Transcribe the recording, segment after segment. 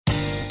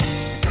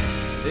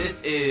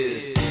This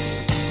is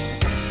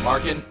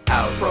Markin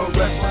Out. Pro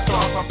Wrestling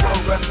Talk by Pro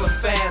Wrestling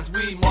fans.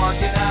 We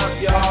marking out,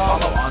 y'all.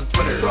 Follow on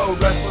Twitter. Pro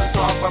Wrestling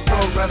Talk by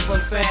Pro Wrestling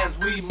fans.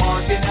 We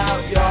marking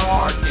out,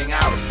 y'all. Marking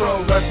Out.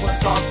 Pro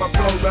Wrestling Talk by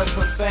Pro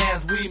Wrestling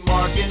fans. We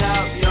marking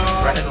out,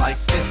 y'all. Brennan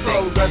likes fisting.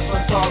 Pro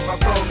Wrestling Talk by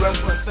Pro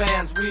Wrestling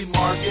fans. We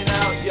marking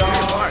out, y'all.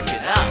 We're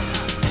marking out.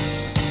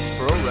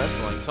 Pro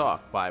Wrestling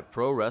Talk by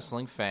Pro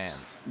Wrestling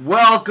fans.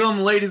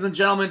 Welcome, ladies and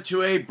gentlemen,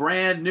 to a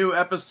brand new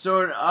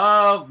episode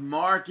of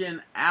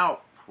Markin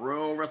Out,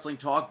 Pro Wrestling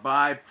Talk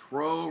by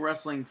Pro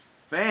Wrestling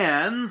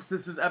fans.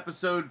 This is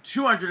episode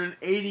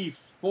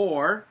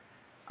 284.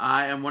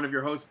 I am one of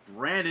your hosts,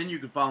 Brandon. You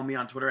can follow me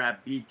on Twitter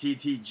at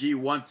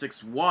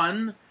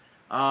BTTG161.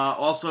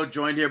 Also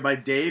joined here by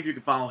Dave. You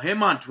can follow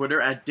him on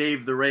Twitter at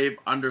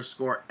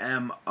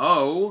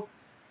DaveTheRave_MO.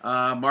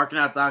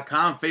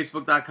 MarkinOut.com,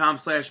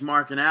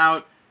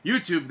 Facebook.com/MarkinOut,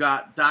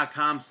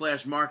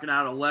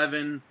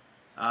 YouTube.com/MarkinOut11,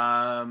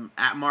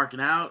 at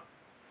MarkinOut,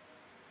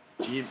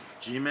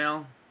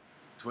 Gmail,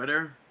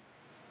 Twitter,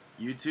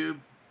 YouTube,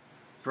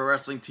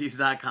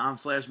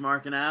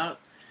 ProWrestlingTees.com/MarkinOut.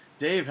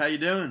 Dave, how you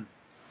doing?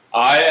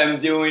 I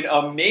am doing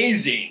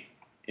amazing.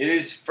 It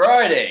is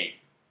Friday,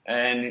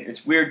 and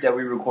it's weird that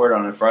we record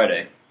on a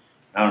Friday.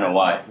 I don't know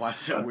why. Why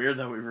is it weird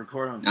that we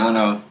record on Friday? I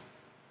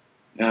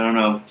don't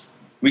know.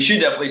 We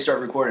should definitely start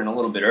recording a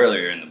little bit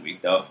earlier in the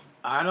week, though.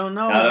 I don't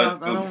know.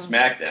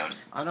 SmackDown.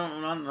 I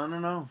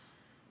don't know.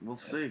 We'll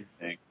see.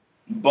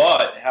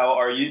 But how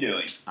are you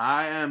doing?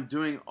 I am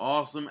doing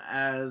awesome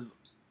as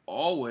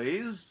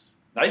always.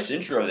 Nice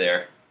intro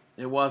there.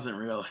 It wasn't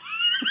really.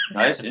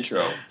 Nice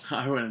intro.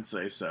 I wouldn't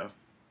say so.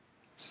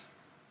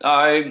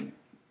 I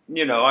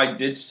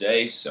did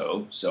say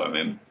so. So I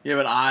mean. Yeah,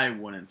 but I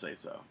wouldn't say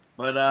so.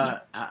 But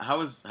how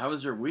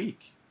was your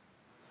week?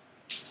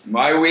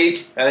 My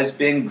week has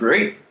been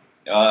great.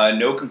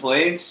 No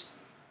complaints,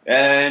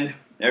 and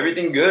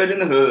everything good in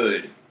the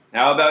hood.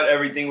 How about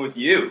everything with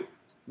you?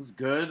 It's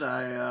good.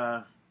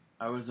 I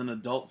was an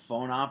adult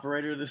phone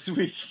operator this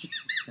week.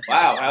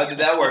 Wow, how did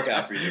that work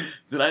out for you?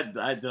 Did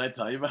I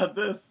tell you about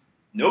this?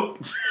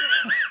 Nope.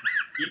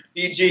 Keep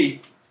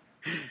PG.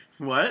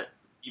 What?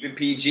 Keep it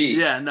PG.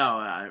 Yeah,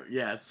 no,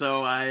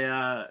 So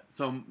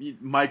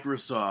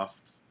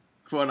Microsoft,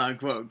 quote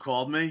unquote,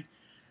 called me.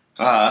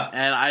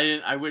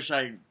 And I wish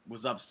I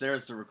was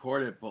upstairs to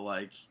record it, but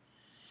like,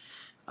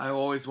 I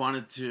always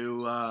wanted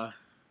to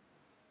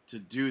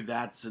do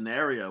that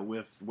scenario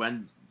with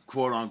when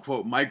quote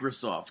unquote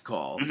Microsoft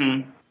calls.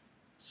 Mm-hmm.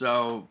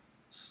 So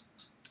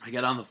I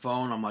get on the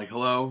phone. I'm like,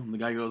 "Hello," and the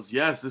guy goes,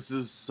 "Yes, this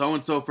is so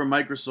and so from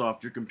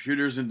Microsoft. Your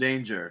computer's in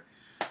danger."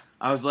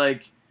 I was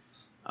like,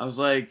 "Oh,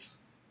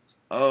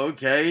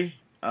 okay."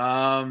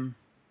 And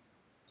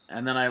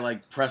then I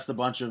like pressed a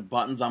bunch of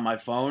buttons on my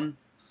phone.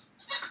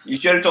 You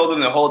should have told them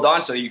to hold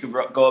on so you could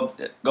go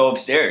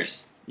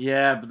upstairs.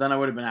 Yeah, but then I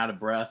would have been out of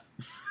breath.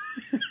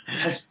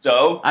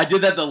 So? I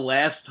did that the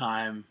last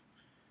time,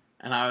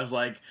 and I was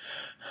like,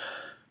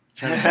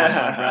 trying to catch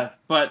my breath.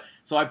 But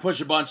so I push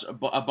a bunch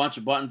of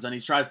buttons, and he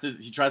tries to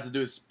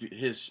do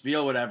his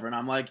spiel, whatever, and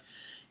I'm like,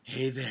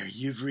 "Hey there,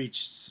 you've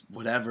reached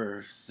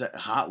whatever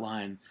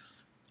hotline,"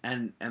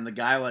 and the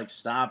guy like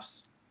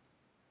stops,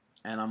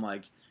 and I'm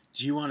like,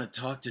 "Do you want to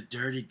talk to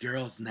dirty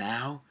girls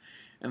now?"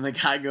 And the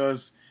guy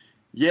goes,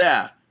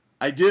 "Yeah,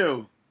 I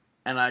do."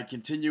 And I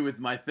continue with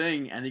my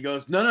thing, and he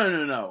goes,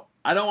 No.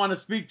 I don't want to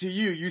speak to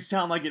you. You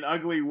sound like an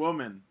ugly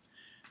woman.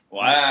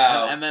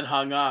 Wow. And then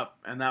hung up,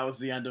 and that was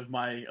the end of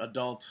my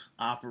adult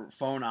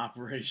phone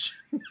operation.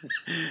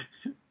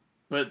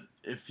 But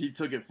if he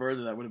took it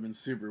further, that would have been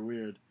super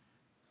weird.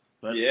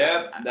 But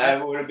yeah,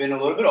 that would have been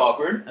a little bit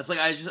awkward. It's like,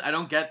 I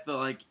don't get the,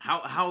 like,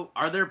 how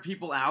are there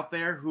people out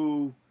there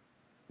who,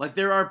 like,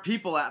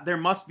 there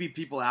must be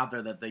people out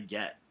there that they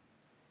get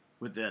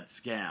with that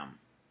scam.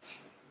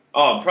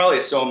 Oh,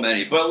 probably so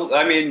many. But,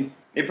 I mean,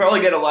 they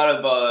probably get a lot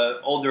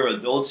of older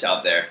adults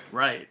out there.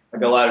 Right.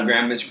 Like a lot of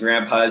grandmas,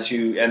 grandpas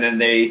and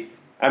then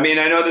I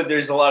know that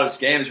there's a lot of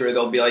scams where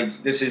they'll be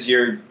like, this is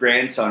your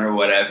grandson or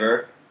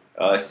whatever,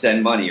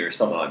 send money or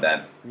something like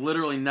that.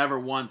 Literally never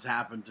once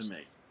happened to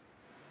me.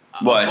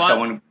 What,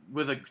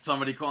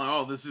 somebody calling,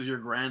 "Oh, this is your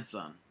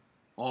grandson."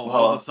 All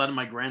of a sudden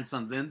my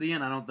grandson's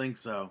Indian? I don't think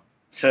so.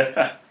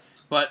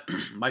 But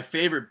my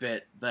favorite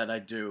bit that I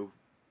do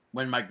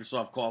when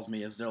Microsoft calls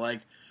me is they're like,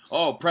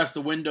 "Oh, press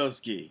the Windows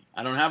key."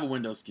 I don't have a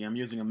Windows key. I'm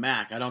using a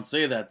Mac. I don't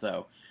say that,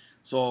 though.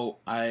 So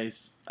they're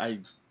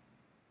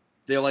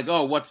like,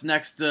 "Oh, what's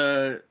next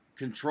to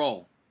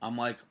Control?" I'm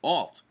like,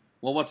 "Alt."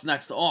 Well, what's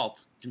next to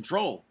Alt?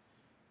 Control.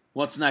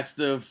 What's next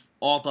to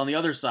Alt on the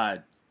other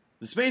side?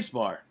 The space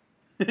bar.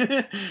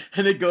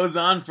 And it goes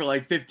on for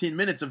like 15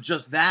 minutes of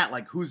just that,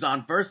 like who's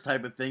on first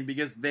type of thing,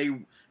 because they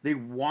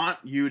want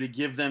you to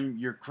give them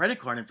your credit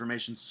card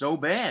information so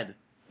bad.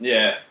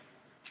 Yeah.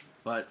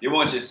 But they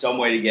want just some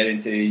way to get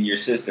into your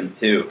system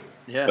too.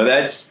 Yeah. But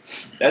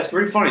that's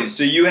pretty funny.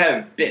 So you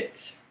have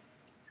bits.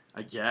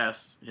 I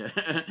guess. Yeah.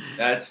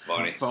 That's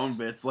funny. Phone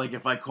bits. Like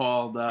if I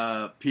called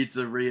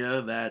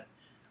pizzeria that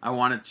I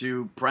wanted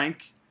to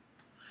prank,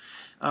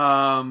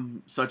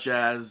 Such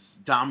as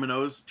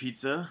Domino's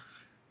Pizza.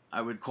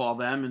 I would call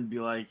them and be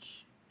like,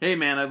 hey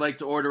man, I'd like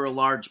to order a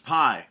large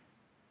pie.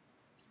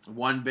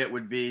 One bit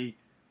would be,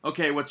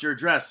 okay, what's your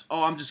address?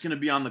 Oh, I'm just going to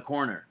be on the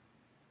corner.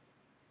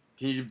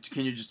 Can you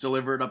just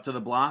deliver it up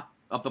the block,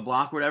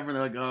 whatever? And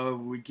they're like, oh,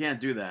 we can't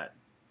do that.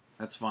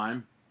 That's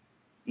fine.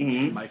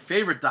 Mm-hmm. My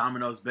favorite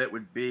Domino's bit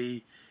would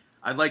be,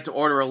 I'd like to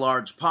order a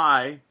large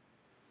pie,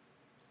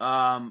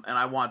 and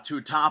I want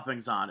 2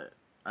 toppings on it.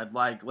 I'd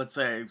like, let's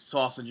say,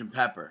 sausage and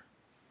pepper.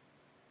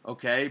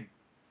 Okay,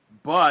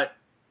 but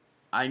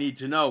I need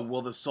to know,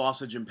 will the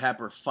sausage and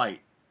pepper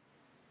fight?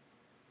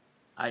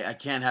 I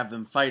can't have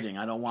them fighting.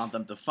 I don't want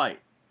them to fight.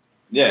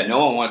 Yeah,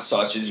 no one wants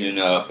sausage and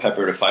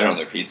pepper to fight on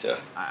their pizza.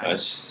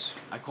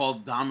 I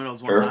called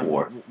Domino's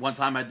one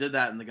time I did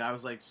that, and the guy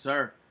was like,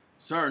 Sir,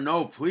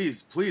 no,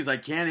 please, I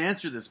can't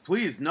answer this.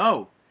 Please,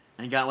 no.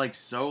 And he got, like,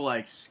 so,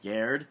 like,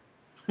 scared.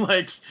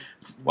 Like,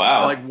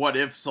 wow. Like, what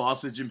if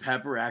sausage and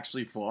pepper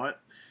actually fought?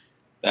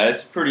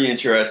 That's pretty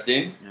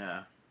interesting.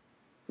 Yeah.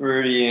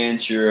 Pretty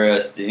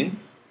interesting.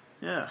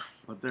 Yeah.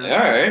 But there's... All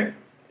right.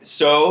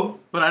 So...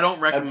 But I don't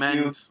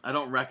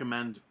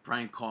recommend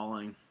prank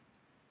calling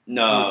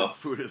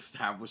food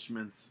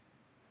establishments.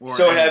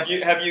 So have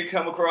you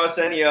come across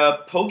any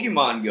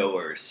Pokemon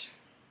goers?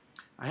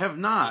 I have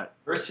not.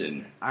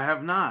 Person. I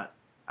have not.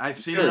 I've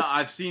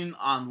seen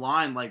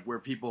online, like, where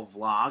people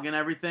vlog and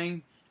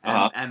everything,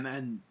 and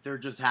then there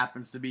just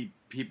happens to be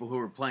people who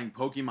are playing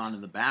Pokemon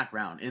in the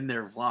background in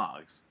their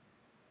vlogs,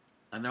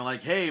 and they're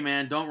like, "Hey,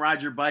 man, don't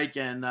ride your bike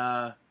and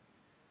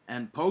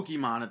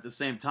Pokemon at the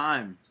same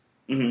time."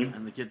 Mm-hmm.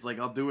 And the kid's like,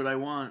 "I'll do what I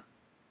want."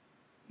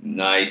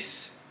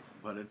 Nice.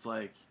 But it's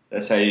like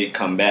that's how you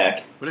come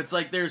back. But it's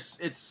like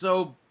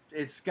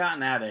it's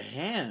gotten out of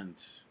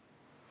hand.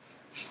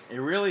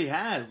 It really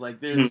has.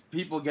 Like, there's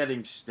people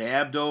getting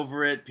stabbed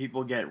over it.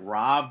 People get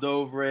robbed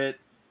over it.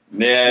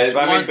 Yeah,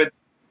 but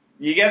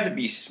you have to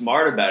be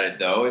smart about it,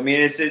 though. I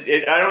mean,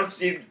 I don't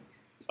see.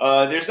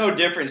 There's no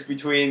difference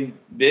between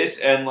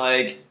this and,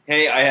 like,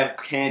 hey, I have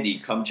candy.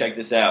 Come check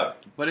this out.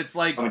 But it's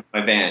like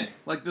my van.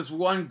 Like, this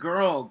one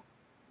girl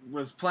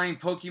was playing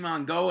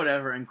Pokemon Go,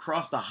 whatever, and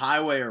crossed a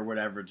highway or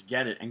whatever to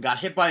get it, and got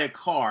hit by a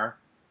car,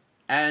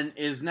 and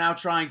is now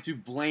trying to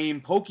blame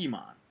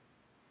Pokemon.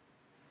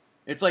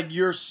 It's like,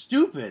 you're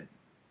stupid.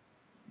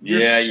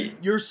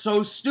 You're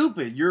so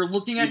stupid. You're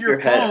looking at your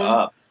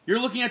phone. You're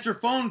looking at your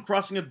phone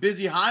crossing a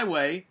busy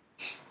highway.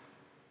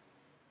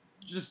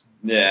 Just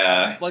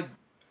like,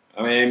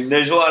 I mean,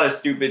 there's a lot of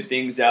stupid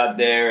things out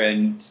there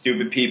and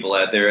stupid people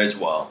out there as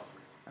well.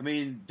 I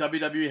mean,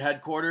 WWE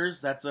headquarters,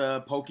 that's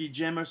a Poke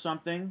Gym or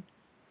something.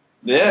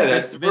 Yeah,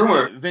 that's the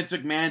rumor. Vince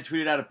McMahon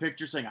tweeted out a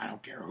picture saying, I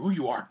don't care who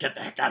you are, get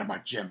the heck out of my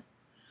gym.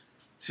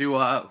 Who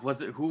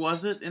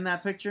was it in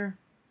that picture?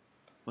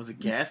 Was it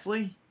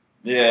Ghastly?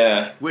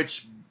 Yeah.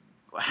 Which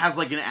has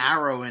like an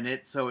arrow in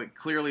it, so it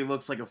clearly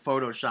looks like a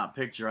Photoshop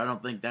picture. I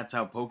don't think that's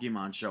how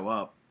Pokemon show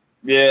up.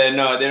 Yeah,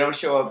 no, they don't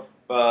show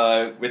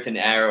up with an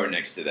arrow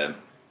next to them.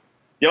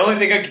 The only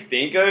thing I could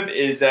think of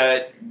is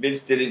that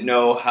Vince didn't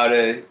know how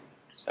to...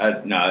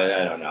 no,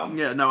 I don't know.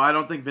 Yeah, no, I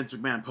don't think Vince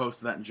McMahon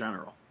posted that in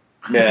general.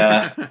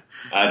 Yeah,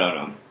 I don't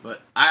know.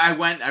 But I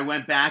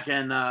went back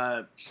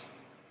and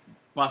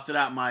busted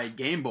out my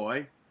Game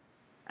Boy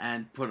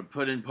and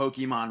put in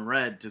Pokemon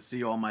Red to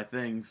see all my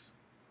things.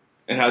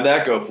 And how'd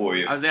that go for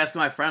you? I was asking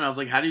my friend, I was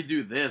like, how do you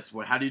do this?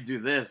 How do you do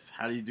this?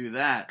 How do you do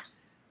that?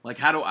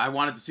 Like, I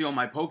wanted to see all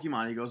my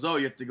Pokemon. He goes, oh,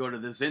 you have to go to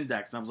this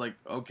index. And I was like,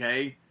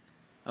 okay.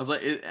 I was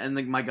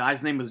like, my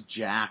guy's name was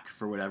Jack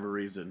for whatever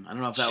reason. I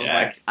don't know if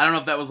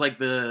that was like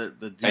the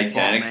default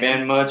Titanic name.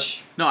 fan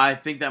much? No, I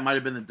think that might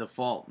have been the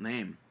default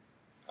name.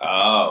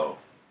 Oh.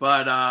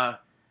 But I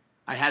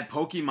had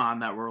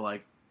Pokemon that were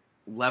like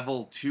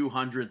level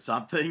 200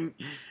 something,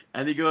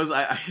 and he goes,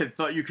 I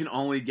thought you can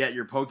only get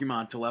your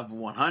Pokemon to level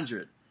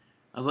 100.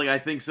 I was like, I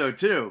think so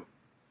too.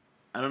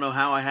 I don't know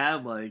how I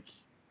had like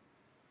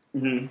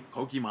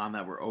Pokemon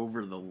that were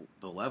over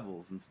the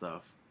levels and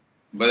stuff.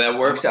 But that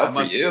works out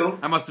for you.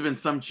 I must have been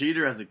some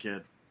cheater as a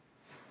kid.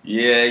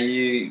 Yeah,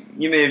 you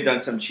may have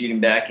done some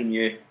cheating back in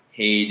your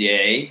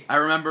heyday. I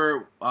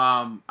remember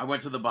I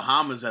went to the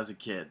Bahamas as a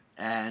kid,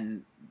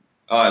 and...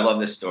 Oh, I love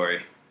this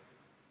story.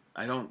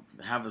 I don't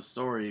have a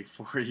story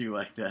for you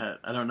like that.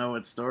 I don't know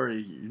what story.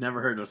 You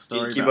never heard a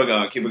story Keep it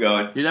going.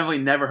 You definitely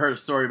never heard a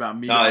story about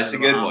me. No, it's a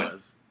good one.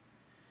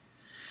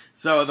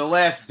 So the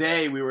last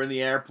day we were in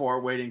the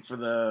airport waiting for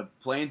the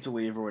plane to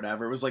leave or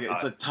whatever. It was like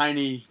it's a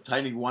tiny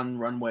one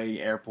runway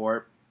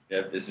airport.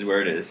 Yep, this is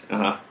where it is.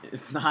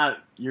 It's not.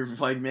 You're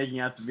like making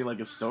it out to be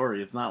like a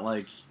story. It's not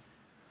like.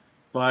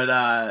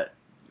 But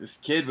this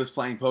kid was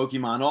playing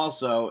Pokemon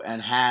also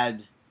and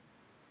had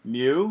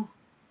Mew.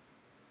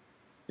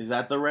 Is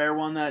that the rare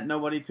one that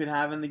nobody could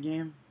have in the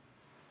game?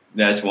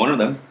 That's one of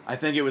them. I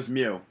think it was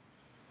Mew,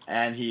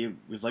 and he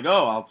was like,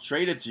 "Oh, I'll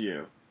trade it to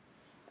you,"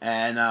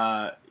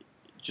 and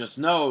just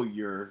know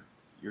your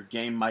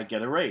game might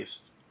get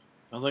erased.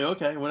 I was like,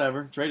 okay,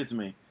 whatever. Trade it to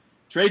me.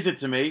 Trades it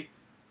to me.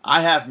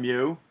 I have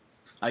Mew.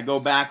 I go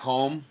back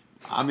home.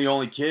 I'm the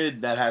only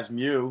kid that has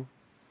Mew.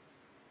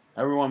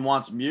 everyone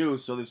wants Mew,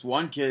 so this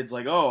one kid's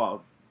like, oh,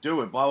 I'll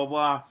do it, blah, blah,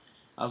 blah.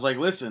 I was like,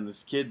 listen,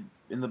 this kid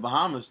in the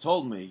Bahamas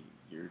told me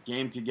your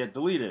game could get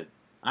deleted.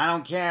 I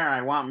don't care,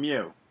 I want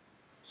Mew.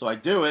 So I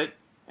do it,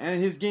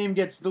 and his game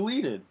gets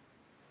deleted.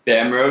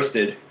 Damn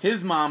roasted.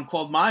 His mom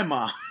called my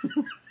mom,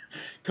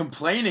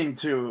 complaining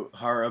to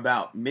her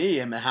about me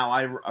and how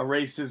I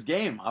erased his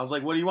game. I was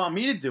like, what do you want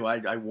me to do?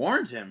 I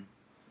warned him.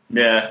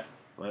 Yeah.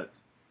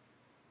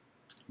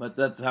 But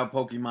that's how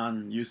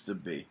Pokemon used to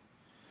be.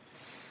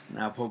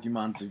 Now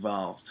Pokemon's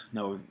evolved.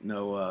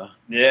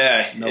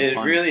 Yeah, no it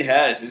pun. really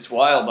has. It's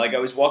wild. Like, I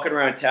was walking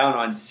around town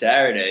on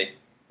Saturday,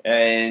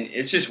 and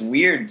it's just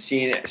weird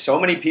seeing so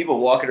many people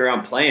walking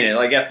around playing it.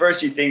 Like, at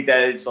first you think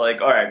that it's like,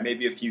 all right,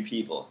 maybe a few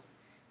people.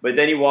 But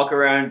then you walk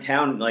around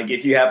town, like,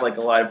 if you have, like,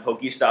 a lot of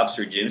Pokestops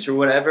or gyms or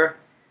whatever,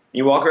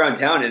 you walk around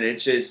town and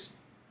it's just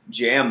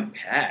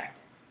jam-packed.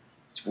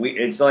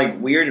 It's like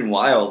weird and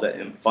wild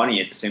and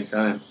funny at the same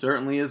time.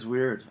 Certainly is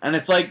weird. And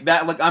it's like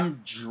that, like,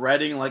 I'm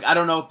dreading, like, I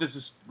don't know if this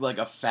is like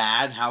a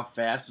fad, how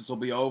fast this will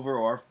be over,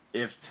 or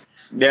if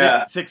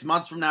six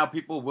months from now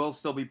people will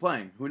still be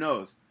playing. Who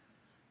knows?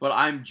 But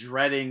I'm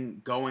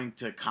dreading going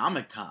to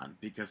Comic-Con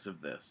because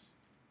of this.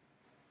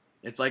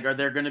 It's like, are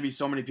there going to be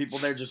so many people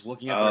there just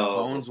looking at their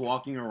phones,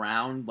 walking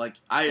around? Like,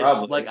 I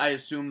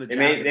assume the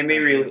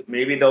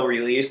maybe they'll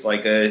release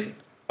like a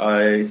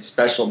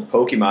special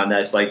Pokemon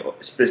that's like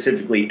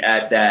specifically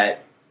at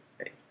that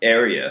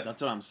area.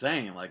 That's what I'm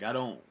saying. Like, I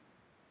don't.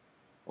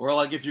 Or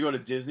like if you go to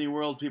Disney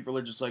World, people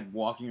are just like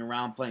walking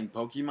around playing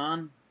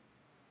Pokemon.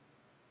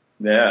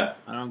 Yeah,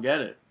 I don't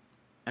get it.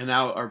 And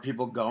now are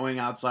people going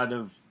outside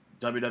of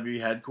WWE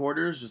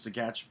headquarters just to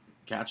catch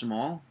them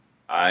all?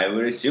 I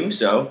would assume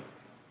so.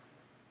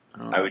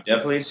 I would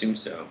definitely assume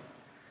so.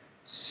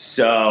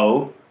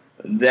 So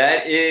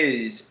that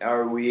is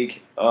our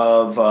week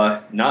of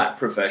not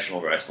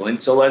professional wrestling.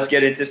 So let's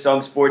get into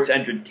some sports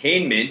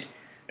entertainment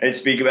and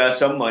speak about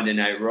some Monday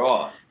Night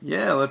Raw.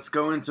 Yeah, let's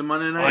go into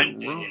Monday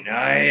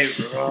Night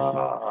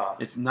Raw.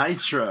 It's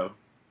Nitro.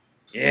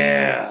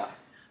 Yeah.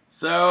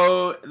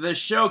 So the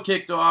show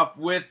kicked off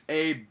with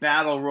a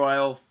battle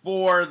royal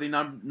for the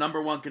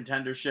number one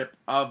contendership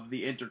of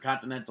the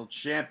Intercontinental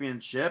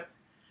Championship.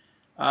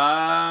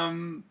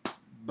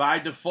 By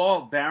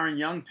default, Darren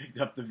Young picked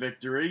up the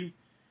victory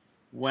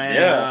when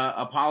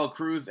Apollo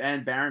Crews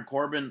and Baron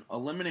Corbin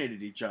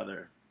eliminated each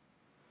other.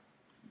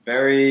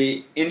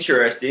 Very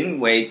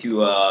interesting way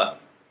to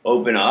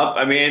open up.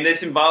 I mean,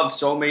 this involved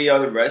so many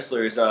other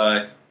wrestlers.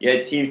 You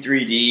had Team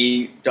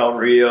 3D, Del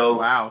Rio.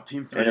 Wow,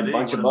 Team 3D. And a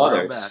bunch of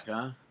others. Back,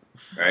 huh?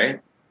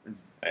 Right?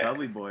 It's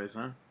Dudley Boys,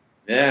 huh?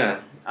 Yeah,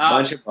 a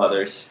bunch of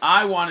others.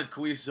 I wanted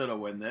Kalisto to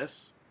win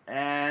this,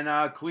 and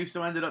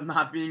Kalisto ended up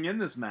not being in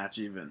this match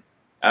even.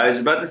 I was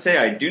about to say,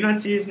 I do not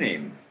see his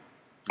name.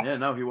 Yeah,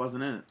 no, he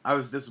wasn't in it. I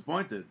was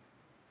disappointed.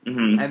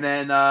 Mm-hmm. And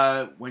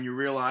then when you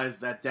realize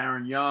that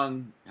Darren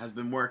Young has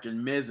been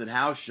working Miz at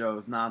house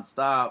shows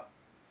nonstop,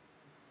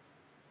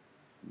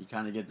 you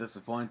kind of get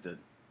disappointed.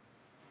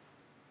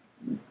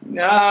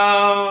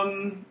 I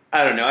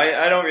don't know.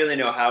 I don't really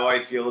know how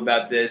I feel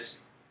about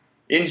this.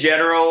 In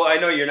general, I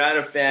know you're not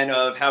a fan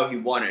of how he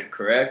won it,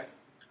 correct?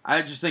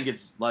 I just think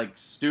it's, like,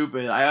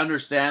 stupid. I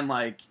understand,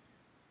 like,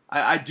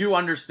 I do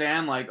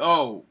understand, like,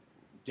 oh,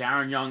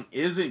 Darren Young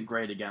isn't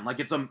great again. Like,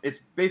 it's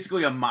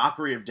basically a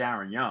mockery of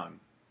Darren Young.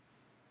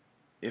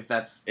 If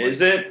that's... Like,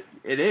 is it?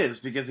 It is,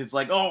 because it's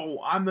like, oh,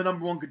 I'm the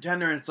number one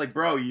contender, and it's like,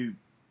 bro, you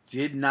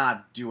did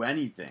not do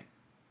anything.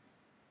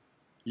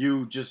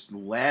 You just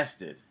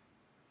lasted.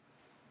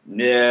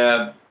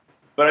 Yeah,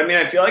 but I mean,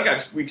 I feel like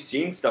we've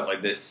seen stuff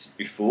like this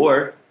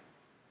before.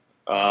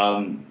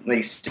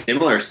 Like,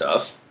 similar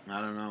stuff. I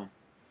don't know.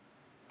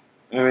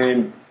 I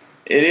mean,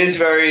 it is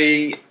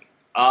very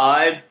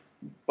odd,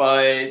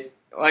 but,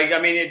 like, I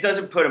mean, it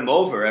doesn't put him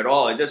over at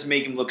all. It doesn't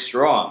make him look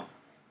strong.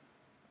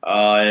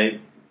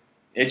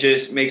 It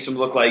just makes him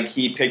look like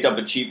he picked up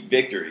a cheap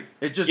victory.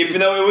 Even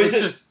though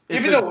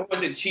it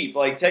wasn't cheap,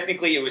 like,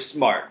 technically it was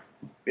smart.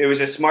 It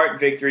was a smart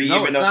victory,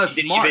 no, even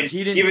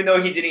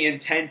though he didn't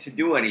intend to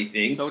do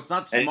anything. So it's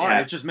not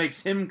smart. It just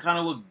makes him kind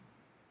of look,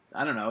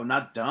 I don't know,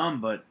 not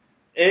dumb, but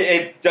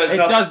it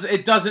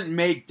doesn't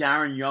make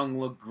Darren Young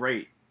look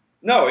great.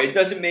 No, it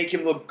doesn't make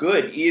him look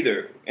good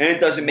either, and it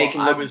doesn't make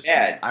him look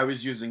bad. I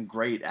was using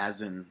great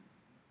as in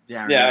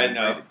Darren Young. Yeah, I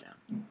know. Great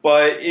again.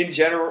 But in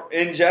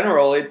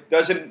general, it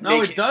doesn't.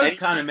 No, it does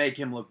kind of make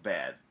him look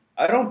bad.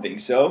 I don't think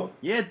so.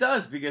 Yeah, it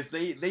does, because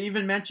they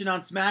even mentioned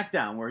on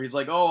SmackDown where he's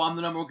like, oh, I'm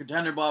the number one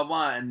contender, blah,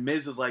 blah, and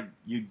Miz is like,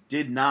 you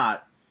did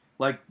not.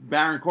 Like,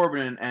 Baron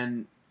Corbin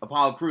and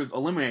Apollo Crews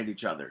eliminated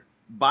each other.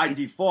 By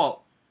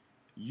default,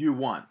 you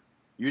won.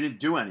 You didn't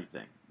do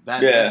anything.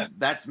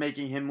 That's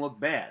making him look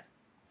bad.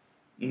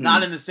 Mm-hmm.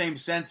 Not in the same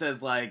sense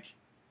as, like,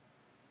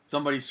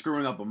 somebody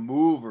screwing up a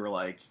move or,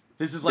 like,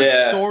 this is, like,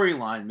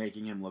 storyline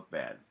making him look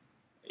bad.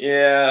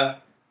 Yeah,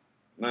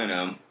 I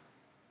know.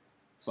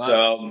 But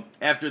so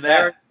after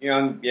that,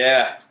 Darren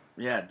Young,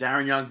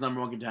 Darren Young's number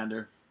one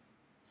contender.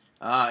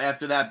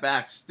 After that,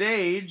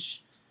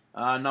 backstage,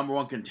 number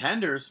one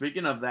contender.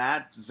 Speaking of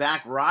that,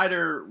 Zack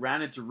Ryder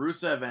ran into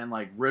Rusev and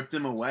like ripped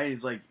him away.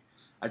 He's like,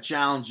 "I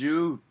challenge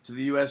you to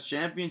the U.S.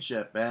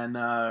 Championship," and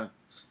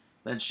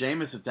then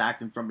Sheamus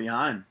attacked him from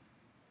behind.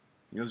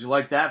 He goes, "You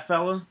like that,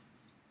 fella?"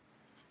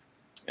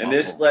 And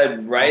this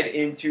led right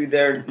into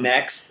their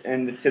next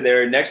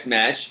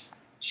match.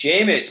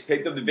 Sheamus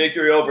picked up the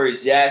victory over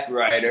Zack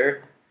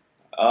Ryder.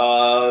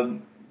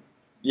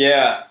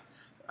 Yeah.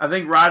 I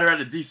think Ryder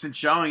had a decent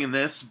showing in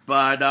this,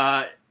 but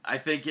I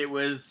think it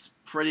was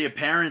pretty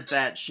apparent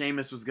that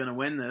Sheamus was going to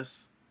win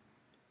this.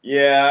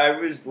 Yeah, I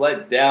was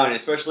let down,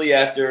 especially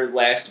after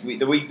last week,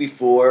 the week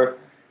before.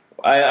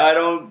 I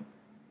don't.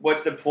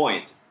 What's the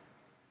point?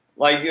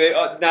 Like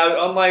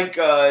now, unlike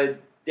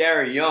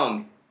Darren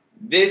Young,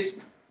 this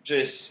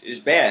just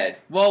is bad.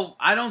 Well,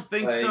 I don't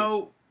think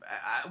so.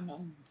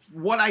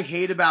 What I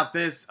hate about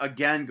this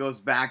again goes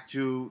back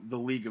to the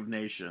League of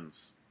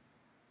Nations,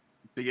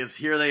 because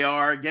here they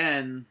are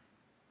again,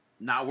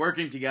 not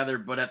working together,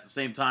 but at the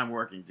same time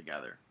working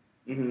together,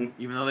 even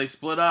though they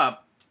split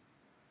up.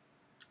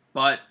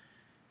 But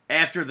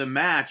after the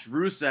match,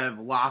 Rusev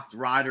locked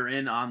Ryder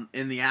in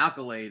the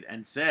accolade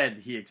and said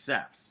he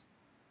accepts.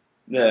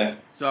 Yeah.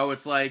 So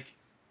it's like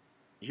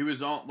he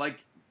was all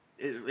like,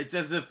 it's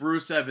as if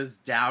Rusev is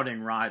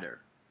doubting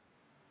Ryder.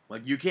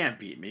 Like, you can't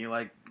beat me.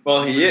 Like,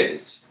 well, he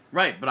is.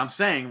 Right, but I'm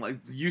saying, like,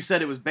 you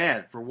said it was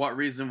bad. For what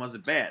reason was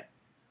it bad?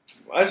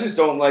 I just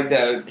don't like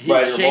that.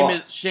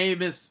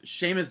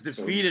 Sheamus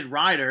defeated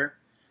Ryder.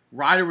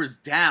 Ryder was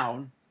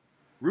down.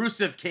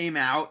 Rusev came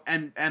out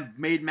and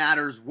made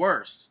matters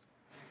worse.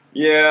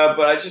 Yeah,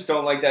 but I just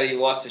don't like that he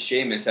lost to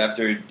Sheamus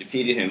after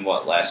defeating him,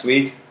 last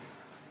week?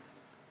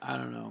 I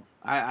don't know.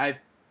 I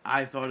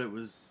thought it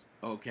was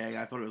okay.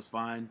 I thought it was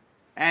fine.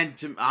 And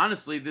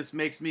honestly, this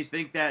makes me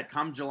think that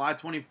come July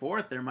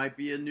 24th, there might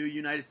be a new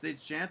United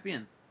States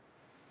champion,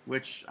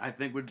 which I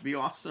think would be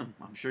awesome.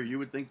 I'm sure you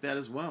would think that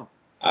as well.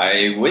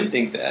 I would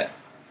think that.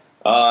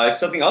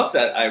 Something else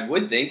that I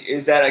would think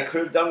is that I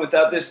could have done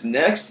without this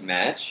next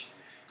match.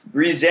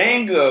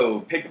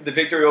 Breezango picked up the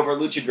victory over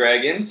Lucha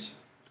Dragons.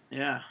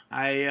 Yeah,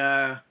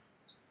 I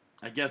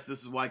guess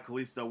this is why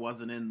Kalisto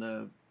wasn't in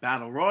the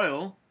Battle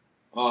Royal.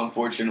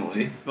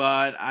 Unfortunately.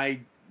 But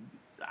I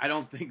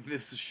don't think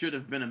this should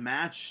have been a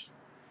match.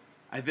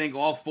 I think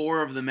all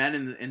four of the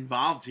men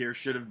involved here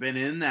should have been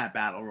in that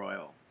Battle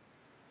Royal.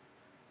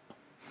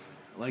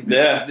 Like,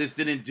 this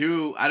didn't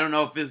do... I don't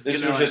know if this...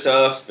 This was just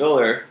a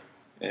filler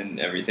and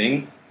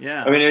everything.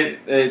 Yeah. I mean,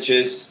 it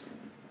just...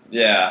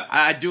 Yeah.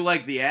 I do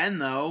like the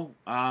end, though.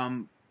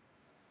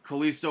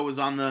 Kalisto was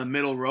on the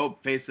middle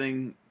rope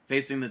facing the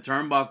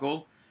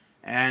turnbuckle,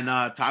 and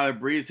Tyler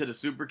Breeze hit a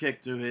super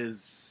kick to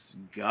his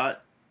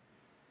gut,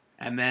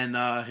 and then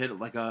hit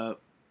like a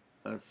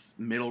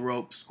middle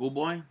rope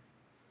schoolboy.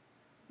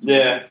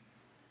 Yeah.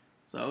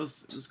 So it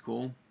was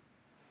cool.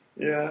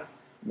 Yeah.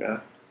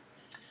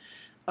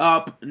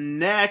 Up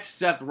next,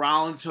 Seth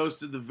Rollins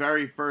hosted the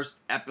very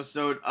first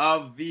episode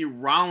of the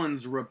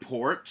Rollins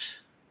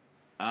Report.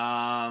 He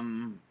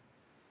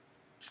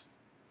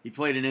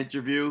played an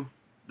interview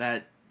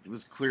that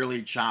was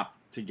clearly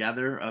chopped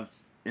together of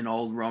an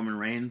old Roman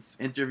Reigns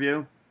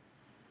interview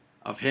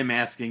of him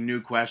asking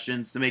new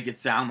questions to make it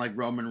sound like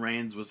Roman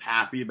Reigns was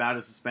happy about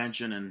his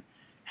suspension and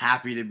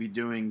happy to be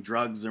doing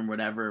drugs and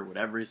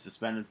whatever he's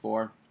suspended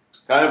for.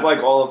 Kind of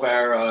like all of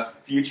our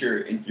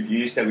future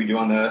interviews that we do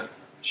on the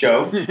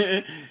show,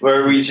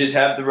 where we just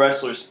have the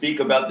wrestlers speak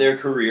about their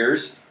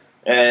careers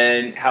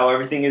and how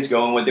everything is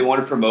going, what they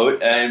want to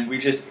promote, and we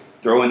just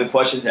throw in the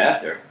questions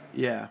after.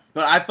 Yeah,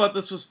 but I thought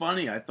this was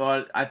funny. I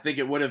think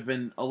it would have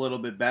been a little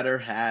bit better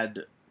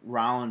had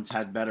Rollins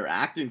had better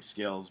acting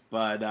skills.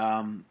 But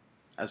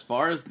as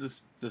far as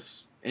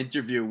this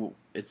interview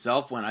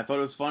itself went, I thought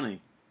it was funny.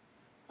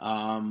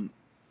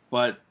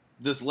 But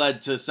this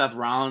led to Seth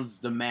Rollins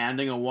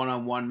demanding a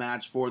one-on-one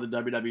match for the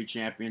WWE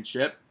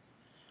Championship.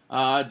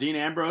 Dean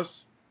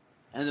Ambrose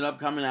ended up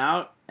coming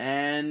out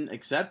and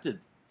accepted.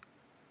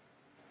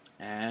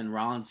 And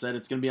Rollins said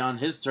it's going to be on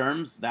his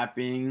terms, that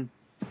being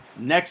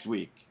next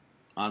week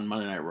on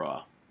Monday Night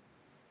Raw.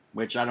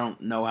 Which I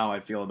don't know how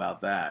I feel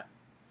about that.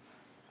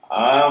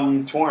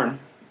 I'm torn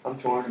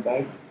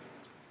about it.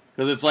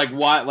 Because it's like,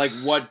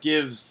 what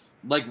gives,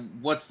 like,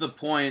 what's the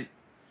point?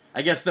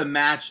 I guess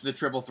the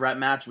triple threat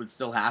match would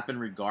still happen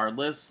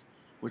regardless,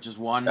 which is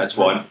one. That's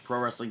one.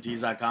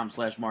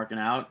 ProWrestlingTees.com/Markin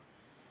Out.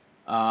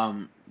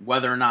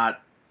 Whether or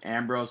not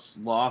Ambrose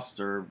lost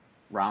or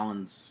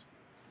Rollins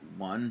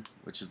won,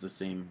 which is the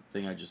same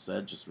thing I just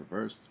said, just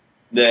reversed.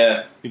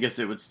 Yeah. Because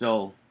it would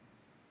still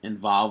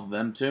involve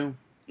them two.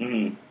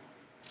 Mm-hmm.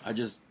 I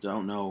just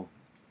don't know.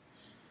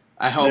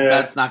 I hope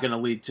that's not going to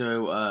lead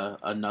to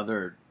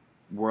another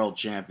world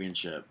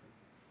championship.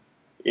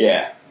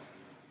 Yeah.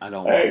 I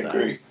don't want that. I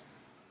agree.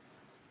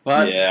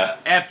 But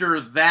after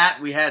that,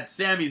 we had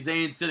Sami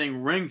Zayn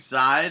sitting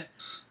ringside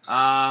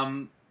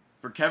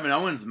for Kevin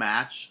Owens'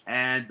 match.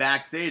 And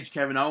backstage,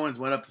 Kevin Owens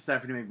went up to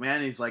Stephanie McMahon.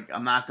 And he's like,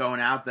 I'm not going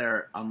out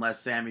there unless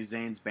Sami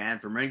Zayn's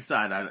banned from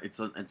ringside. It's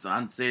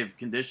unsafe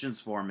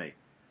conditions for me.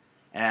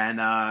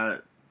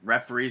 And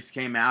referees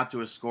came out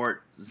to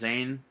escort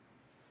Zayn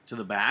to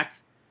the back.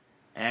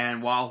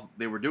 And while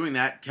they were doing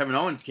that, Kevin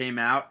Owens came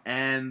out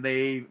and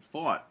they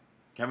fought.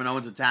 Kevin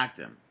Owens attacked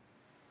him.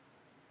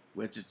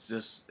 Which it's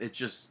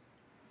just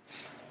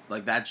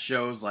like that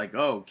shows like,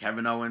 oh,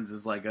 Kevin Owens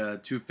is like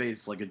a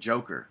two-faced, like a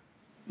Joker.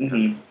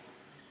 Mm-hmm.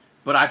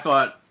 But I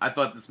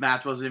thought this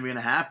match wasn't even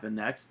going to happen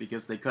next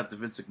because they cut to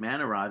Vince McMahon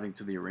arriving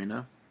to the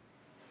arena.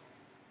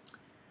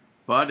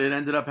 But it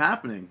ended up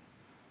happening.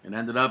 It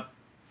ended up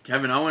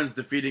Kevin Owens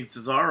defeating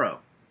Cesaro.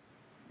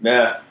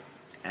 Yeah.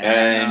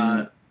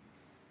 And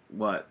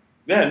what?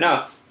 Yeah,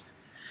 no.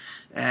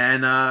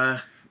 And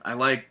I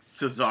like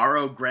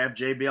Cesaro grabbed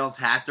JBL's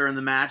hat during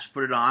the match,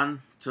 put it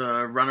on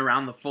to run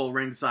around the full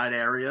ringside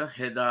area,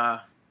 hit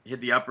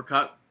the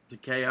uppercut to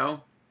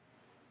KO,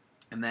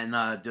 and then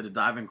did a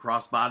diving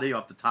crossbody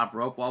off the top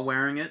rope while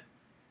wearing it.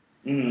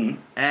 Mm-hmm.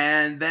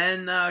 And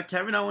then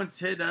Kevin Owens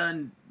hit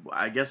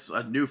I guess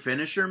a new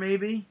finisher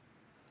maybe,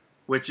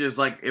 which is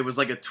like it was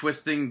like a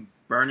twisting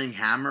burning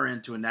hammer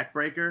into a neck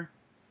breaker.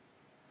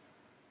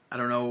 I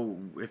don't know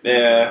if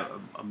there's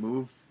a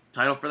move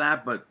title for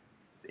that, but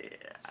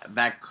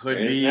that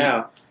could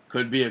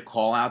be a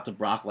call out to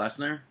Brock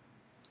Lesnar.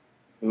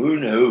 Who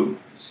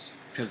knows?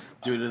 Because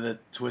due to the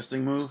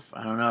twisting move,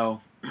 I don't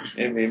know.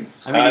 I mean,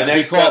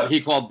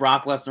 he called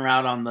Brock Lesnar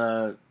out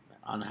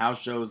on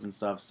house shows and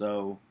stuff.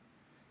 So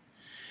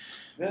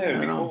I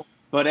don't know. Cool.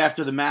 But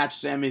after the match,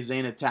 Sami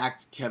Zayn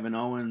attacked Kevin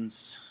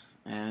Owens,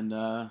 and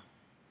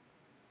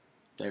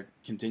they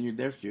continued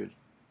their feud.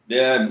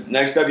 Yeah,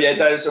 next up, you had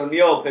Titus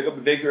O'Neil pick up a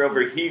victory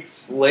over Heath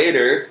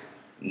Slater.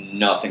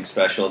 Nothing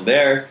special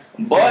there.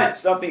 But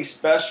something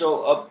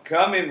special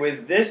upcoming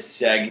with this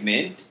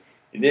segment,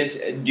 this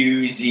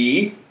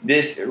doozy,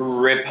 this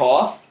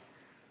ripoff.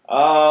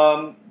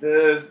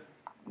 The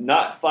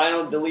not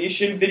final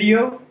deletion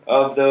video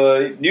of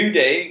the New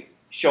Day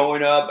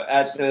showing up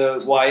at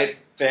the Wyatt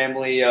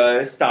family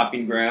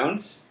stomping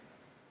grounds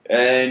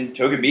and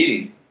took a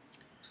beating.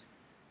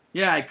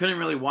 Yeah, I couldn't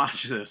really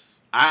watch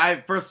this.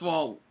 First of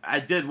all,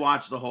 I did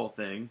watch the whole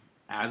thing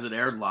as it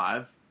aired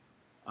live.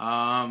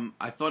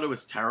 I thought it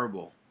was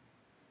terrible.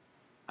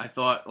 I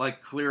thought,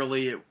 like,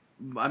 clearly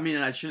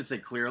I shouldn't say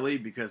clearly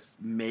because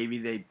maybe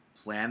they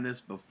planned this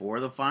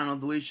before the final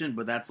deletion,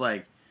 but that's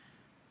like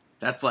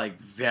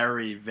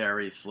very,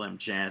 very slim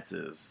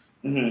chances.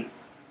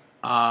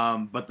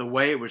 Mm-hmm. But the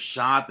way it was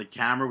shot, the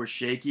camera was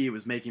shaky. It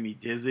was making me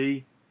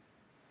dizzy.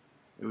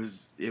 It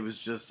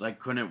was just I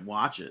couldn't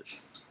watch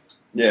it.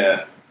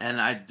 Yeah, and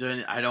I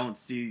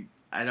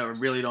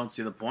really don't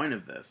see the point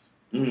of this,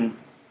 mm-hmm.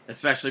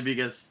 especially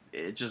because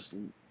it just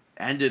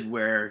ended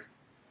where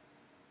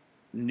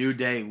New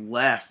Day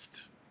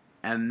left,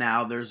 and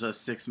now there's a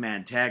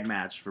 6-man tag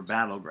match for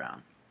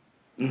Battleground.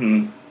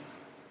 Mm-hmm.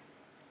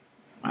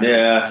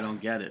 I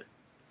don't get it.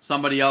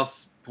 Somebody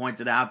else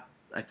pointed out,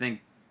 I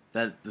think,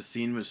 that the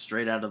scene was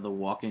straight out of The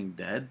Walking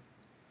Dead.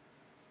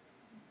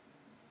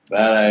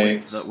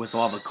 With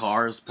all the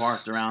cars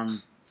parked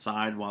around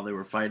side while they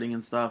were fighting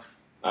and stuff.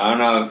 I don't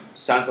know.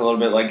 Sounds a little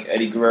bit like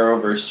Eddie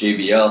Guerrero versus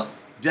JBL.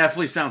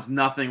 Definitely sounds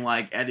nothing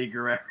like Eddie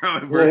Guerrero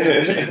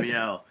versus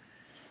JBL.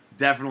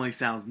 Definitely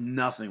sounds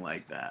nothing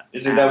like that.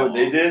 Isn't that what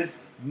they did?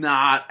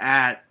 Not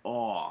at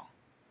all.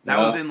 That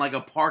was in like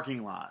a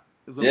parking lot.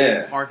 It was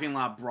a parking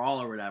lot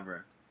brawl or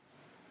whatever.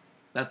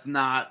 That's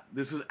not...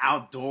 This was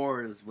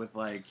outdoors with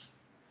like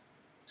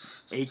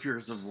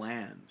acres of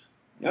land.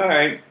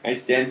 Alright, I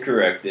stand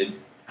corrected.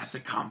 At the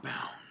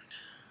compound.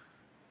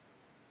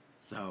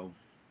 So,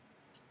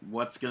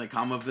 what's going to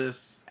come of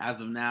this as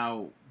of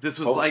now? This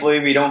was Hopefully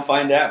we don't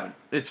find out.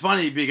 It's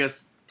funny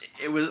because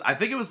I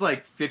think it was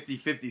like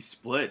 50-50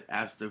 split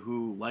as to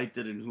who liked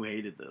it and who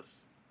hated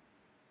this.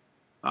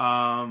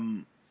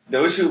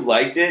 Those who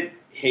liked it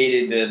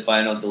hated the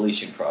final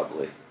deletion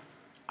probably.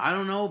 I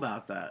don't know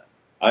about that.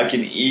 I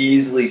can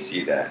easily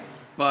see that.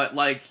 But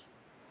like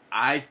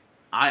I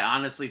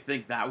honestly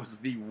think that was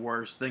the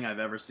worst thing I've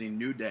ever seen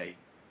New Day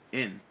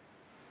in.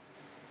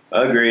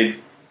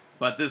 Agreed.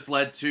 But this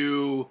led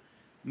to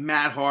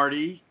Matt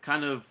Hardy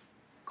kind of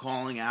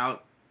calling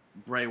out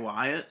Bray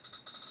Wyatt.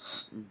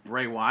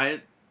 Bray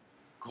Wyatt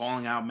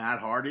calling out Matt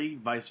Hardy,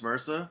 vice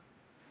versa.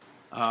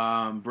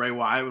 Bray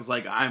Wyatt was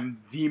like,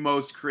 I'm the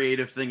most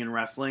creative thing in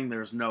wrestling.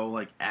 There's no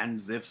like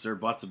ands, ifs, or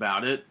buts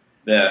about it.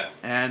 Yeah.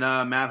 And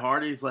Matt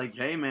Hardy's like,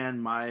 hey man,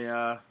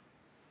 my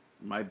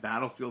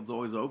battlefield's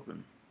always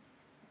open.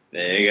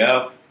 There you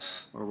go.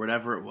 Or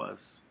whatever it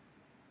was.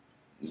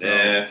 So,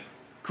 yeah.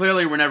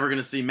 Clearly, we're never going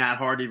to see Matt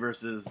Hardy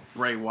versus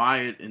Bray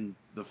Wyatt in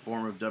the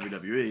form of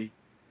WWE.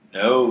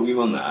 No, we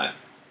will not.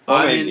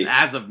 I mean,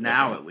 as of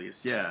now, at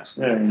least, yeah.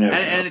 And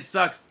it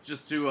sucks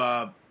just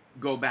to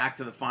go back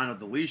to the final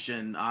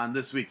deletion on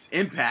this week's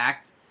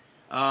Impact.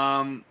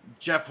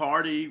 Jeff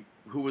Hardy,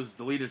 who was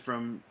deleted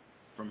from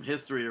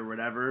history or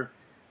whatever,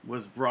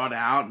 was brought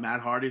out. Matt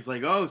Hardy's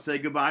like, oh, say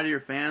goodbye to your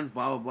fans,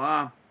 blah, blah,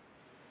 blah.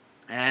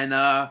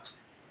 And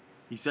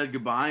he said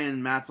goodbye,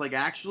 and Matt's like,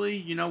 actually,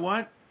 you know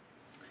what?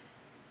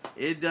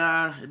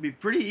 It'd be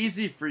pretty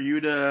easy for you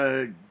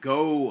to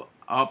go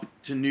up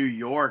to New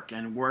York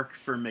and work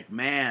for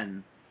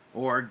McMahon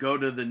or go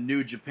to the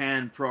New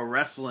Japan Pro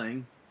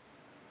Wrestling.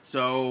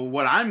 So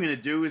what I'm going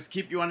to do is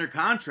keep you under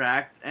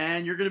contract,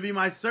 and you're going to be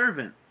my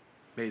servant,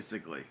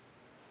 basically.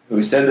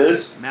 Who said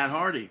this? Matt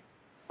Hardy.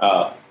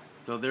 Oh.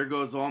 So there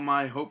goes all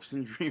my hopes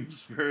and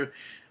dreams for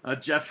a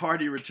Jeff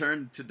Hardy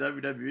return to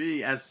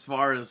WWE as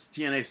far as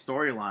TNA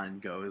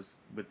storyline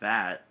goes with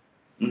that.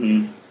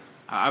 Mm-hmm.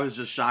 I was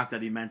just shocked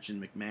that he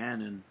mentioned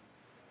McMahon and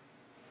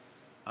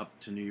up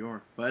to New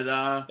York. But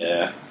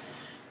yeah.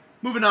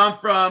 Moving on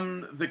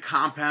from the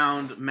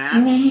compound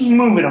match.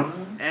 Moving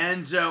on.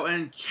 Enzo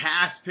and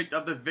Cass picked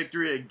up the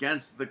victory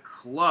against the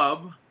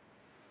Club,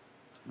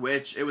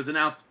 which it was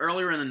announced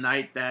earlier in the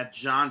night that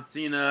John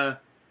Cena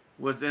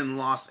was in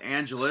Los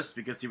Angeles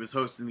because he was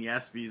hosting the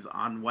ESPYs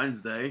on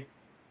Wednesday.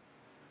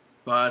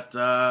 But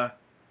I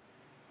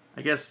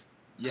guess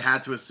you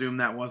had to assume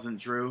that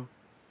wasn't true.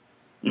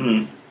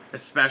 Mm-hmm.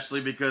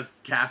 Especially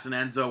because Cass and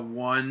Enzo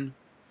won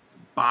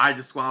by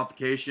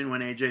disqualification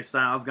when AJ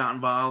Styles got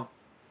involved.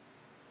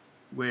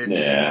 Which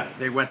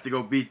they went to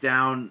go beat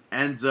down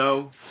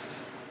Enzo,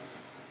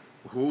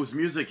 whose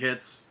music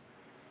hits.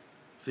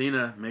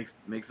 Cena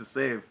makes a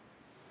save.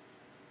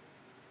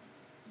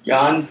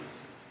 John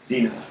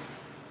Cena.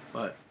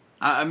 But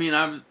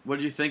what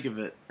did you think of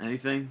it?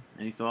 Anything?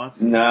 Any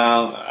thoughts?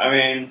 No,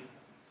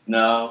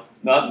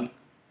 nothing.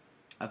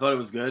 I thought it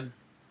was good.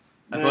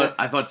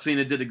 I thought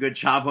Cena did a good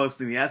job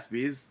hosting the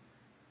ESPYs.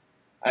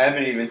 I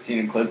haven't even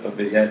seen a clip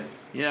of it yet.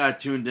 Yeah, I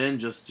tuned in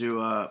just to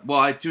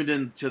I tuned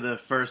in to the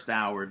first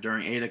hour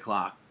during 8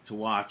 o'clock to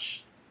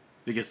watch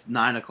because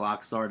 9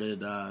 o'clock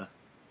started the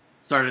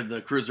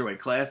Cruiserweight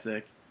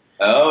Classic.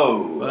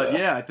 Oh. But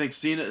yeah, I think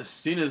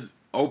Cena's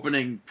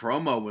opening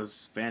promo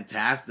was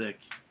fantastic.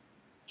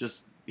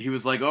 Just he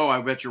was like, "Oh, I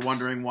bet you're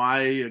wondering why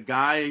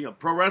a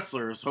pro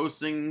wrestler is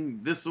hosting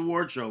this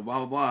award show,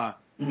 blah blah blah."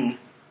 Mm-hmm.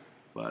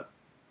 But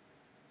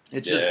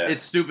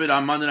it's stupid.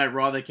 On Monday Night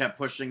Raw, they kept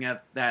pushing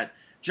at that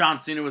John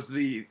Cena was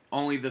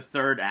only the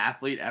third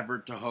athlete ever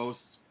to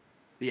host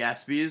the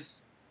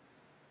ESPYs.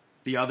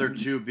 The other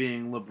two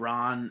being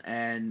LeBron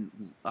and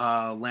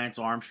Lance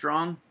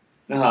Armstrong.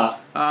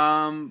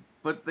 Uh-huh.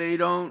 But they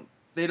don't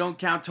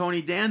count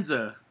Tony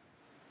Danza.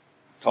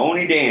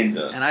 Tony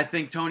Danza. And I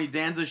think Tony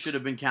Danza should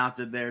have been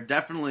counted there,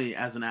 definitely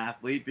as an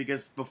athlete,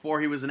 because before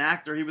he was an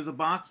actor, he was a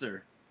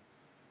boxer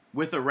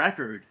with a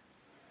record.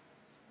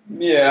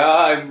 Yeah,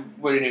 I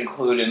wouldn't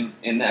include him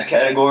in that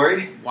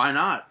category. Why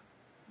not?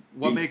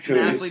 What makes an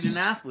athlete an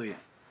athlete?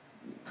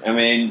 I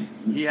mean,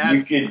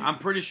 I'm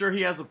pretty sure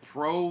he has a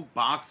pro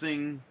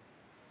boxing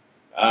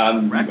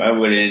record. I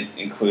wouldn't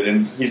include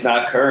him. He's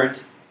not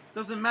current.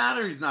 Doesn't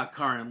matter. He's not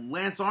current.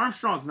 Lance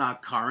Armstrong's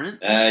not current.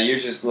 You're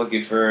just looking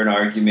for an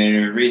argument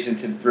or a reason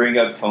to bring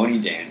up Tony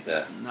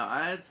Danza. No,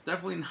 it's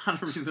definitely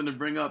not a reason to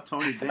bring up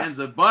Tony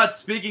Danza. But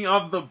speaking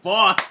of the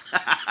boss,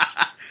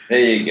 there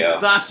you go.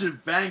 Sasha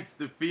Banks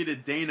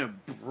defeated Dana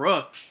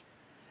Brooke.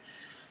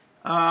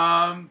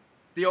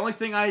 The only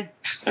thing I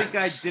think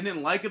I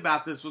didn't like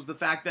about this was the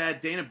fact that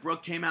Dana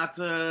Brooke came out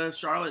to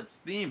Charlotte's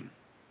theme.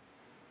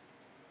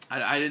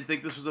 I didn't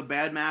think this was a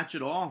bad match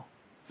at all.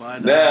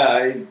 But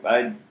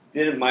I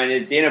didn't mind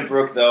it. Dana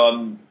Brooke,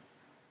 though,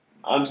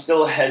 I'm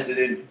still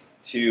hesitant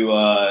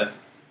to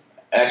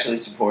actually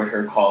support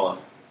her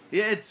call-up.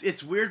 Yeah,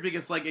 it's weird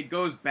because like it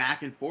goes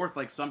back and forth.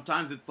 Like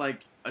sometimes it's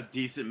like a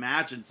decent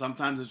match, and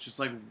sometimes it's just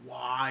like,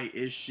 why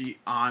is she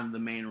on the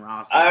main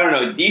roster? I don't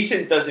know.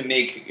 Decent doesn't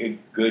make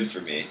it good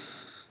for me.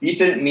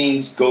 Decent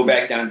means go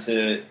back down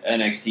to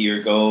NXT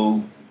or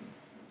go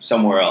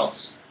somewhere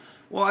else.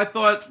 Well, I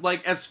thought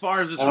like as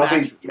far as this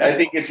match, I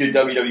think if you're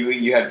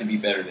WWE, you have to be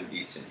better than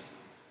decent.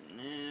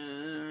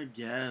 I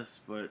guess,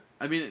 but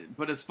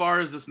as far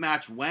as this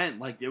match went,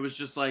 like it was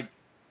just like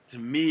to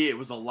me, it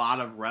was a lot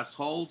of rest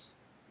holds.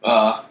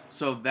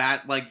 So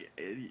that like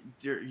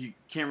you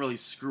can't really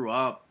screw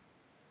up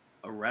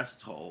a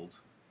rest hold.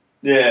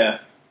 Yeah.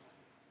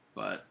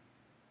 But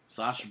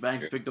Sasha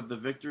Banks picked up the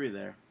victory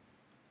there.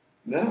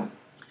 Yeah.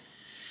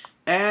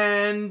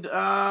 And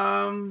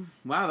wow,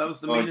 that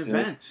was the main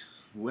event.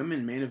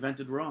 Women main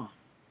evented Raw.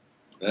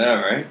 All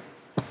right.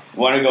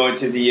 Want to go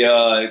into the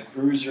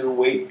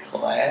Cruiserweight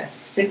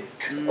Classic?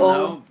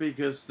 No,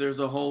 because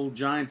there's a whole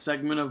giant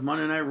segment of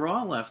Monday Night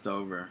Raw left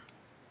over.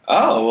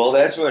 Oh, well,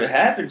 that's what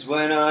happens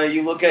when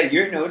you look at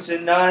your notes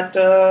and not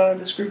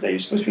the script that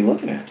you're supposed to be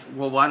looking at.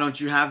 Well, why don't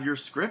you have your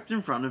script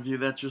in front of you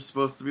that you're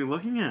supposed to be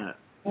looking at?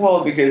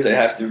 Well, because I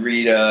have to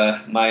read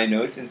my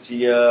notes and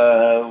see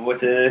what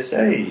to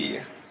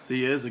say.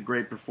 Sia is a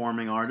great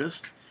performing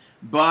artist.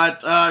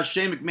 But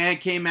Shane McMahon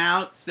came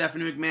out,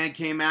 Stephanie McMahon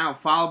came out,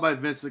 followed by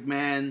Vince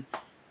McMahon.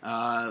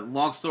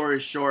 Long story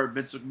short,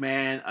 Vince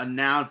McMahon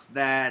announced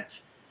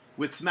that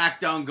with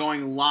SmackDown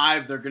going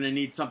live, they're going to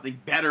need something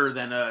better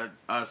than a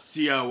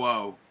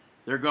COO.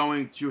 They're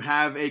going to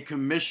have a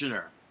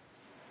commissioner.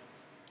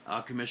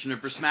 A commissioner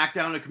for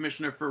SmackDown and a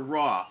commissioner for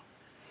Raw.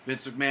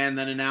 Vince McMahon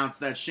then announced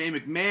that Shane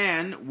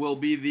McMahon will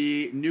be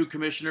the new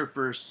commissioner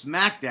for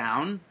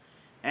SmackDown.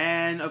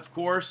 And, of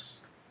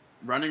course,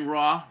 running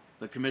Raw,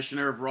 the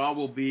commissioner of Raw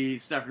will be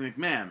Stephanie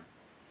McMahon.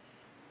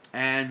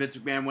 And Vince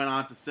McMahon went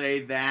on to say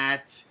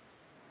that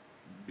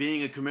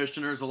being a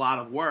commissioner is a lot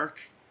of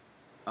work,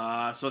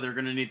 so they're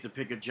going to need to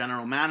pick a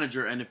general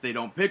manager, and if they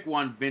don't pick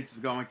one, Vince is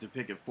going to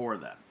pick it for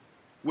them.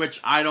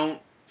 Which I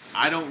don't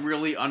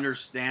really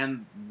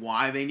understand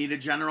why they need a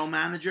general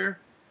manager,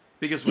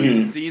 because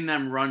we've seen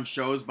them run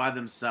shows by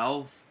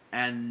themselves,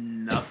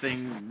 and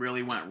nothing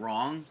really went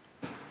wrong.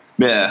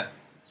 Yeah.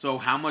 So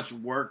how much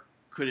work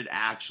could it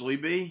actually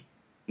be?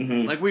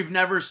 Like, we've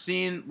never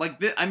seen,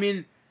 like, I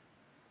mean...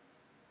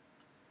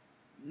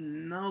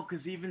 No,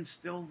 because even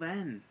still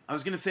then... I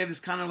was going to say, this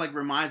kind of, like,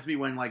 reminds me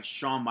when, like,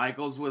 Shawn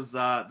Michaels was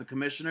the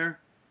commissioner,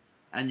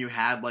 and you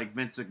had, like,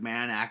 Vince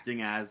McMahon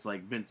acting as,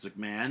 like, Vince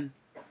McMahon.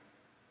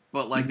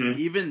 But, like,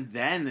 even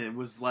then, it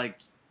was, like...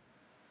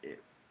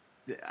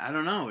 I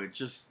don't know, it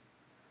just...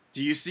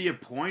 Do you see a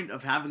point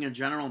of having a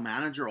general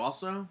manager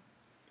also?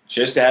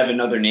 Just to have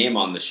another name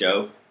on the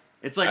show.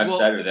 It's like,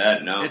 outside of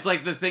that, no. It's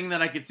like the thing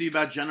that I could see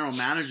about general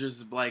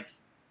managers, like...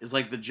 is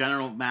like the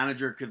general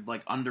manager could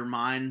like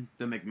undermine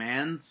the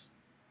McMahons.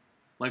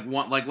 Like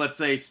let's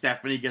say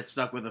Stephanie gets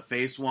stuck with a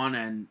face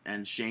one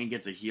and Shane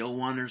gets a heel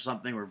one or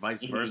something, or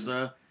vice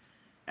versa.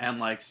 And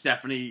like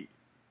Stephanie,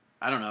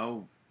 I don't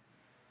know,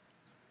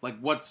 like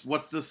what's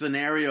the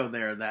scenario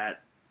there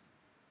that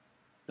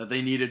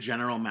they need a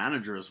general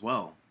manager as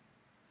well?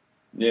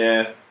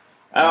 Yeah.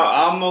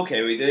 I'm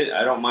okay with it.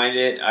 I don't mind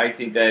it. I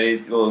think that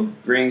it will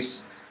bring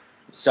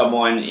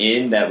someone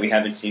in that we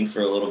haven't seen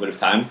for a little bit of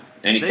time.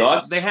 Any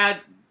thoughts? They had...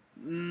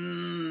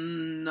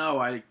 no,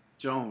 I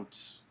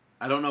don't.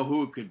 I don't know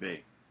who it could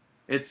be.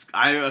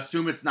 I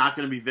assume it's not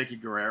going to be Vicky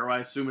Guerrero. I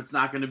assume it's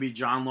not going to be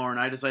John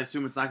Laurinaitis. I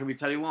assume it's not going to be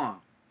Teddy Long.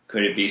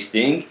 Could it be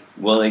Sting?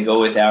 Will they go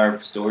with our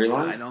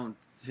storyline? I don't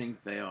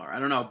think they are. I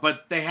don't know.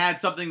 But they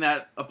had something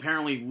that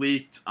apparently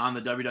leaked on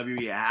the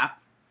WWE app,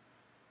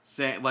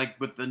 like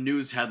with the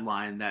news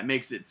headline that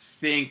makes you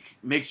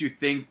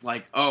think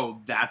like,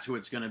 oh, that's who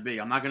it's going to be.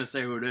 I'm not going to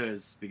say who it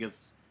is,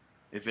 because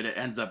if it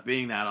ends up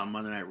being that on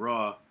Monday Night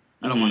Raw,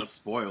 I don't want to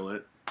spoil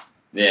it.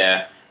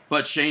 Yeah.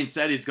 But Shane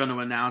said he's going to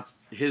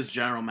announce his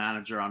general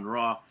manager on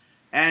Raw.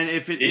 And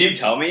if it Did you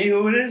tell me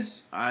who it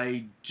is?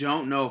 I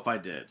don't know if I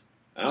did.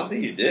 I don't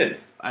think you did.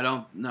 I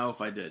don't know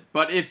if I did.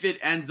 But if it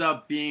ends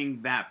up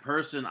being that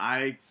person,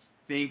 I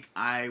think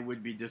I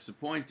would be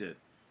disappointed.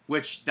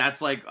 Which,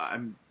 that's like, I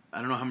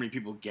don't know how many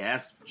people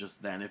gasped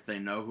just then if they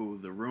know who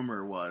the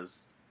rumor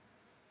was.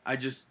 I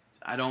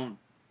don't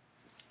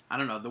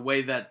know, the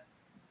way that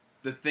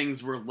the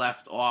things were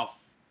left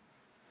off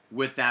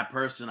with that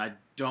person, I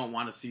don't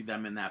want to see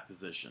them in that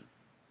position.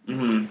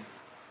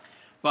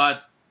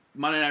 But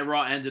Monday Night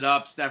Raw ended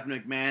up, Stephanie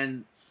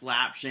McMahon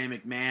slapped Shane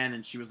McMahon,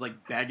 and she was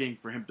like begging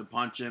for him to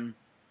punch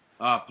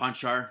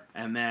her,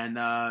 and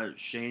then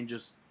Shane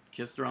just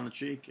kissed her on the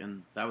cheek,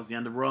 and that was the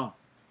end of Raw.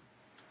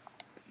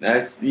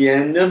 That's the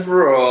end of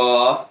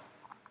Raw.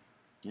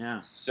 Yeah.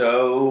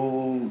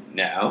 So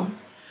now,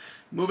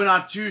 moving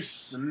on to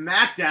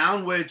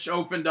SmackDown, which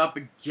opened up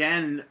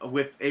again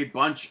with a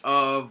bunch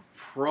of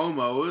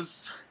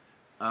promos,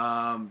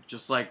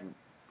 just like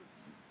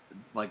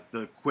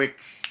the quick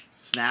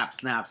snap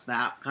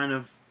kind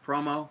of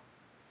promo,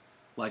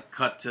 like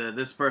cut to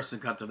this person,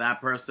 cut to that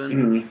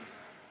person.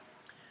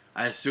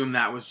 I assume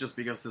that was just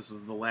because this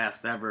was the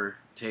last ever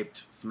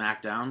taped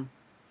SmackDown,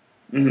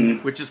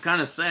 which is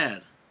kind of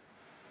sad.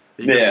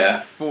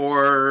 Because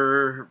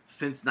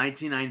since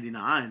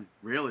 1999,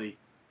 really,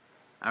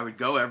 I would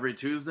go every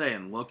Tuesday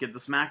and look at the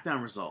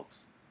SmackDown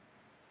results.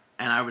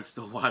 And I would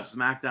still watch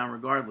SmackDown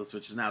regardless,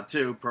 which is now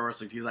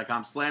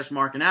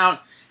ProWrestlingTees.com/Markin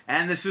Out.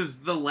 And this is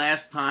the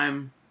last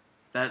time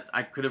that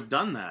I could have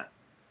done that.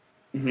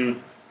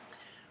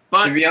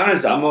 But to be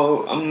honest, I'm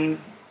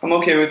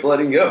okay with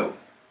letting go.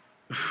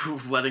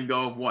 Letting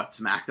go of what?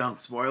 SmackDown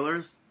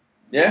spoilers?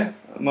 Yeah,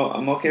 I'm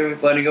okay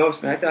with letting go of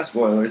SmackDown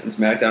spoilers and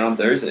SmackDown on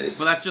Thursdays.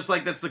 But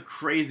that's the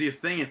craziest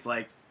thing. It's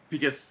like,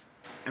 because,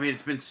 I mean,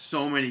 it's been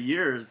so many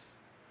years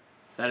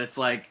that it's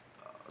like,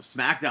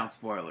 SmackDown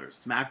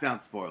spoilers,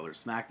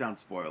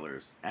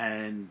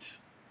 and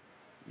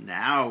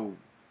now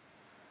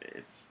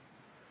it's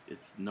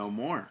no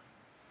more.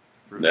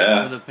 For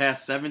the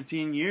past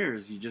 17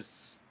 years,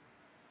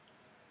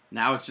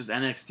 now it's just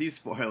NXT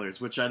spoilers,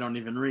 which I don't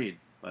even read,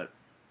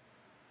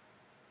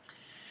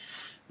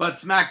 But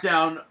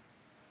SmackDown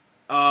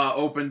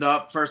opened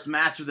up. First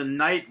match of the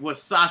night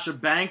was Sasha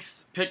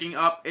Banks picking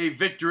up a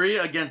victory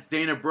against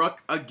Dana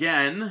Brooke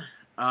again.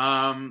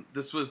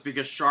 This was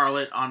because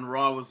Charlotte on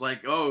Raw was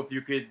like, oh, if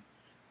you could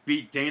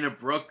beat Dana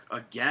Brooke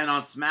again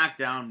on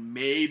SmackDown,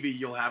 maybe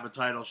you'll have a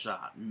title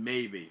shot.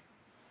 Maybe.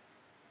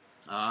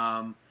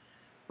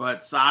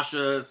 But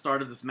Sasha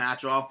started this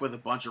match off with a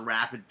bunch of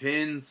rapid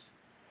pins.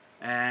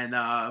 And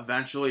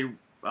eventually,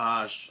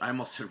 I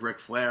almost said Ric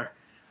Flair.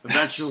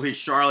 Eventually,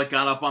 Charlotte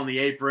got up on the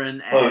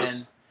apron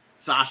and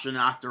Sasha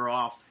knocked her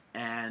off.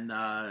 And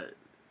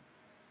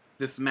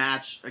this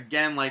match,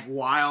 again, like,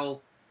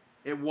 while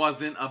it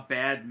wasn't a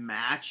bad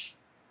match,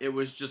 it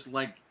was just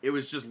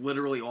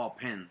literally all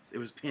pins. It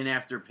was pin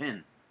after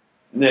pin.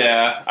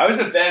 Yeah, I was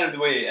a fan of the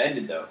way it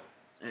ended, though.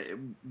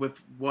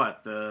 With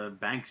what? The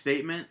bank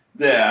statement?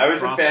 Yeah, I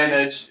was a fan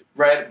that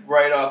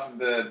right off of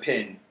the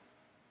pin.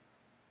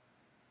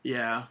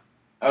 Yeah.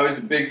 I was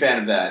a big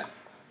fan of that.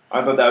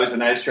 I thought that was a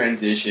nice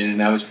transition, and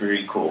that was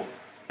pretty cool.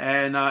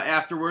 And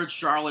afterwards,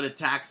 Charlotte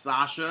attacked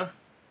Sasha,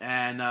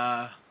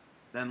 and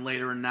then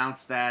later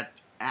announced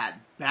that at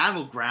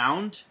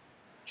Battleground,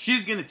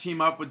 she's going to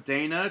team up with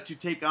Dana to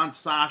take on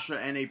Sasha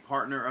and a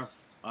partner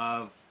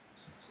of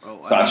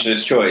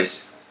Sasha's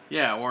choice.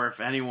 Yeah, or if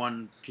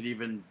anyone could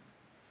even,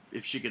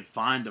 if she could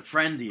find a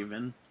friend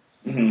even.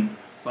 Mm-hmm.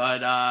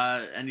 But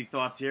any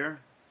thoughts here?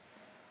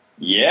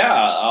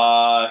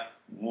 Yeah.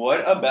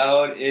 What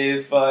about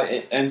if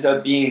it ends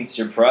up being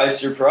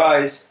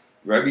surprise,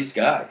 Ruby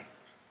Sky?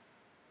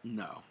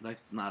 No,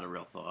 that's not a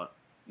real thought.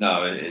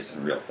 No, it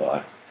isn't a real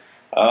thought.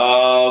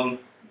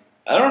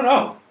 I don't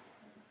know.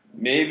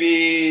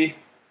 Maybe.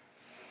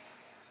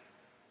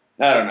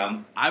 I don't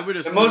know. I would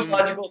assume the most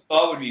logical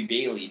thought would be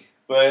Bailey,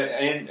 but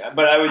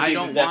I would. I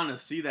don't want to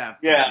see that.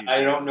 Yeah,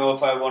 I don't know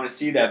if I want to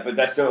see that, but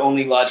that's the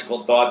only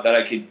logical thought that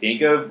I could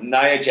think of.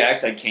 Nia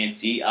Jax, I can't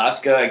see.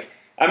 Asuka,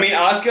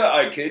 Asuka,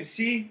 I could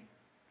see,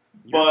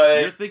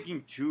 but you're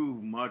thinking too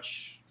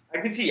much. I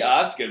could see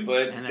Asuka,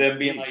 but them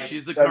being like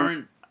she's the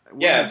current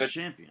women's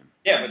champion.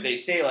 Yeah, but they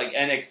say like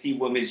NXT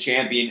Women's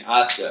Champion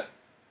Asuka.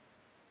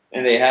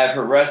 And they have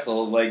her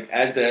wrestle like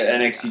as the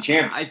NXT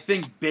champion. I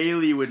think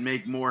Bailey would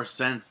make more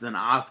sense than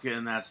Asuka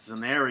in that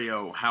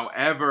scenario.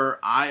 However,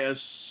 I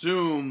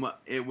assume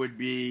it would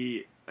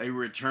be a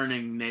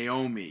returning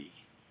Naomi.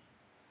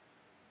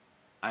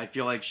 I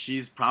feel like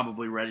she's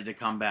probably ready to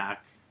come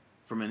back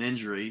from an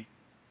injury.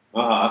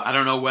 I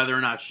don't know whether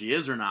or not she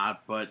is or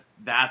not, but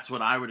that's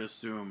what I would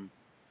assume.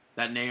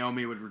 That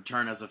Naomi would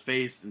return as a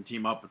face and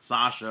team up with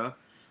Sasha.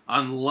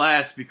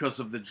 Unless,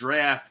 because of the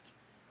draft,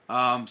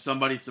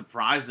 somebody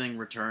surprising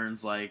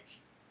returns like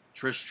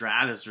Trish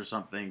Stratus or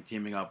something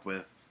teaming up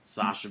with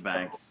Sasha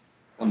Banks.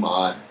 Come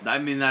on. I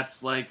mean,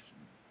 that's like,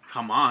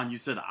 come on. You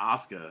said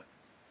Asuka.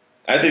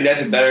 I think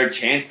that's a better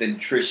chance than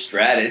Trish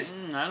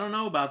Stratus. I don't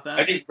know about that.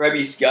 I think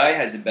Ruby Sky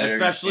has a better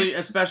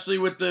especially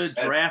with the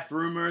draft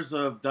rumors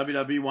of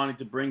WWE wanting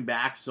to bring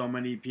back so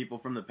many people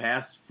from the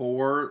past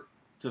to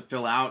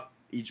fill out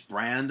each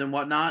brand and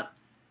whatnot.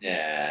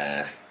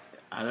 Yeah.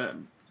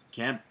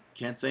 Can't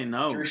say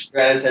no. Trish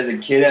Stratus has a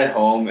kid at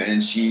home,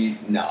 and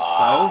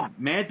So?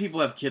 Mad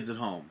people have kids at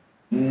home.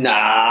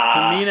 Nah.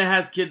 Tamina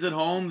has kids at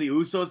home. The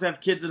Usos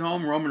have kids at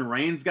home. Roman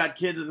Reigns got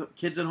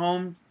kids at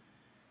home.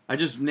 I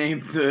just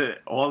named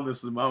all the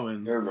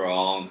Samoans. You're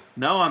wrong.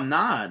 No, I'm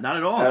not. Not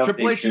at all.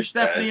 Triple H and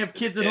Stephanie have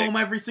kids at home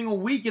every single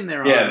week in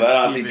their Yeah, but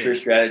I don't think Trish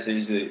Stratus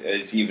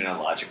is even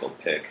a logical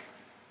pick.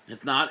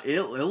 It's not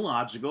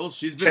illogical.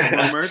 She's been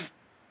rumored.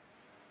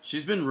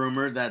 She's been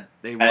rumored that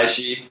they were. Has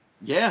she?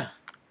 Yeah.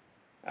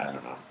 I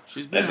don't know.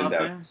 She's been up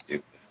there.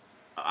 Stupid.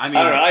 I mean,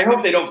 I don't know. I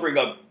hope they don't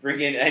bring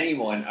in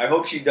anyone. I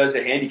hope she does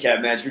a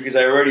handicap match because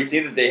I already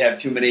think that they have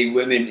too many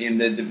women in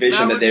the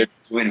division that they're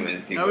winning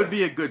with. That would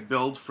be a good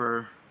build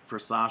for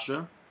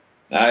Sasha.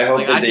 I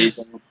hope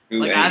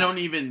I don't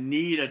even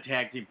need a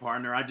tag team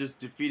partner. I just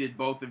defeated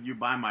both of you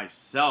by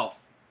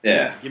myself.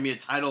 Yeah. Give me a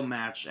title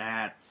match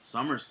at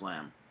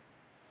SummerSlam.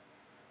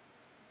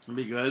 That'd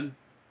be good.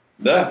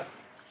 Yeah.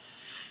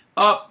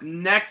 Up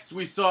next,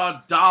 we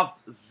saw Dolph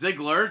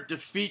Ziggler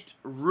defeat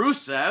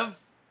Rusev.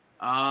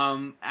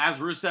 As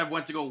Rusev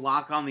went to go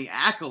lock on the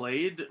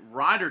Accolade,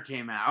 Ryder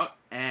came out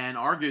and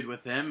argued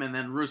with him, and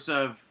then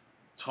Rusev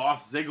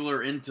tossed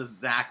Ziggler into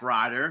Zack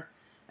Ryder,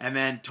 and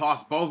then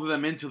tossed both of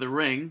them into the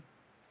ring.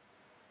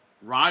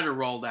 Ryder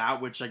rolled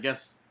out, which I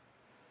guess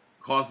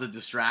caused a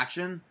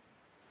distraction.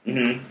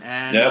 Mm-hmm.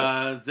 And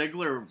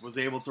Ziggler was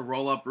able to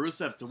roll up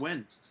Rusev to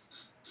win.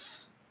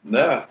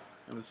 Yeah.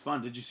 It was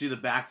fun. Did you see the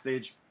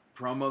backstage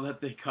promo that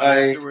they cut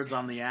afterwards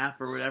on the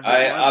app or whatever?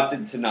 I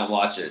opted to not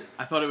watch it.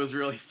 I thought it was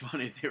really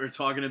funny. They were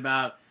talking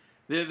about,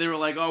 they were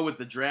like, oh, with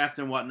the draft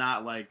and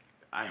whatnot, like,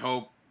 I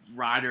hope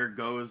Ryder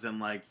goes and,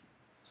 like,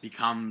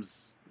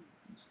 becomes,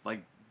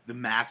 like, the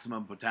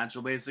maximum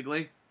potential,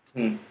 basically.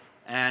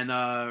 And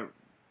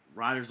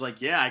Ryder's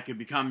like, yeah, I could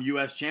become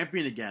U.S.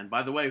 champion again.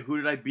 By the way, who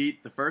did I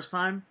beat the first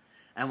time?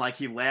 And, like,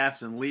 he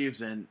laughs and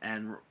leaves, and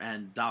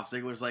Dolph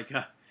Ziggler's like,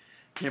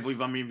 can't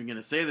believe I'm even going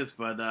to say this,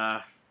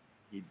 but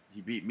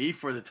he beat me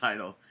for the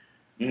title.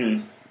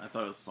 Mm-hmm. I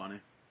thought it was funny.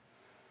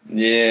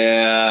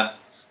 Yeah.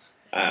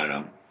 I don't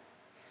know.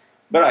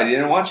 But I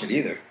didn't watch it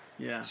either.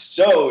 Yeah.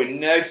 So,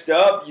 next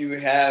up, you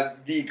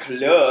have the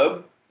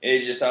Club.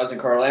 AJ Styles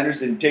and Carl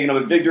Anderson picking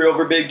up a victory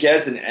over Big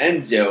Cass and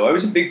Enzo. I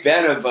was a big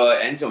fan of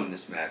Enzo in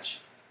this match.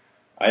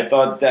 I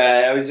thought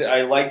that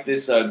I liked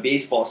this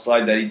baseball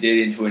slide that he did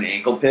into an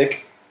ankle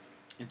pick.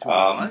 Into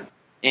a what?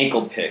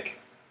 Ankle pick.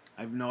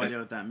 I have no idea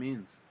what that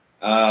means.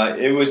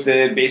 It was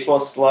the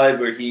baseball slide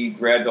where he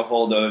grabbed a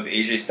hold of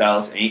AJ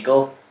Styles'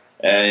 ankle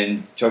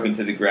and took him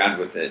to the ground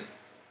with it.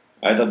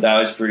 I thought that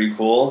was pretty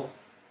cool.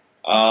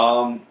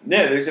 Yeah,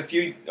 there's a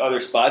few other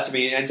spots. I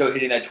mean, Enzo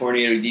hitting that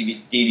tornado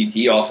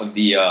DDT off of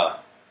the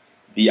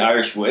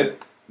Irish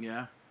Whip.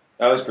 Yeah.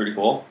 That was pretty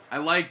cool. I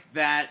liked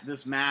that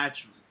this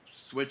match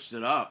switched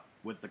it up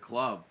with the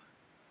club.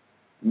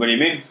 What do you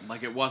mean?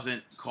 Like, it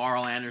wasn't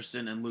Carl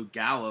Anderson and Luke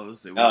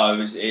Gallows. It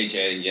was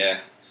AJ, yeah.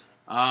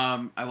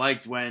 I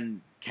liked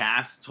when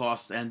Cass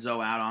tossed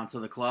Enzo out onto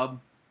the club.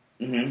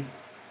 Mm-hmm.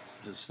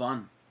 It was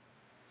fun.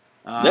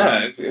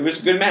 It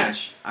was a good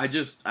match. I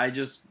just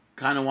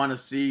kind of want to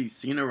see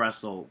Cena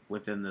wrestle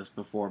within this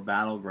before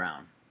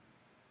Battleground.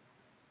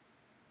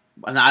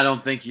 And I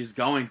don't think he's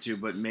going to,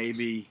 but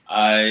maybe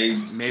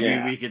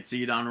we could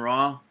see it on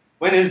Raw.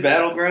 When is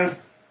Battleground?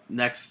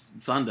 Next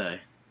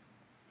Sunday.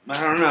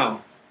 I don't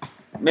know.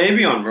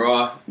 Maybe on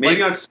Raw.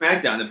 Maybe on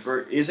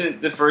SmackDown. Isn't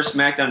the first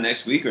SmackDown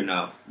next week or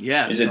no?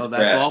 Yeah, so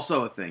that's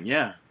also a thing,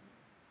 yeah.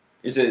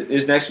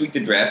 Is next week the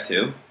draft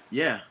too?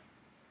 Yeah.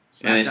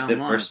 SmackDown and it's the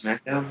first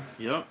SmackDown?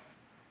 Yep.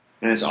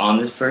 And it's on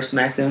the first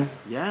SmackDown?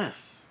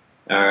 Yes.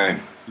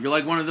 Alright. You're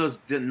like one of those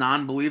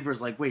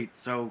non-believers, like, wait,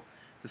 so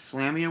the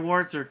Slammy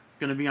Awards are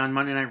going to be on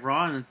Monday Night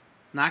Raw and it's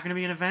not going to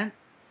be an event?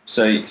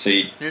 So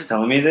you're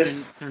telling me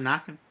this? They're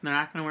not going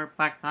to wear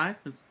black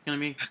ties? It's going to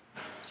be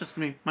just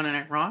going to be Monday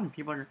Night Raw and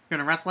people are going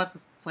to wrestle at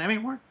the Slammy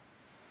Award?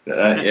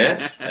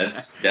 Yeah,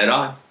 that's dead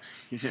on.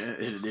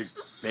 It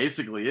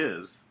basically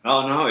is.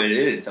 Oh, no, it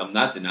is. I'm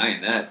not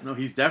denying that. No,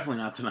 he's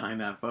definitely not denying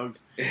that,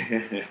 folks.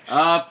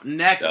 Up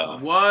next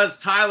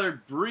was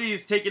Tyler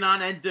Breeze taking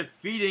on and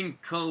defeating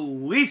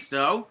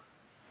Kalisto.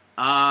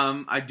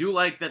 I do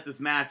like that this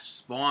match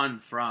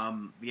spawned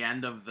from the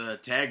end of the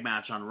tag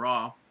match on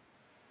Raw.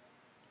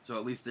 So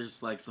at least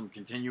there's like some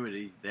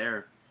continuity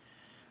there.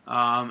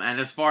 And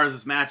as far as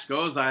this match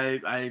goes,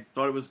 I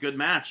thought it was a good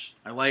match.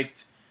 I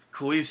liked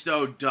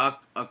Kalisto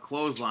ducked a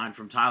clothesline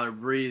from Tyler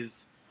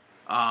Breeze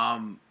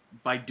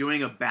by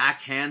doing a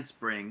back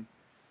handspring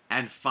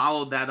and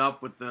followed that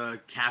up with the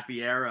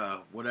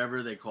capoeira,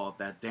 whatever they call it,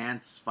 that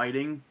dance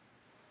fighting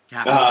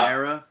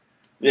capoeira.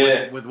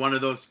 Yeah. With one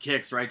of those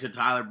kicks right to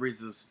Tyler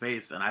Breeze's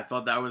face, and I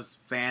thought that was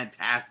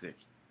fantastic.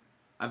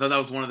 I thought that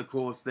was one of the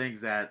coolest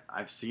things that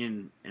I've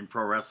seen in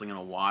pro wrestling in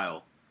a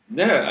while.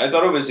 Yeah, I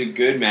thought it was a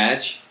good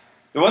match.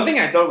 The one thing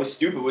I thought was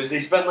stupid was they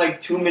spent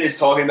like 2 minutes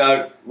talking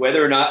about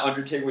whether or not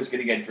Undertaker was going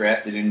to get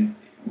drafted and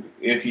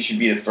if he should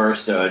be the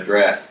first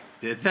draft.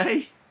 Did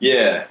they?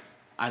 Yeah.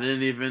 I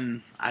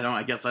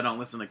guess I don't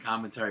listen to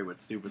commentary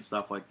with stupid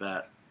stuff like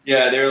that.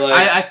 Yeah, they're like...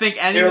 I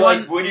think anyone... They're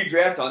like, would you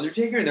draft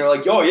Undertaker? And they're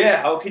like, oh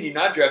yeah, how can you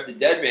not draft a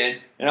dead man?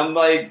 And I'm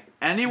like...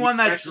 Anyone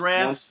that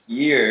drafts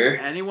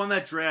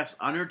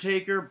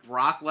Undertaker,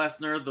 Brock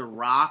Lesnar, The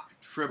Rock,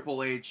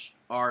 Triple H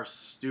are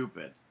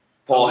stupid.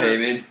 Paul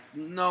Heyman?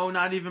 No,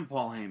 not even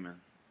Paul Heyman.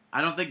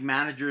 I don't think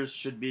managers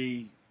should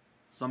be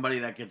somebody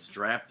that gets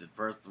drafted,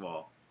 first of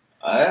all.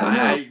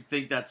 I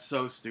think that's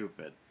so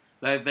stupid.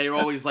 They're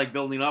always like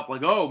building up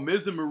like, oh,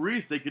 Miz and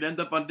Maurice, they could end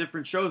up on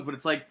different shows, but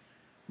it's like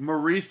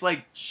Maurice,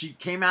 like, she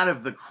came out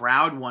of the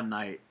crowd one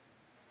night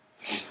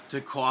to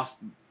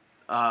cost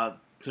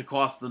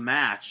the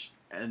match,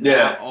 and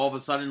now all of a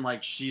sudden,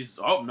 like, she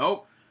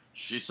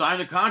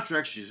signed a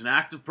contract, she's an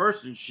active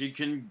person, she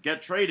can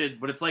get traded,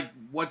 but it's like,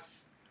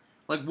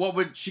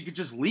 she could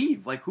just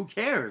leave, like, who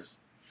cares?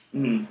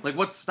 Mm-hmm. Like,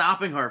 what's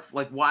stopping her?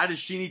 Like, why does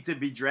she need to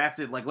be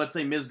drafted? Like, let's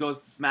say Miz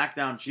goes to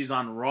SmackDown, she's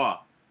on Raw.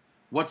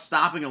 What's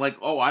stopping her? Like,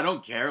 oh, I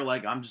don't care,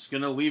 like, I'm just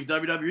gonna leave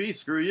WWE,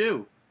 screw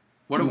you.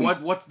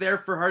 What's there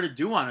for her to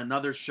do on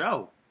another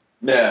show?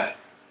 Yeah.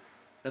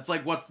 That's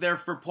like what's there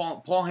for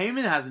Paul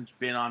Heyman hasn't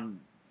been on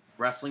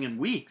wrestling in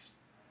weeks.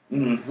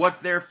 Mm-hmm.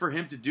 What's there for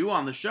him to do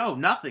on the show?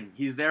 Nothing.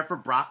 He's there for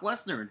Brock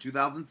Lesnar in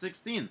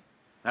 2016.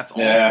 That's all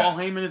Paul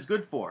Heyman is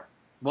good for.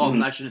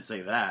 Well, I shouldn't say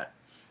that.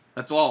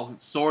 That's all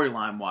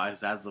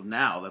storyline-wise as of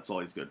now. That's all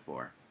he's good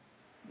for.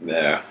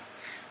 Yeah.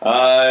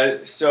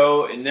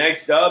 So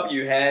next up,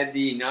 you had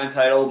the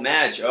non-title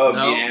match of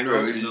Dean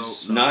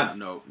Ambrose.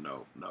 No.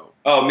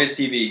 Oh, Miz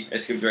TV. I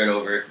skipped right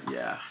over it.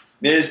 Yeah.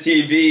 Miz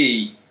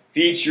TV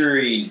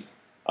featuring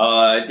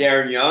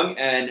Darren Young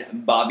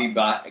and Bobby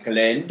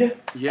Backlund.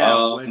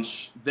 Yeah,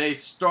 which they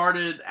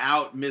started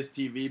out Miz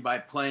TV by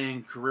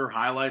playing career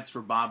highlights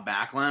for Bob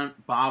Backlund.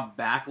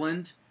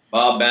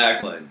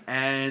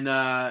 And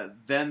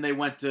then they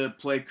went to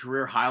play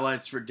career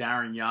highlights for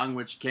Darren Young,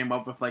 which came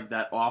up with like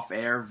that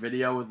off-air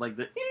video with like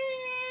the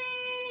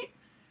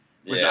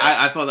which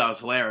I thought that was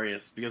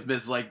hilarious because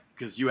Miz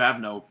because you have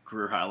no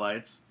career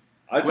highlights.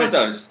 I thought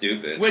that was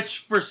stupid.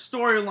 Which, for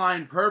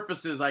storyline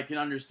purposes, I can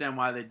understand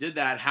why they did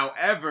that.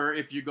 However,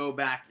 if you go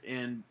back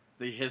in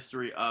the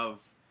history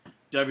of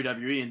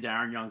WWE and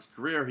Darren Young's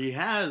career, he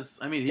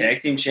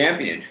tag team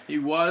champion. He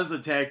was a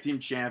tag team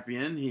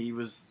champion. He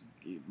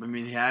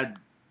had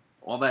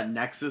all that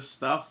Nexus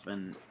stuff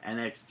and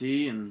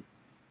NXT and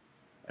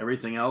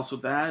everything else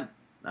with that.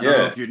 I don't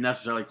know if you'd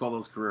necessarily call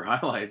those career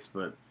highlights,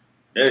 but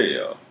there you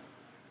go.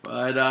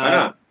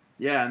 But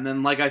yeah, and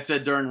then like I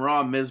said during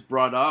Raw, Miz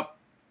brought up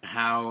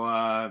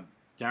how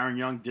Darren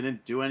Young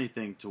didn't do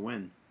anything to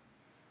win.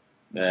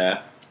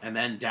 Yeah. And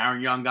then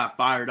Darren Young got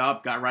fired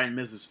up, got right in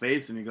Miz's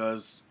face, and he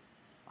goes,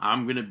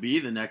 I'm going to be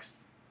the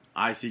next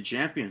IC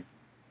champion.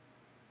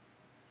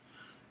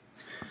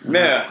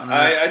 Yeah,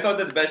 I thought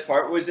the best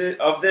part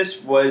of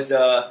this was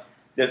the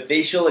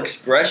facial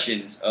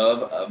expressions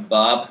of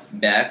Bob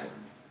Backlund.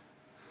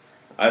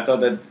 I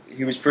thought that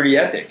he was pretty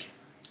epic.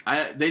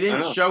 They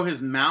didn't show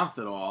his mouth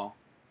at all.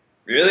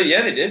 Really?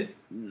 Yeah, they did.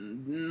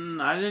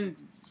 I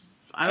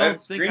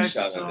don't think I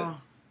saw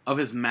of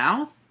his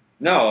mouth.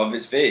 No, of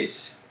his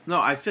face. No,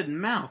 I said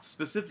mouth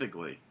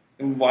specifically.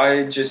 And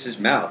why just his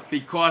mouth?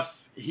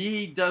 Because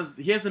he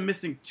has a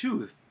missing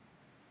tooth,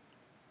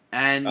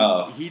 and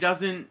he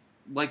doesn't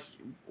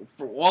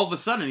for all of a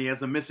sudden he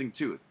has a missing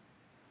tooth,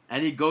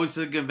 and he goes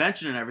to the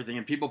convention and everything,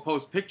 and people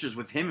post pictures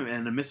with him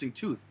and a missing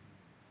tooth.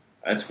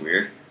 That's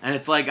weird. And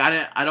it's like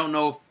I don't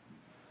know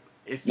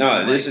if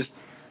no,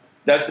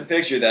 that's the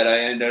picture that I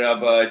ended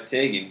up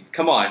taking.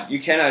 Come on,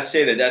 you cannot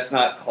say that that's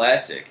not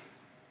classic.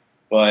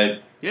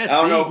 But yeah,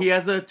 I don't know. He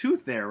has a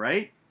tooth there,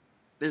 right?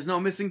 There's no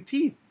missing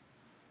teeth.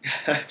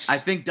 I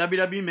think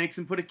WWE makes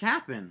him put a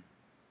cap in.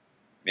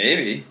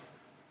 Maybe.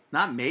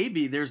 Not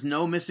maybe. There's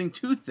no missing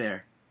tooth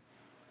there.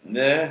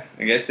 Nah,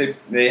 I guess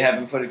they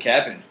haven't put a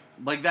cap in.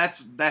 Like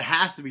that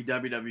has to be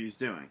WWE's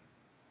doing.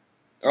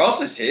 Or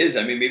else it's his.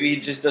 I mean, maybe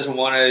he just doesn't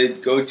want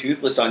to go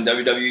toothless on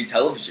WWE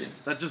television.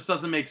 That just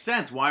doesn't make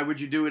sense. Why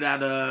would you do it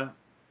at a...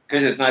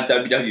 Because it's not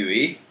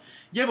WWE?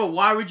 Yeah, but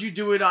why would you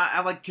do it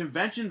at like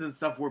conventions and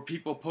stuff where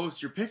people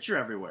post your picture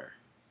everywhere?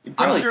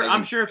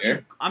 I'm sure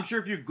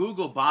if you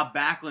Google Bob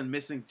Backlund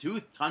missing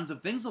tooth, tons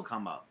of things will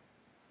come up.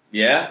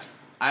 Yeah?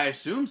 I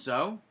assume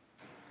so.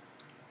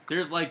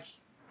 There's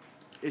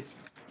it's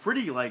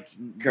pretty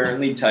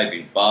Currently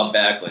typing Bob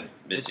Backlund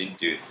missing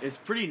tooth. It's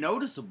pretty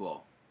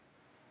noticeable.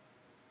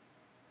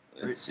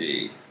 Let's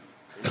see.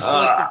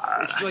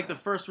 It should be like the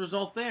first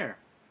result there.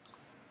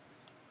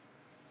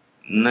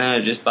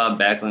 No, just Bob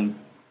Backlund.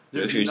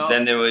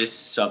 Then there was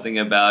something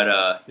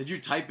about Did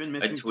you type in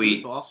missing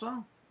tweet tooth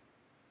also?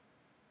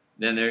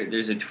 Then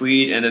there's a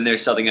tweet, and then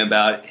there's something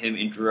about him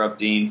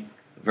interrupting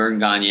Vern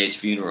Gagne's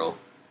funeral.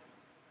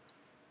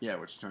 Yeah,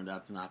 which turned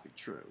out to not be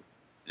true.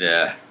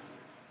 Yeah.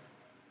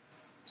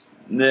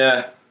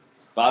 Yeah.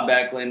 Bob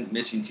Backlund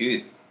missing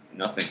tooth.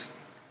 Nothing.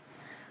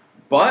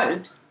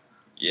 But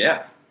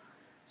yeah.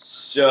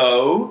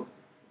 So,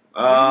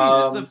 what do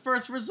you mean? It's the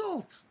first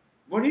result.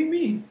 What do you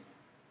mean?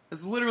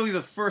 It's literally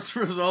the first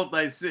result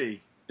I see.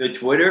 The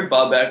Twitter,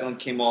 Bob Backlund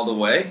came all the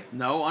way?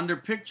 No, under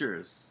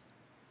pictures.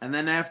 And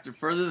then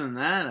further than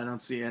that, I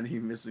don't see any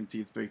missing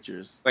teeth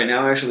pictures. Wait, now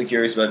I'm actually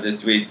curious about this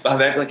tweet. Bob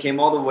Backlund came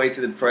all the way to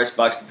the press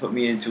box to put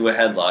me into a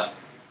headlock.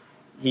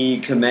 He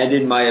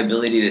commended my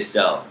ability to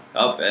sell.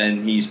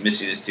 And he's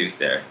missing his tooth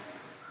there.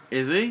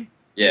 Is he?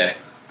 Yeah.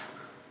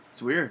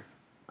 It's weird.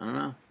 I don't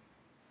know.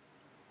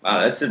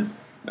 Wow,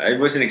 I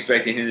wasn't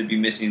expecting him to be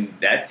missing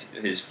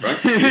his front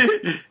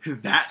tooth.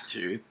 That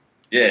tooth?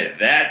 Yeah,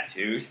 that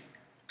tooth.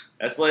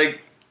 That's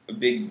like a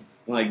big,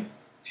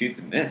 tooth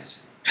to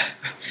miss.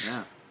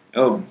 Yeah.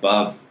 Oh,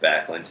 Bob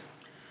Backlund.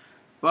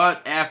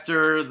 But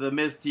after the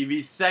Miz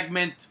TV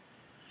segment,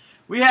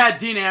 we had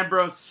Dean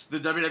Ambrose, the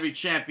WWE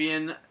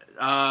champion,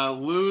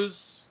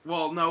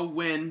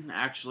 win,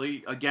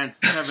 actually,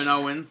 against Kevin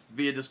Owens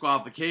via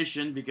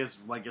disqualification because,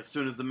 as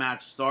soon as the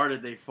match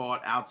started, they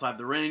fought outside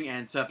the ring,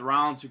 and Seth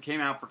Rollins, who came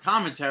out for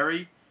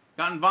commentary,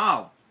 got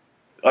involved.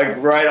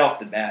 Right off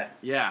the bat.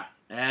 Yeah,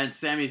 and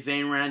Sami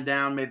Zayn ran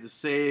down, made the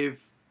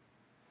save.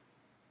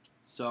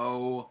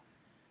 So...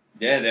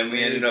 yeah, then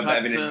we ended up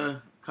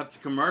having cut to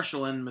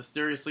commercial and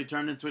mysteriously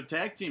turned into a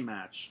tag team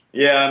match.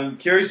 Yeah, I'm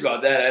curious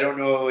about that. I don't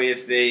know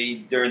if they,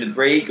 during the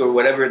break or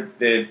whatever,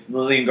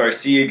 Lillian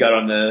Garcia got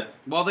on the...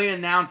 Well, they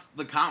announced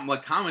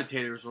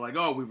commentators were like,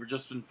 oh, we were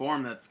just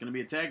informed that it's going to be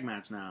a tag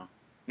match now.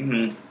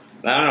 Mm-hmm.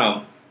 I don't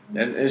know.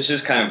 It's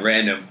just kind of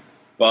random.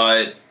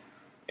 But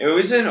it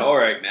was an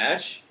alright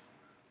match.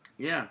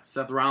 Yeah,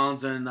 Seth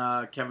Rollins and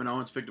Kevin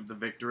Owens picked up the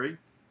victory.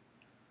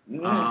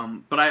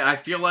 But I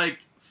feel like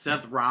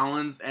Seth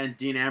Rollins and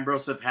Dean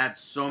Ambrose have had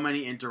so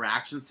many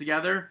interactions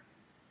together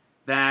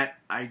that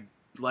I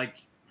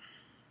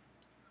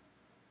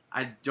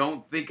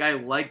don't think I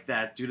like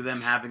that due to them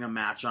having a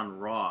match on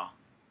Raw.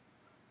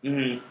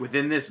 Mm-hmm.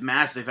 Within this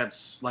match, they've had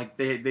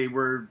they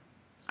were,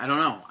 I don't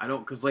know,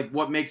 because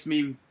what makes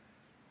me,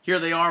 here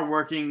they are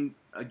working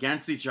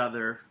against each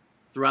other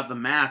throughout the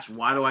match.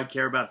 Why do I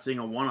care about seeing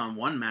a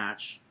one-on-one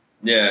match?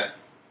 Yeah,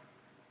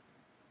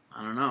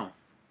 I don't know.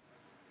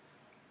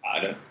 I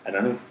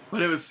don't know.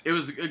 But it was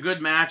a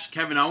good match.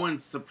 Kevin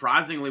Owens,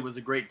 surprisingly, was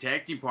a great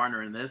tag team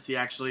partner in this. He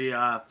actually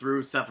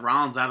threw Seth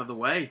Rollins out of the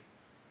way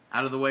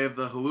of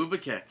the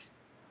haluva kick.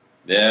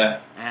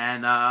 Yeah.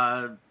 And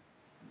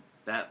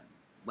that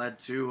led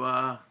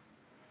to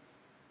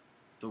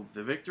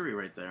the victory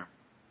right there.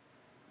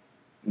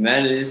 And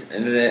that is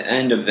the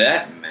end of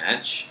that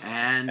match.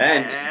 And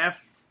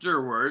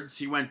afterwards,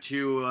 he went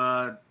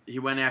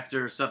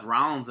after Seth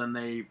Rollins, and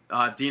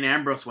Dean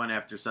Ambrose went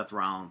after Seth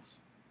Rollins.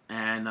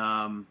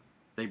 And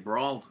they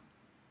brawled,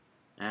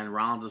 and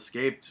Rollins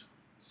escaped.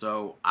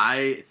 So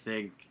I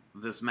think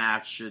this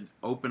match should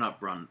open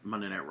up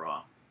Monday Night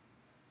Raw.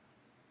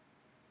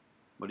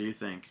 What do you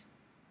think?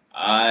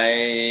 I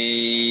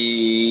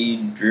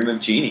dream of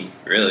Genie,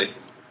 really.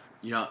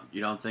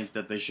 You don't think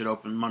that they should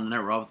open Monday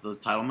Night Raw with the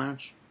title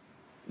match?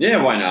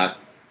 Yeah, why not?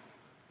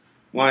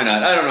 Why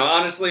not? I don't know.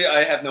 Honestly,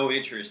 I have no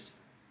interest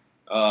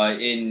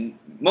in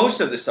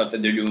most of the stuff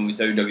that they're doing with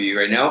WWE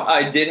right now.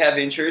 I did have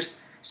interest.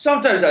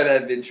 Sometimes I'd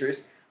have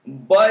interest,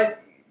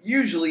 but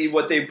usually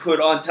what they put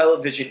on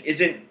television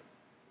isn't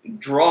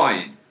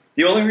drawing.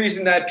 The only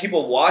reason that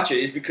people watch it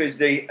is because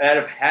they out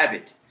of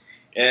habit,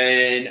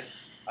 and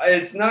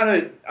it's not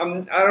I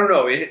don't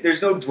know.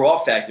 There's no draw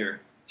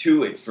factor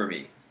to it for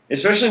me,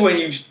 especially when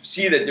you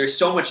see that there's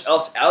so much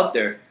else out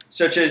there,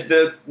 such as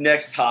the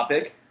next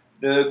topic,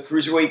 the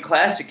Cruiserweight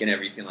Classic, and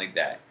everything like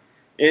that.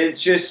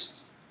 It's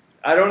just,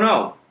 I don't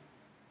know.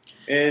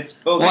 It's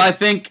bogus. Well,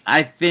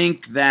 I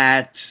think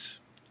that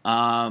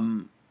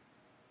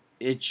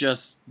it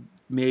just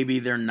maybe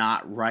they're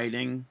not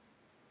writing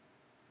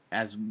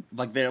as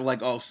like they're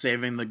like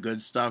saving the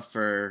good stuff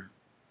for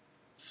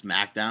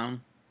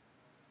SmackDown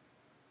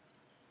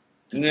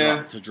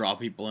to draw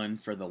people in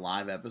for the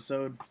live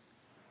episode.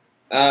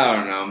 I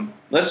don't know.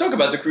 Let's talk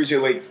about the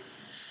Cruiserweight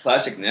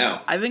Classic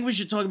now. I think we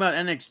should talk about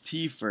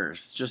NXT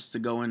first, just to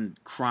go in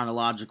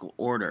chronological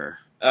order.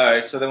 All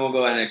right, so then we'll go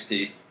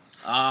NXT.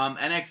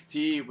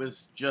 NXT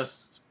was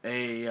just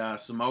a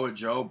Samoa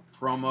Joe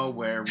promo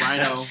where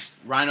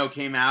Rhino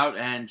came out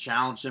and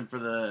challenged him for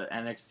the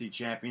NXT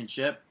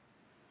Championship.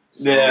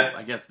 So yeah.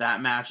 I guess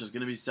that match is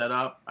going to be set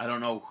up. I don't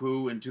know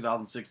who in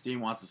 2016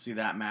 wants to see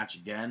that match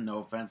again. No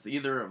offense to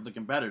either of the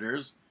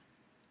competitors.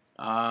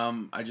 I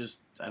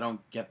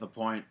don't get the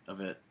point of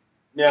it.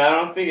 Yeah, I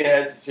don't think it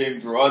has the same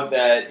draw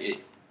that it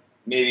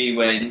maybe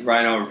when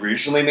Rhino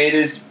originally made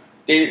his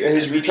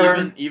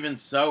return. Even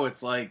so,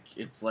 it's like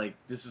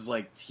this is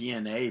like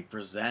TNA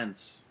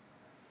presents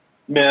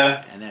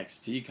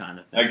NXT kind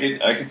of thing.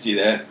 I could see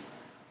that.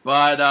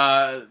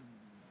 But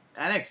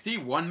NXT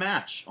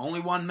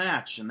only one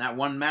match, and that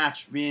one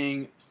match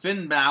being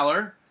Finn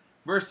Balor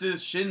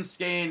versus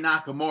Shinsuke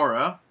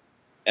Nakamura.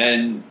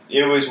 And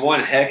it was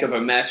one heck of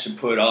a match to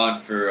put on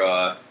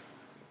for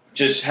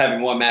just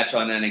having one match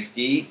on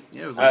NXT.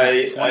 Yeah, it was like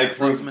a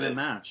 20-plus minute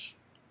match.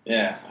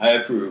 Yeah, I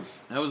approve.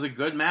 That was a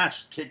good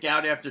match. Kick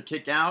out after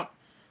kick out.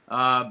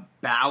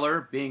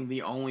 Balor being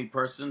the only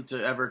person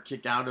to ever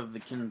kick out of the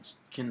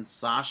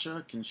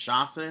Kinshasa.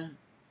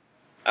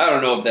 I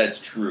don't know if that's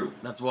true.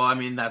 That's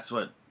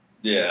what.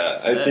 Yeah,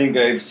 I think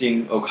I've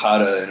seen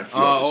Okada in a few.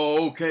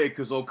 Oh, okay,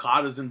 because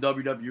Okada's in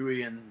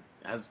WWE and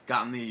has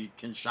gotten the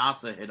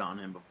Kinshasa hit on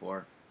him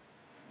before.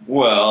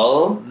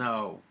 Well,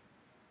 no.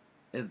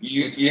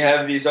 You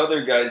have these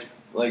other guys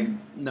like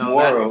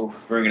Moro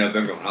bringing up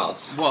everyone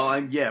else.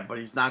 Well, yeah, but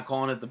he's not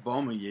calling it the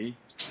Boma Yi.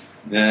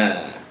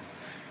 Nah.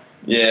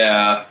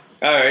 Yeah.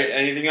 All right.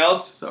 Anything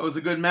else? So it was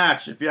a good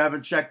match. If you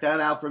haven't checked that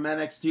out from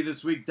NXT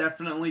this week,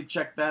 definitely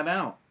check that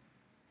out.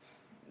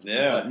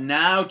 Yeah. But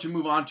now to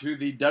move on to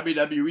the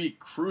WWE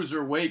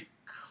Cruiserweight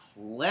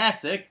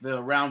Classic,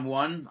 the round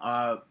one,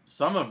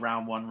 some of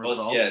round one results.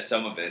 Well, yeah,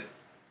 some of it.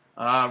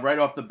 Right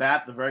off the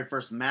bat, the very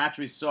first match,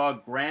 we saw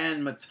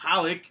Gran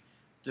Metalik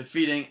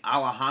defeating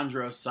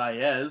Alejandro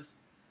Saez.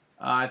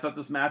 I thought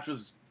this match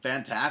was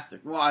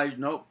fantastic.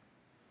 Well,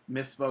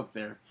 misspoke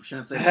there.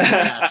 Shouldn't say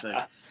fantastic.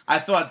 I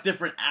thought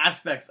different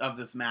aspects of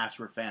this match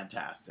were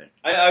fantastic.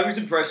 I was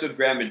impressed with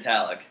Gran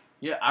Metalik.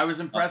 Yeah, I was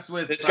impressed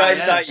with this guy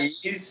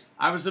Saez.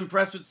 I was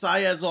impressed with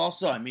Saez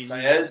also. I mean,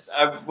 Saez,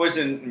 I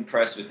wasn't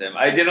impressed with him.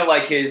 I didn't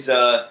like his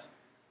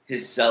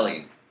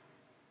selling.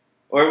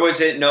 Or was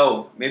it,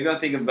 no, maybe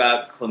I'm thinking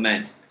about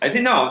Clement. I'm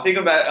thinking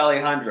about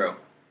Alejandro.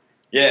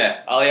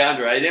 Yeah,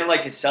 Alejandro. I didn't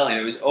like his selling.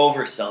 It was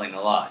overselling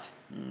a lot.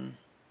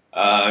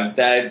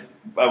 That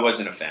I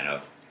wasn't a fan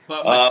of.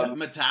 But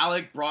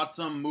Metalik brought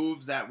some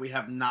moves that we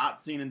have not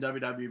seen in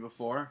WWE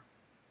before.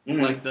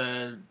 Mm-hmm. Like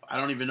I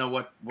don't even know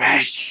what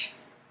fresh.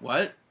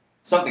 What?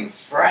 Something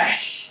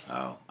fresh.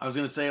 Oh, I was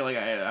going to say,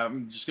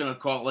 I'm just going to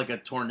call it like a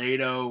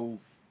tornado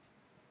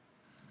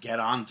get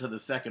onto the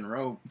second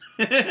rope.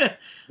 I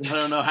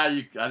don't know how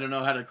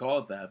to call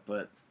it that,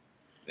 but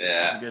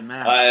yeah. It's a good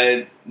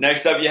match.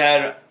 Next up, you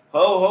had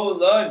Ho Ho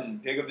Lun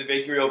pick up the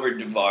victory over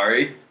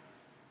Daivari,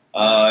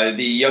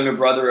 the younger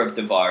brother of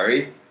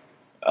Daivari.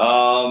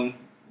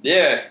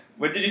 Yeah.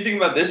 What did you think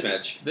about this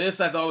match?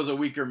 This I thought was a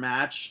weaker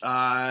match.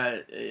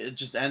 It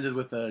just ended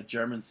with a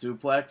German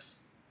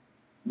suplex.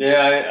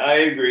 Yeah, I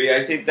agree.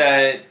 I think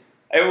that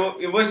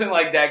it wasn't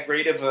like that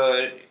great of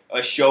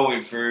a showing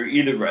for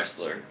either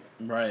wrestler.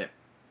 Right.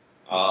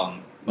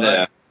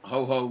 Yeah.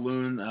 Ho Ho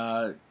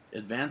Lun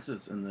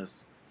advances in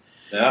this.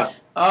 Yeah.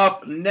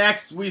 Up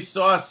next, we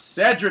saw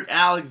Cedric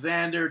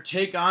Alexander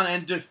take on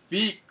and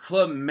defeat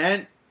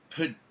Clement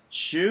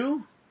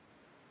Pachu.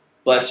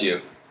 Bless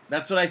you.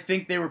 That's what I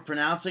think they were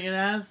pronouncing it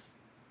as.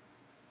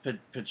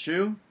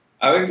 Pachu?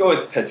 I would go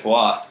with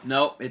Patois.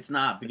 No, it's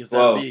not, because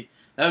that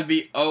would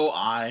be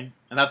O-I,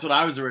 and that's what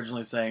I was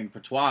originally saying,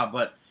 Patois,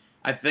 but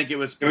I think it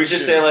was Pachu. Can we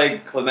just say,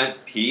 like, Clement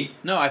P?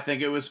 No, I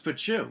think it was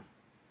Pachu.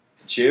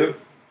 Pachu?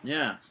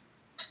 Yeah.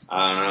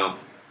 I don't know.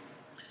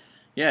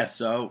 Yeah,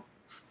 so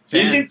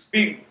fans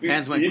went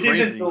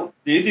crazy. Do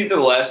you think the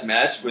last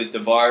match with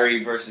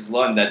Daivari versus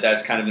Lund,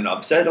 that's kind of an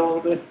upset a little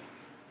bit?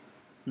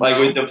 Like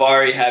with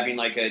Davari having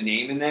like a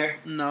name in there?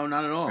 No,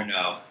 not at all. Or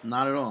no?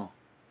 Not at all.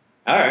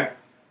 All right.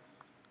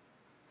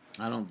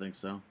 I don't think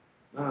so.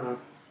 I don't know.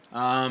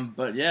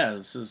 But yeah,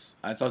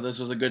 I thought this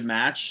was a good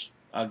match.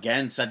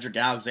 Again, Cedric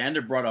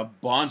Alexander brought a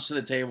bunch to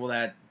the table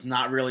that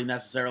not really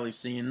necessarily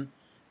seen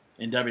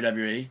in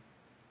WWE.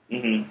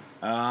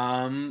 Mm-hmm.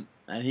 And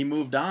he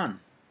moved on.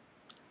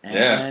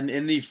 Yeah. And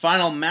in the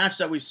final match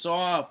that we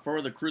saw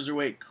for the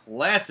Cruiserweight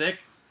Classic,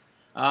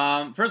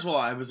 first of all,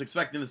 I was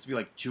expecting this to be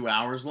like 2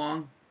 hours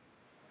long.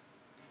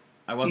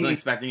 I wasn't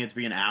expecting it to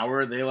be an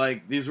hour.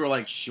 These were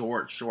like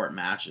short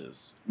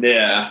matches.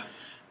 Yeah.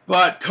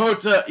 But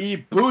Kota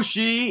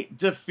Ibushi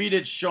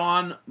defeated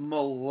Sean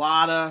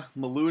Maluda.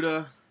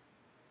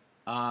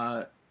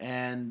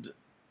 And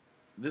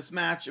this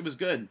match, it was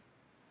good.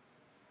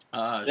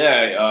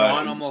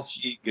 Sean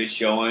almost good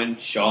showing.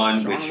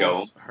 Sean good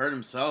show. Hurt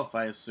himself,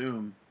 I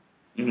assume.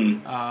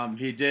 Mm-hmm.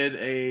 He did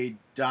a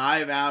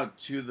dive out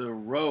to the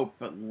rope,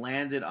 but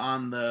landed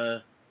on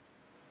the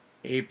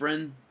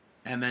apron,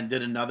 and then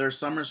did another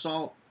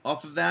somersault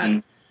off of that. Mm-hmm.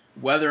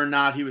 Whether or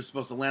not he was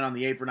supposed to land on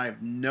the apron, I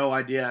have no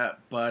idea.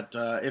 But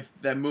if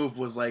that move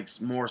was like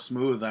more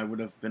smooth, I would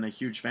have been a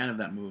huge fan of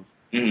that move.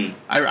 Mm-hmm.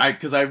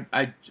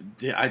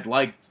 I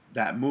liked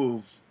that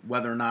move.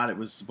 Whether or not it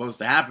was supposed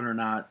to happen or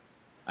not,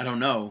 I don't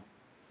know.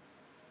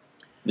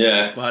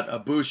 Yeah. But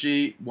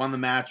Ibushi won the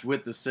match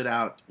with the sit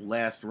out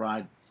last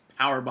ride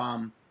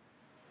powerbomb,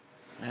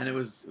 and it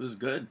was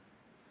good.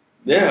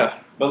 Yeah,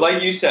 but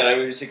like you said, I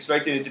was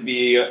expecting it to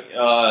be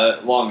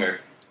longer.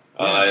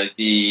 Yeah.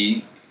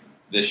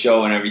 The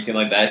show and everything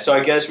like that. So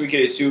I guess we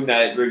could assume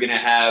that we're gonna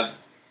have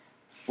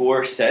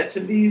 4 sets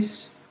of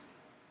these.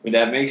 Would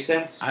that make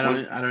sense? I don't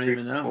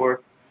even know.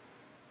 4,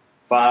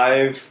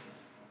 5.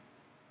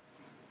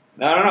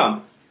 I don't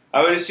know.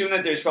 I would assume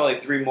that there's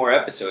probably 3 more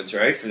episodes,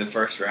 right, for the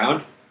first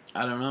round.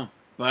 I don't know.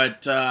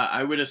 But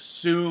I would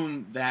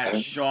assume that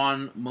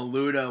Sean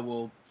Maluda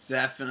will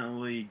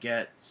definitely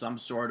get some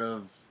sort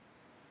of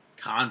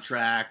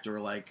contract or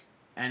like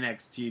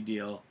NXT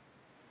deal.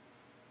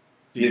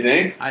 You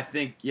think? I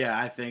think he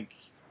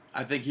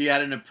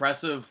had an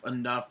impressive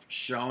enough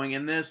showing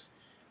in this,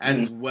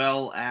 as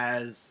well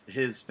as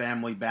his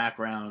family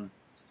background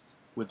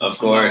with the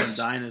Samoan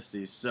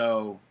dynasty.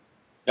 So,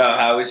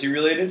 how is he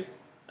related?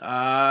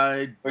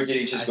 Or did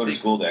he just go to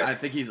school there? I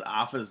think he's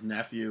Alpha's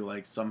nephew,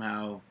 like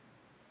somehow.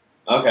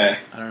 Okay.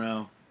 I don't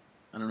know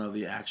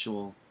the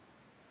actual.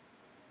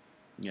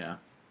 Yeah.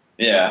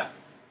 Yeah.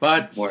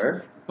 But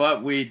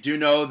we do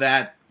know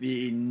that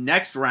the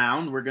next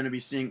round we're going to be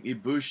seeing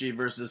Ibushi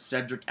versus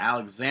Cedric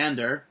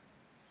Alexander.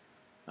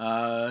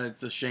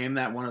 It's a shame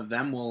that one of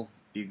them will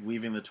be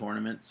leaving the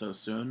tournament so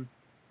soon.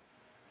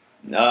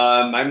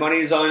 My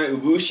money's on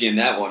Ibushi in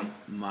that one.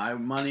 My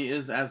money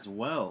is as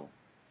well.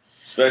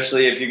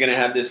 Especially if you're going to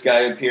have this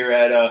guy appear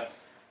at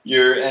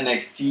your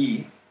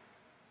NXT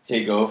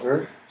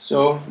takeover.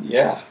 So,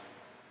 yeah.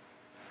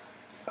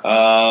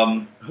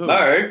 All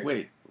right.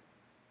 Wait.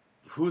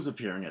 Who's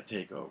appearing at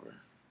TakeOver?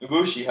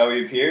 Ibushi, how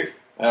he appeared?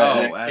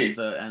 NXT. At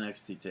the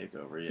NXT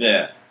TakeOver,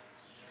 yeah.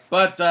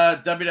 But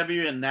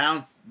WWE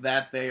announced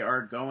that they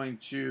are going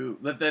to...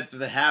 that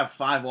they have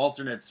 5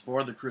 alternates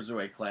for the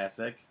Cruiserweight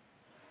Classic,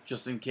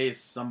 just in case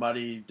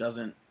somebody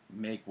doesn't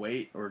make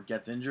weight or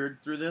gets injured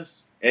through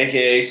this.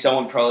 AKA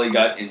someone probably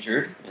got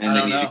injured. And I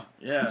don't know.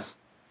 Yeah.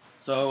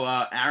 So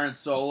Aaron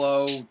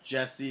Solo,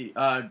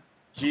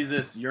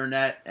 Jesus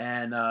Urnett,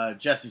 and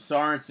Jesse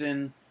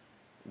Sorensen,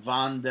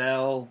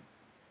 Vondel,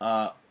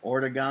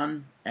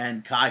 Ortegon,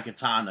 and Kai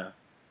Katana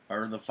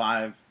are the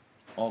 5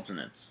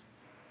 alternates.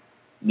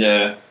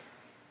 Yeah.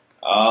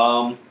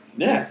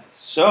 Yeah.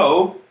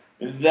 So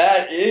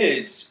that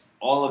is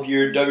all of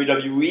your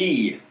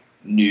WWE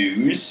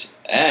news,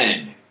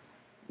 and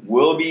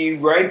we'll be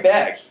right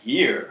back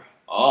here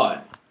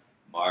on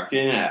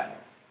Markin Out.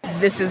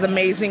 This is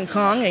Amazing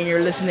Kong, and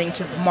you're listening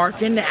to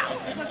Markin Out.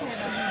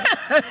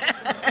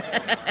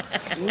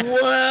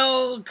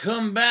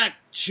 Welcome back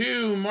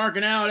to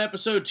Markin Out,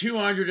 episode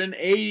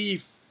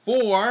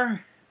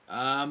 284.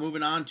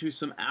 Moving on to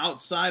some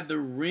outside the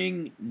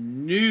ring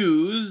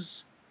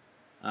news.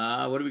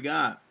 What do we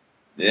got?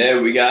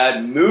 Yeah, we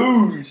got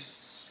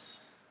Moose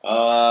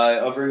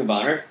of Ring of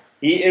Honor.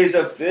 He is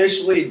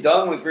officially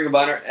done with Ring of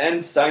Honor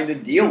and signed a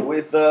deal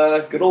with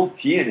good old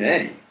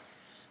TNA.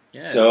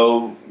 Yeah.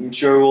 So I'm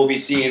sure we'll be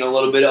seeing a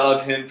little bit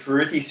of him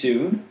pretty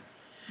soon.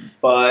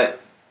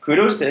 But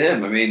kudos to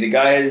him. I mean, the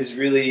guy has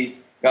really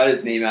got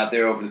his name out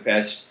there over the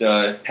past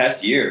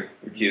year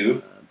or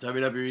two.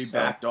 WWE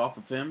backed off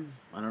of him.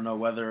 I don't know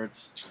whether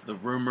it's the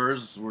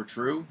rumors were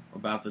true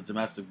about the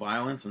domestic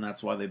violence and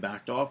that's why they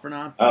backed off or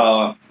not.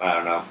 I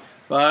don't know.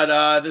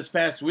 But this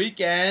past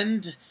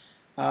weekend,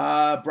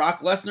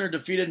 Brock Lesnar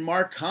defeated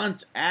Mark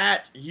Hunt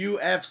at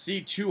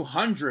UFC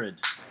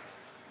 200.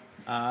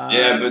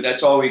 Yeah, but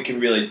that's all we can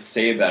really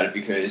say about it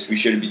because we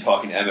shouldn't be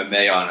talking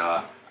MMA on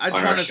our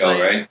show,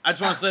 right? I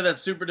just want to say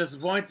that's super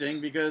disappointing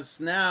because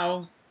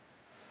now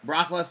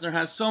Brock Lesnar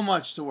has so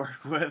much to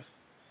work with.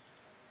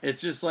 It's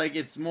just like,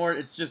 it's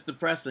just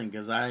depressing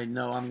because I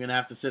know I'm going to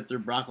have to sit through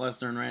Brock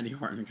Lesnar and Randy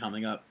Orton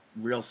coming up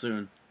real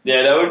soon.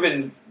 Yeah, that would have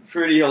been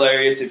pretty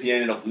hilarious if he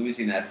ended up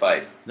losing that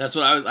fight. That's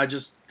what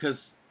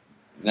because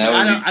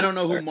I don't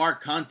know who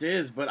Mark Hunt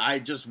is, but I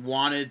just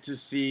wanted to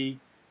see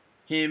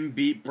him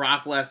beat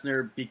Brock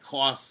Lesnar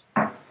because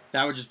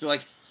that would just be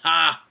like,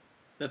 ha,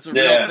 that's a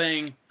real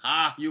thing.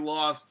 Ha, you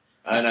lost.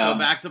 Let's go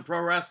back to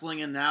pro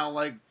wrestling, and now,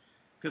 like,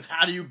 because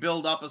how do you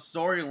build up a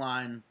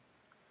storyline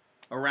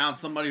around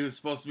somebody who's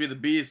supposed to be the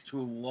beast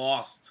who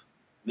lost?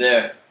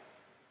 Yeah.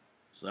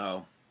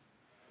 So.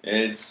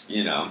 It's,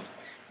 And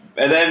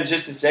then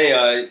just to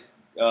say,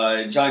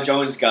 John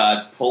Jones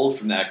got pulled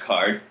from that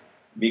card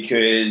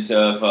because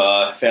of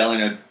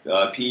failing a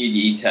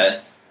PED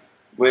test,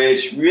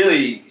 which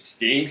really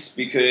stinks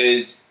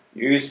because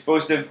he was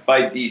supposed to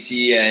fight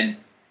DC, and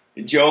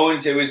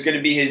Jones, it was going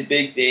to be his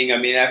big thing. I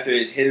mean, after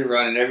his hit and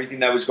run and everything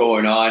that was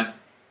going on,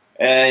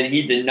 and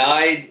he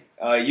denied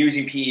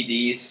using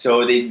PEDs,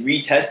 so they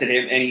retested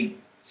him, and he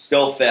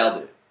still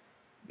failed it.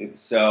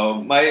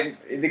 So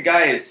the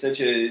guy is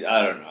such a,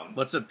 I don't know.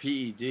 What's a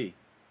PED?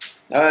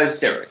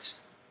 Steroids.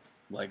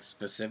 Like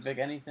specific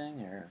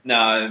anything, or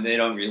no? They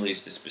don't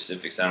release the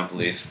specifics. I don't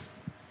believe.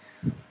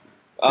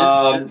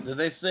 Did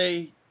they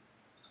say?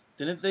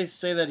 Didn't they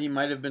say that he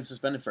might have been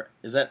suspended for?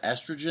 Is that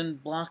estrogen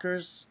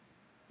blockers?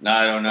 No,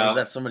 I don't know. Or is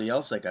that somebody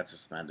else that got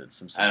suspended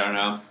from? I don't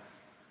know.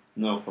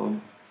 No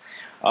clue.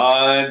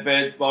 But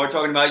while we're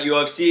talking about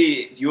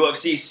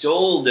UFC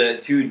sold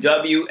to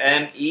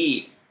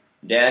WME-IMG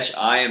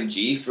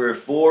for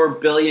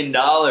 $4 billion.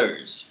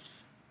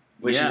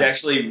 Which is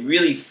actually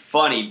really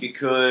funny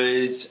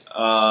because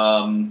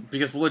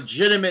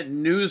legitimate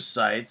news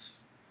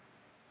sites.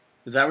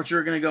 Is that what you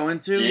were going to go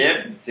into?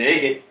 Yep,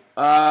 take it.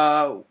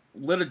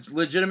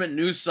 Legitimate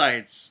news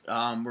sites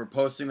were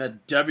posting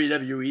that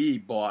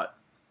WWE bought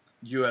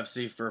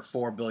UFC for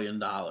 $4 billion.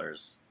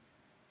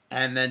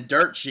 And then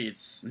dirt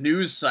sheets,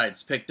 news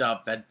sites picked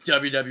up that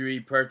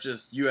WWE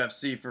purchased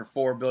UFC for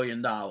 $4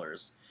 billion.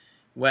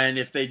 When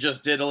if they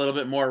just did a little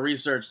bit more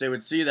research, they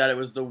would see that it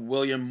was the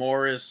William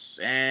Morris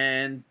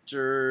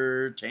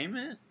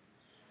Entertainment?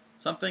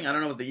 Something? I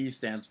don't know what the E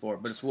stands for,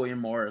 but it's William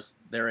Morris,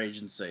 their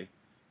agency,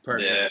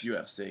 purchased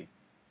UFC.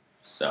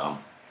 So,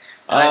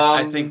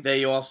 I think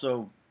they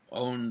also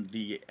own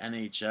the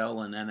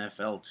NHL and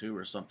NFL too,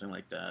 or something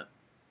like that.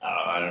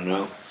 I don't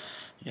know.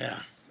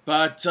 Yeah.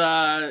 But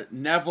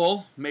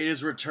Neville made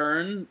his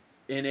return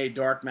in a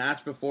dark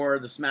match before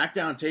the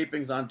SmackDown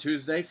tapings on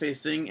Tuesday,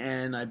 facing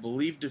and I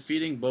believe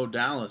defeating Bo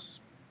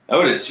Dallas. I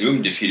would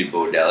assume defeated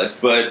Bo Dallas,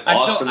 but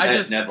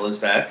Neville is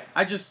back.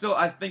 I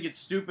think it's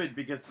stupid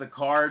because the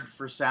card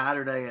for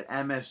Saturday at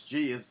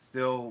MSG is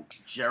still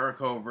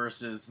Jericho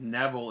versus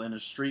Neville in a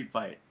street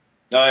fight.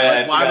 Oh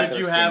yeah, why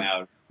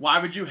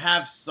would you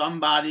have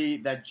somebody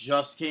that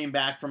just came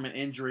back from an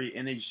injury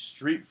in a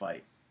street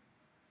fight?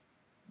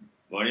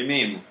 What do you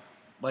mean?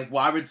 Like,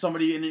 why would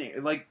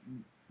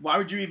why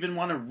would you even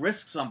want to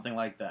risk something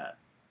like that?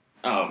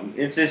 Oh,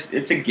 it's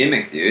a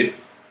gimmick, dude.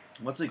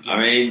 What's a gimmick?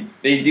 I mean,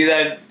 they would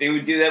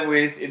do that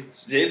with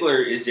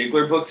Ziggler. Is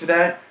Ziggler booked for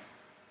that?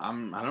 I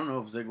don't know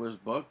if Ziggler's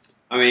booked.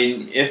 I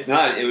mean, if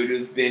not, it would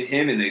have been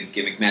him in the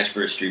gimmick match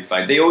for a street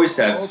fight. They always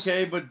have.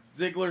 Okay, but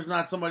Ziggler's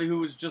not somebody who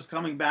was just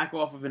coming back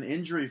off of an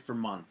injury for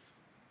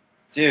months.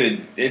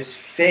 Dude, it's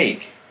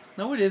fake.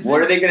 No, it isn't.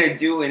 What are they going to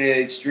do in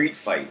a street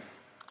fight?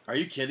 Are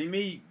you kidding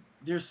me?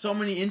 There's so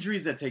many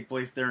injuries that take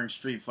place during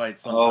street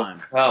fights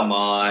sometimes. Oh, come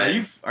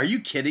on. Are you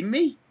kidding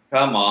me?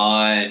 Come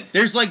on.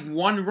 There's like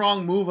one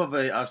wrong move of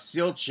a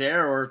steel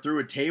chair or through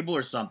a table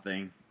or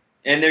something.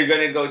 And they're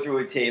going to go through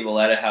a table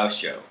at a house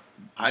show.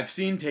 I've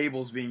seen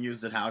tables being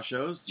used at house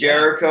shows.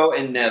 Jericho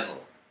and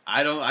Neville.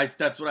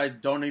 That's what I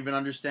don't even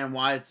understand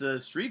why it's a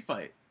street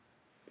fight.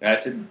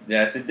 That's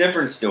a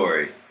different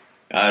story.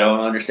 I don't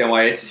understand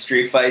why it's a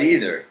street fight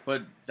either.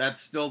 But that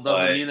still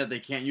doesn't mean that they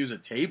can't use a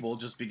table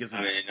just because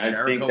it's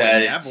Jericho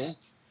and Neville.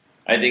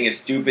 I think it's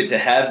stupid to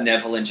have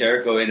Neville and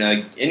Jericho in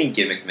any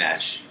gimmick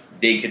match.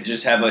 They could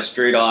just have a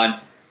straight-on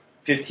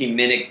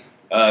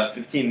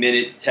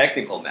 15-minute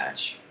technical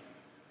match.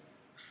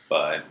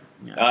 But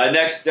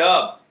next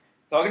up,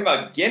 talking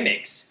about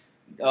gimmicks,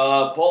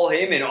 Paul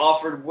Heyman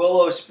offered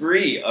Will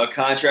Ospreay a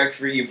contract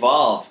for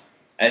Evolve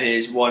at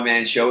his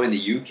one-man show in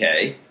the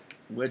UK.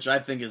 Which I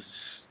think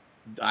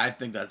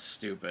that's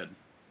stupid.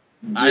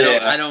 Yeah.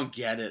 I don't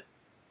get it.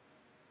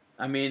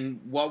 I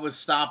mean, what was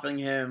stopping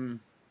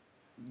him?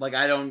 Like,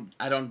 I don't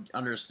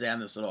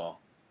understand this at all.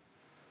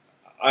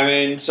 I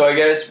mean, so I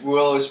guess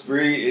Will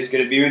Ospreay is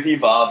going to be with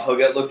Evolve. He'll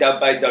get looked out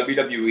by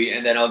WWE,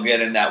 and then I'll get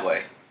in that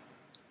way.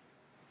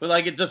 But,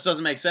 like, it just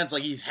doesn't make sense.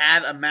 Like, he's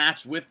had a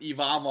match with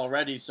Evolve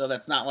already, so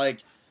that's not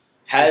like...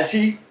 Has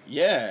he?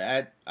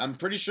 Yeah, I'm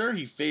pretty sure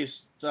he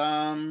faced...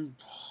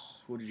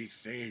 who did he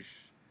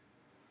face?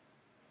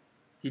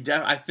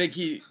 I think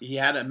he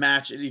had a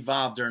match at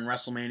Evolve during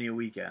WrestleMania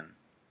weekend.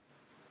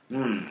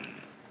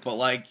 But,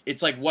 like,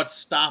 it's like, what's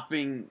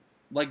stopping...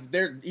 Like,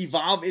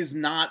 Evolve is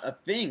not a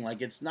thing.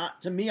 Like, it's not...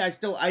 To me, I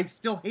still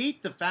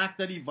hate the fact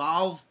that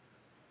Evolve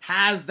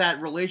has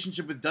that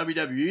relationship with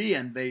WWE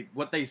and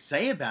what they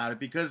say about it,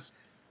 because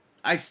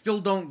I still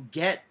don't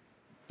get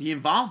the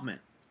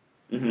involvement.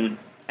 Mm-hmm.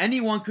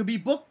 Anyone could be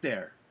booked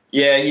there.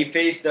 Yeah, he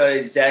faced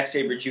Zack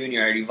Sabre Jr.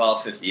 at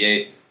Evolve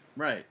 58.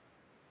 Right.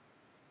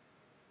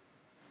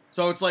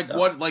 So it's like,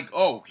 what, like,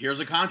 oh, here's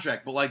a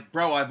contract, but like,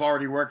 bro, I've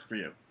already worked for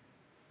you.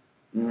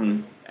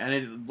 Mm-hmm. And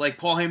it's like,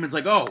 Paul Heyman's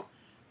like, oh,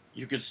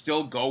 you could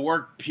still go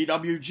work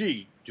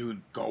PWG.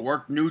 Dude, go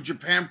work New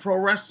Japan Pro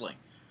Wrestling.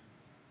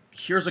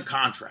 Here's a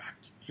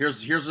contract.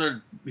 Here's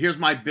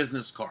my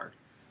business card.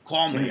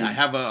 Call me. Mm-hmm. I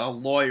have a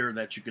lawyer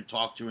that you could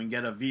talk to and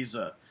get a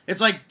visa.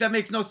 It's like, that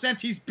makes no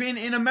sense. He's been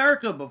in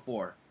America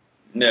before.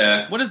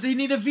 Yeah. What does he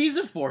need a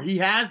visa for? He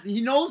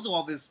knows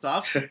all this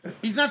stuff.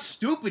 He's not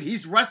stupid.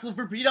 He's wrestled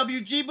for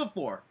PWG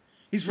before.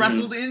 He's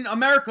wrestled in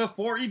America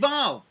for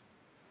Evolve.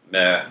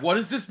 Yeah. What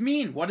does this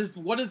mean? What is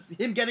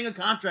him getting a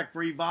contract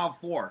for Evolve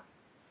for?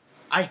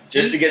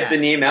 Just to get the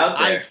name out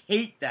there. I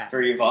hate that.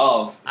 For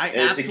Evolve.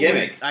 It's a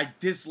gimmick. I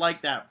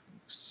dislike that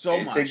so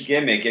much. It's a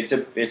gimmick.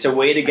 It's a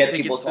way to get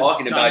people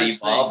talking about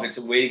Evolve. Thing. It's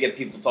a way to get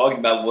people talking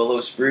about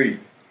Willow Spree.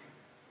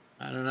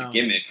 I don't know. It's a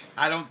gimmick.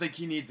 I don't think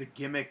he needs a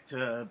gimmick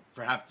for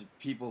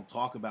people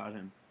talk about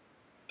him.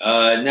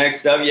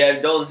 Next up, you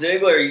have Dolph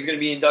Ziggler. He's going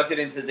to be inducted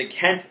into the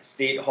Kent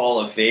State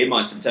Hall of Fame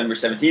on September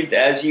 17th,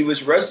 as he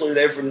was wrestler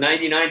there from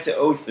 99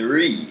 to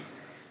 03.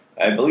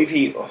 I believe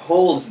he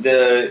holds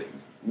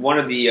one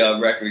of the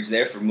records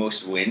there for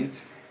most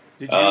wins.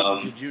 Did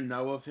you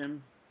know of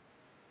him?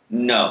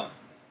 No.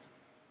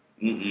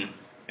 I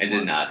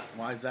did not.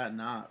 Why is that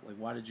not? Like,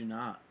 why did you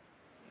not?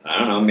 I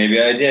don't know.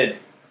 Maybe I did.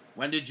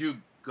 When did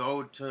you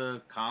go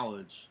to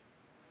college?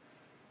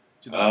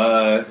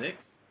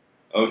 2006?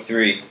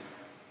 03.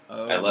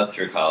 Oh. I left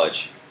for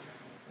college.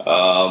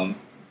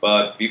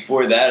 But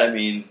before that, I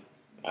mean,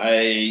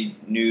 I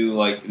knew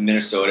like the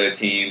Minnesota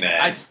team. And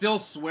I still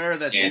swear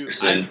that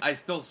Sanderson. I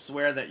still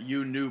swear that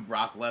you knew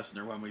Brock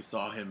Lesnar when we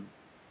saw him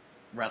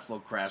wrestle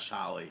Crash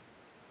Holly,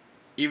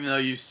 even though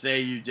you say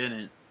you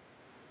didn't.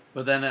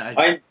 But then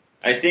I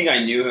think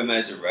I knew him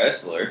as a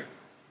wrestler,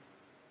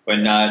 but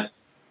not.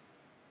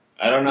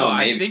 I don't know. No,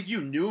 maybe. I think you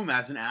knew him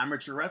as an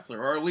amateur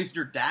wrestler, or at least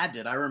your dad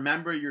did. I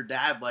remember your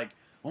dad like,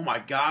 oh my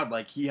god,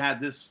 like he had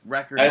this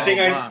record. I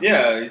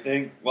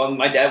think. Well,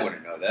 my dad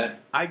wouldn't know that.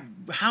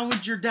 How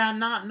would your dad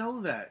not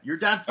know that? Your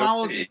dad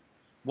followed. Okay.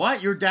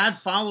 What? Your dad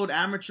followed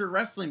amateur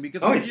wrestling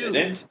because No, of he you.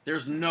 didn't.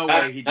 There's no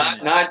way he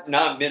didn't.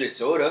 Not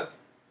Minnesota.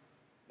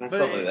 Not But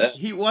stuff like that.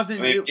 he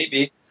wasn't. I mean,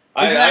 maybe.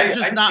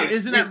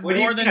 Isn't that what do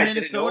you more than mean I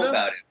didn't know Minnesota?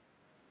 about him?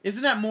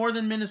 Isn't that more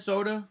than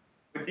Minnesota?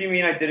 What do you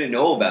mean I didn't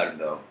know about him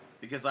though?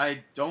 Because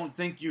I don't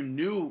think you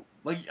knew.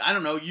 Like, I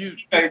don't know.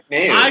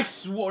 I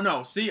swore.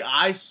 No, see,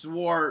 I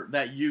swore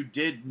that you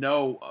did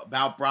know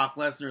about Brock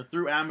Lesnar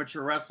through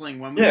amateur wrestling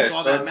when we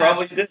saw that match.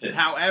 Probably did.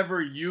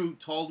 However, you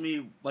told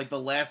me like the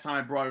last time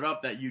I brought it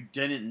up that you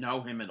didn't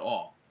know him at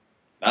all.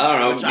 I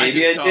don't know.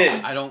 Maybe I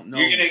did. I don't know.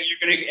 You're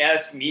gonna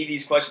ask me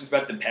these questions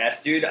about the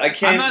past, dude. I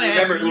can't. I'm not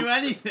remember asking you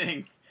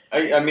anything.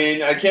 I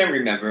mean, I can't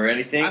remember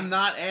anything. I'm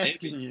not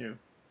asking you.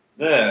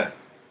 Yeah,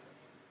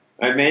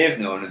 I may have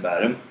known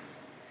about him,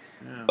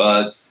 Yeah.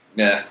 but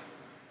yeah.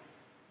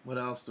 What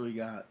else do we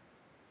got?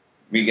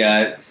 We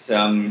got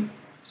some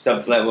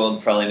stuff that we'll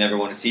probably never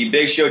want to see.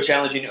 Big Show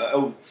challenging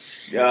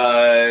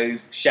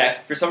Shaq.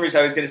 For some reason,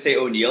 I was going to say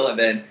O'Neal and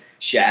then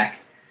Shaq.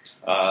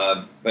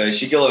 But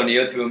Shaquille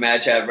O'Neal to a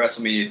match at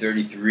WrestleMania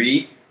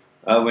 33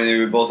 when they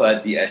were both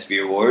at the ESPY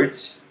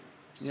Awards.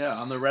 Yeah,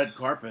 on the red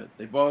carpet.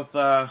 They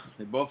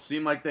both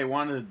seemed like they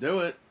wanted to do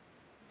it.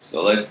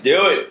 So let's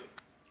do it.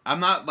 I'm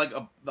not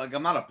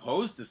I'm not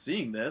opposed to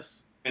seeing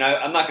this. And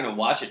I'm not going to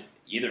watch it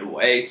either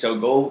way. So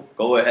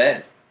go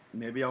ahead.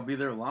 Maybe I'll be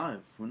there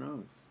live. Who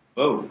knows?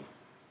 Oh,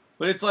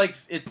 but it's like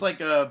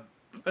a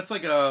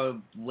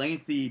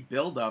lengthy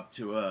build up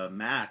to a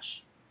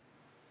match.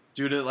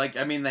 Due to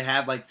they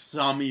had like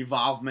some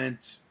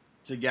involvement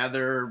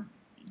together,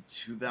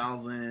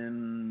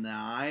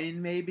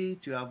 2009 maybe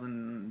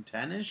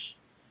 2010ish,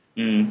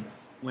 when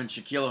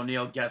Shaquille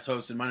O'Neal guest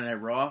hosted Monday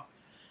Night Raw,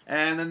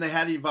 and then they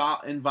had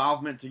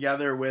involvement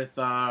together with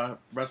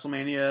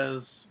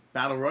WrestleMania's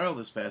Battle Royal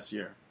this past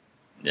year.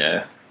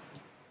 Yeah,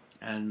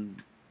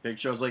 and Big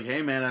Show's like,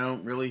 hey man, I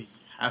don't really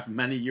have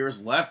many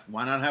years left.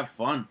 Why not have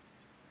fun?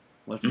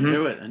 Let's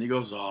do it. And he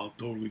goes, oh, I'll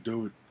totally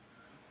do it.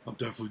 I'm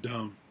definitely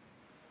down.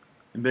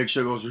 And Big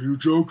Show goes, are you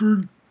joking?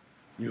 And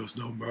he goes,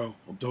 no, bro.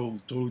 I'm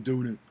totally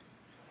doing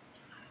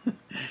it.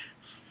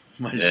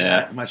 My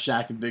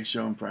Shaq and Big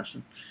Show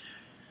impression.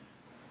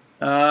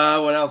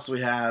 What else do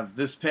we have?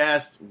 This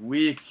past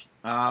week,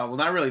 well,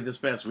 not really this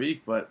past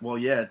week, but, well,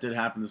 yeah, it did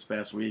happen this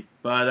past week.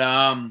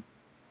 But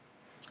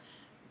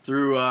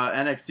through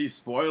NXT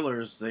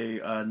spoilers, they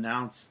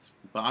announced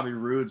Bobby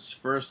Roode's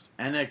first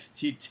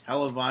NXT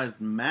televised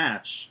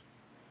match.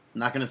 I'm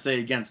not going to say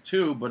against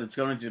two, but it's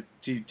going to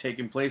be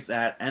taking place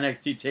at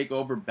NXT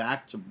TakeOver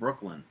Back to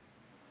Brooklyn.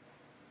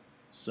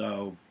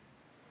 So,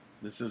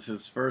 this is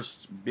his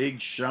first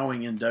big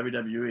showing in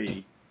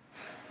WWE.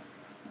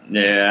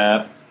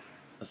 Yeah.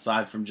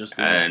 Aside from just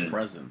being a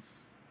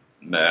presence.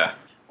 Nah.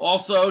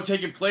 Also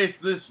taking place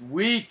this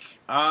week,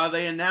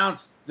 they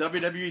announced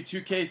WWE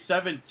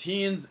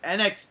 2K17's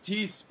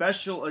NXT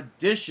Special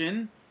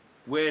Edition,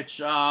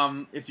 which,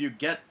 if you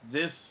get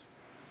this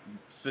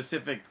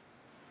specific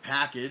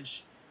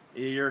package,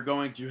 you're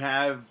going to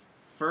have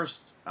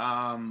first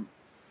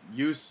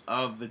use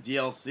of the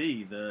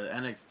DLC, the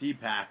NXT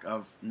pack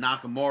of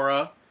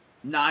Nakamura,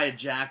 Nia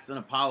Jax, and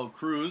Apollo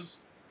Crews,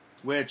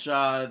 which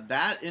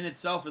that in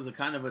itself is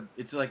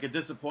it's like a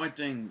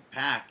disappointing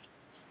pack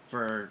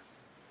for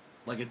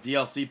like a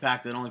DLC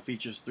pack that only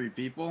features 3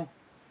 people,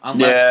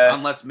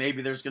 unless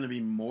maybe there's going to be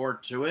more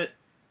to it.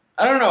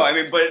 I don't know. I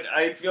mean, but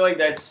I feel like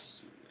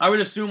that's. I would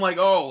assume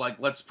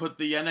let's put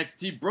the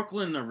NXT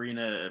Brooklyn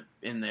arena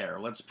in there.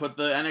 Let's put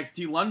the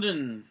NXT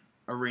London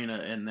arena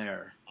in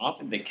there. I don't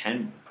think they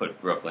can put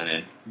Brooklyn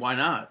in. Why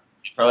not?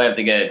 Probably have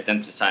to get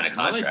them to sign a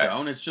contract. No, they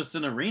don't. It's just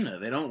an arena.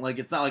 They don't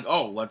it's not like,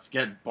 let's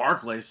get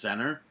Barclays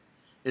Center.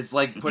 It's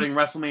like putting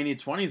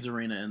WrestleMania 20's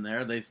arena in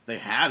there. They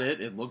had it.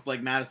 It looked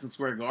like Madison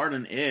Square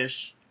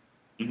Garden-ish.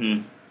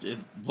 Mm-hmm. It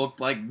looked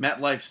like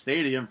MetLife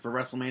Stadium for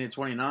WrestleMania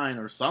 29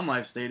 or Sun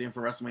Life Stadium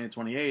for WrestleMania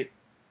 28,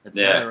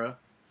 etc. Yeah.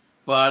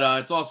 But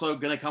it's also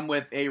going to come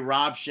with a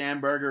Rob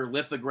Schamberger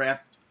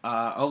lithograph,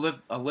 a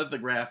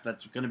lithograph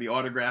that's going to be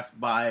autographed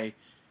by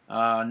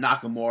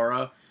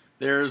Nakamura.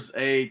 There's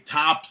a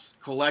Topps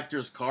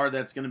collector's card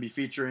that's going to be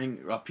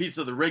featuring a piece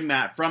of the ring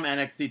mat from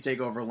NXT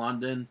TakeOver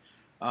London,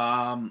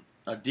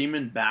 a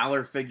Demon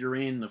Balor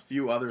figurine, a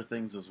few other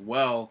things as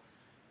well.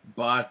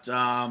 But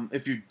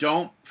if you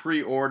don't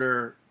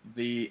pre-order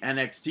the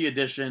NXT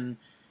edition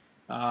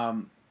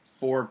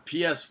for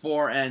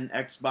PS4 and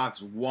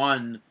Xbox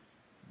One,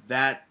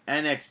 that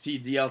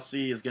NXT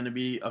DLC is going to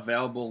be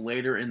available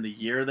later in the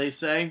year, they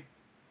say.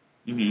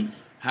 Mm-hmm.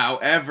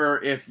 However,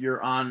 if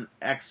you're on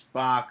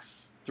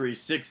Xbox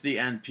 360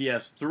 and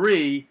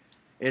PS3,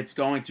 it's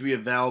going to be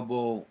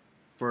available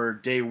for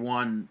day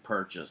one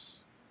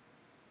purchase.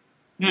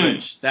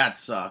 Which, that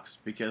sucks,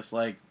 because,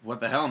 what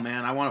the hell,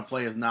 man? I want to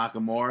play as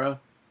Nakamura,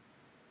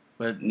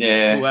 but who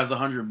has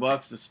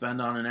 $100 to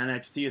spend on an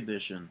NXT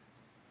edition?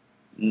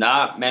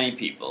 Not many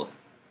people.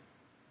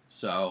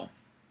 So.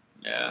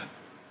 Yeah.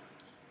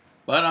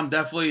 But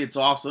it's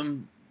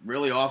awesome,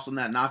 really awesome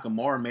that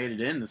Nakamura made it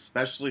in,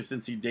 especially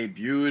since he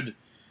debuted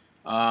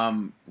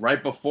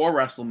right before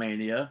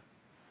WrestleMania,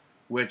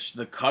 which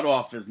the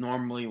cutoff is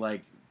normally,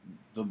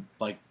 the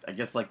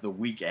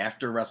week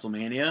after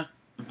WrestleMania.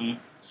 Mm-hmm.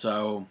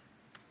 So,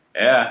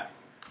 yeah.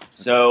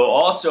 So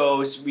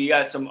also we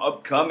got some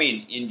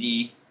upcoming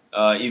indie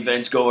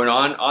events going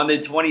on. On the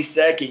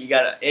 22nd, you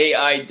got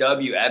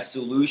AIW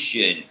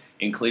Absolution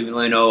in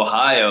Cleveland,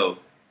 Ohio.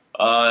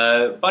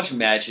 A bunch of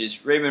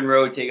matches. Raymond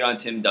Rowe taking on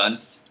Tim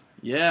Dunst.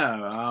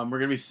 Yeah, we're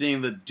gonna be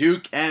seeing the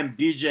Duke and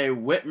BJ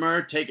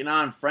Whitmer taking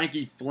on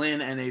Frankie Flynn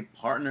and a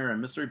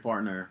mystery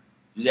partner.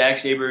 Zack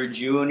Sabre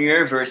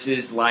Jr.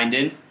 versus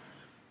Lyndon.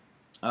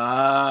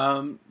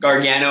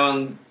 Gargano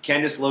and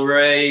Candice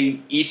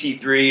LeRae,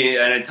 EC3,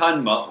 and a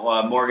ton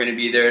more going to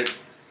be there.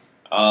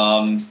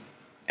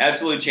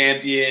 Absolute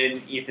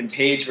Champion, Ethan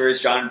Page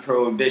versus John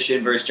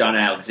Prohibition versus John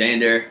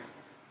Alexander.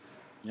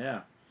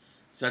 Yeah.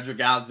 Cedric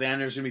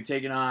Alexander's going to be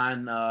taking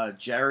on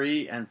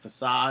Jerry and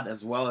Facade,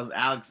 as well as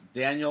Alex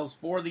Daniels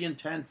for the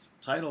Intense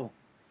title.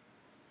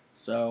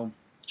 So,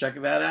 check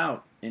that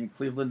out in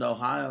Cleveland,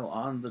 Ohio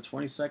on the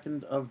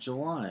 22nd of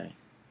July.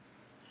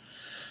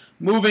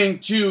 Moving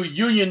to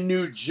Union,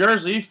 New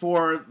Jersey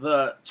for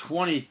the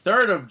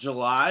 23rd of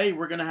July,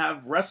 we're going to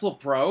have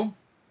WrestlePro.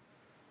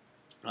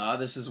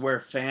 This is where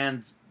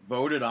fans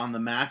voted on the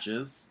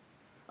matches.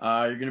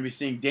 You're going to be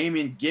seeing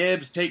Damian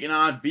Gibbs taking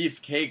on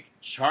Beefcake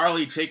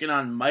Charlie, taking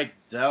on Mike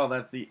Dell.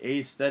 That's the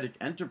Aesthetic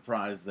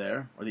Enterprise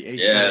there, or the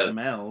Aesthetic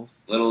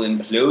Males. Little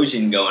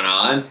implosion going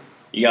on.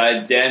 You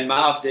got Dan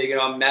Moff taking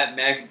on Matt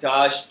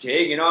McIntosh,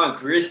 taking on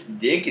Chris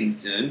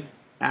Dickinson.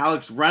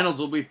 Alex Reynolds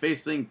will be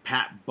facing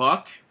Pat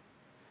Buck.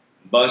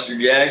 Buster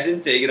Jackson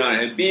taking on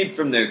Habib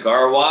from the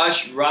Car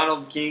Wash,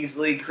 Ronald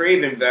Kingsley,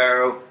 Craven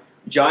Barrow,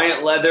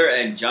 Giant Leather,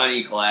 and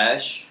Johnny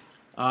Clash.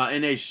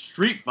 In a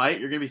street fight,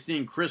 you're going to be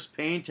seeing Chris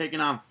Payne taking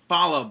on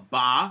Fallah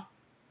Bah.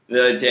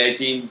 The tag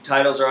team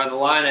titles are on the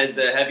line as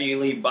the Heavy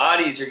Elite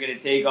Bodies are going to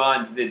take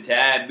on the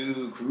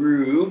Taboo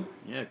Crew.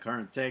 Yeah,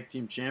 current tag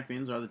team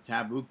champions are the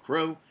Taboo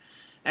Crew.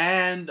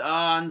 And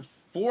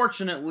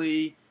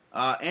unfortunately,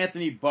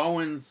 Anthony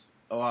Bowen's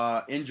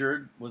was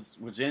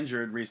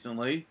injured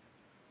recently.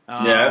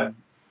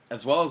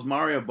 As well as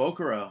Mario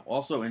Bokara,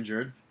 also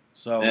injured.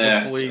 So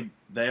hopefully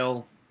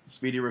they'll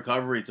speedy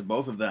recovery to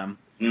both of them.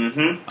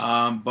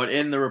 Mm-hmm. But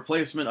in the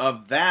replacement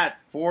of that,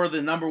 for the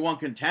number one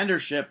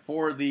contendership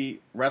for the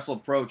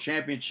WrestlePro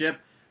Championship,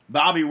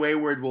 Bobby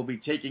Wayward will be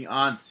taking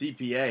on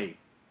CPA.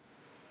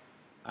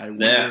 I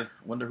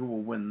wonder who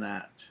will win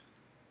that.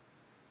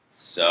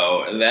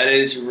 So that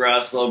is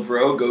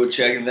WrestlePro. Go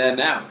check them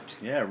out.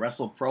 Yeah,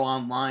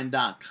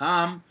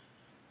 WrestleProOnline.com.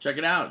 Check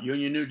it out.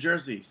 Union, New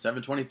Jersey,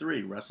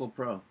 723,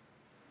 WrestlePro.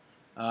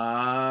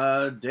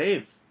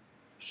 Dave,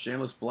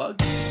 shameless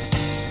plug?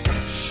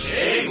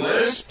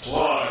 Shameless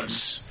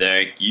plugs.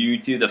 Thank you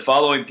to the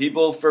following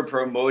people for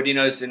promoting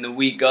us in the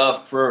week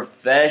of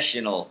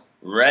professional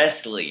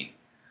wrestling.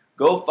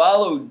 Go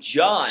follow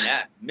John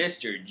at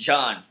Mr.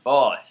 John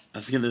Faust. I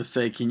was going to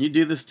say, can you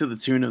do this to the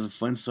tune of the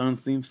Flintstones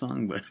theme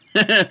song? But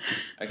I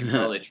can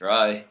probably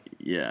try.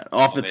 Yeah,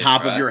 off the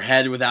top of your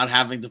head without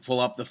having to pull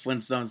up the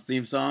Flintstones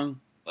theme song.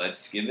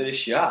 Let's give it a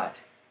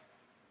shot.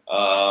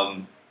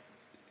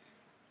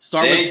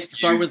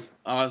 Start with.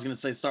 I was going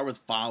to say start with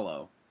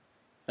follow.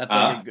 That's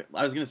like a good,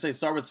 I was going to say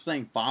start with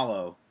saying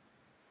follow.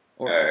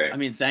 Or right. I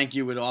mean, thank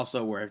you would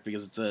also work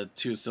because it's a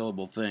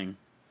 2-syllable thing.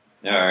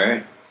 All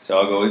right, so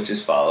I'll go with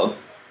just follow.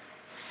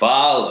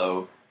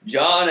 Follow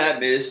John at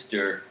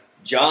Mr.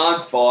 John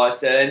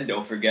Faust, and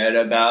don't forget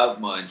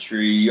about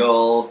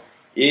Montreal.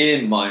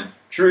 In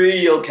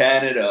Montreal,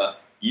 Canada,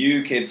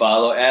 you can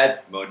follow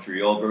at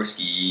Montreal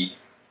Broski.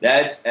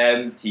 That's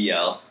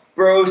MTL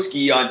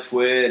Broski on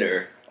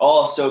Twitter.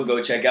 Also,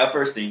 go check out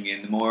First Thing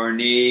in the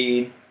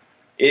Morning.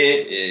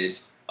 It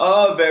is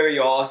a very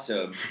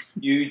awesome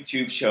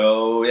YouTube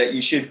show that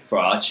you should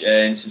watch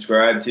and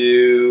subscribe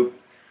to.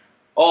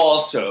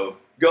 Also,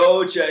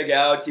 go check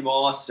out Team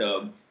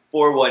Awesome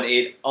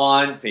 418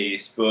 on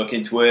Facebook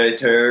and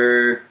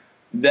Twitter.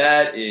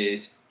 That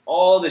is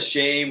all the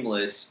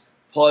shameless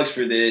plugs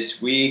for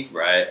this week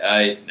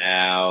right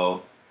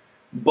now.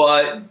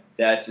 But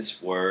that's a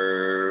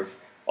swerve.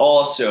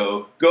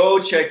 Also, go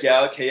check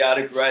out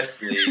Chaotic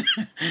Wrestling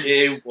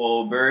in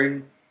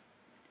Woburn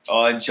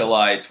on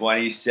July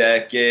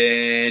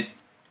 22nd.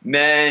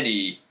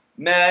 Many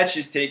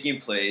matches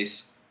taking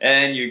place,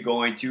 and you're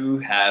going to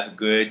have a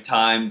good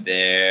time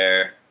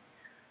there.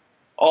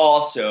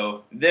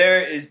 Also,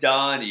 there is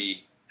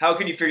Donnie. How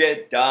can you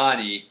forget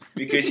Donnie?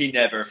 Because he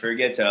never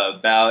forgets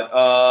about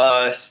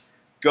us.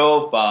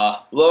 Go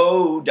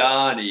follow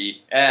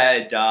Donnie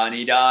at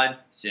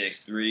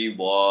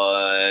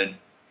DonnieDon631.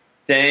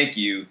 Thank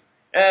you,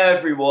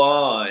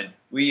 everyone.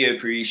 We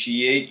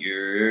appreciate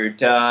your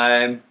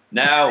time.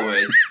 Now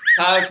it's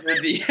time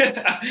for the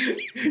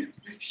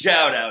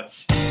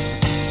shout-outs.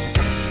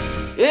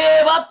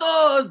 Hey,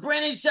 vatos!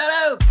 Brandon, shout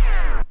out!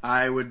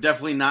 I would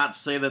definitely not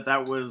say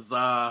that was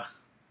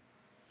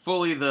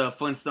fully the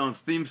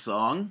Flintstones theme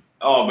song.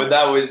 Oh, but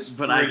that was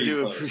But I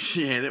do close.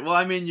 appreciate it. Well,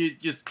 I mean, you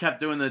just kept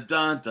doing the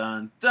dun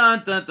dun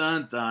dun dun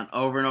dun dun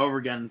over and over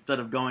again instead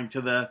of going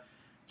to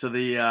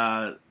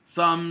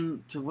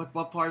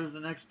what part is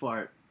the next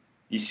part?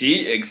 You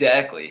see?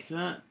 Exactly.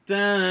 Oh,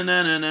 yeah,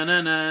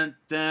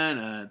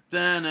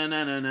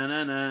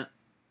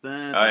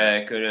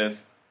 I could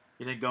have.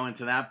 You didn't go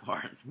into that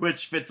part,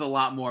 which fits a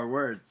lot more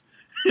words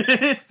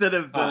instead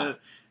of the.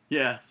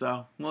 Yeah,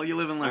 so well, you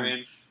live and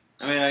learn.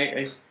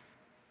 I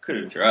could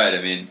have tried.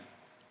 I mean,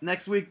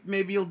 next week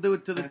maybe you'll do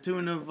it to the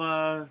tune of.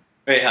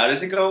 Wait, how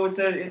does it go with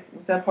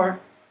that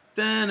part?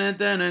 That's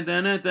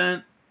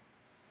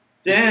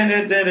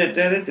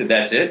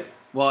it.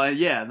 Well,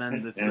 yeah,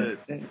 then that's it.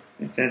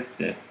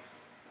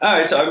 All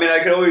right, so I mean, I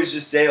could always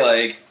just say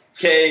like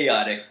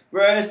Chaotic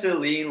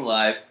Wrestling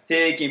Live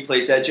taking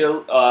place at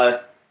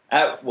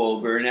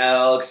Woburn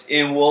Elks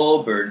in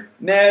Woburn,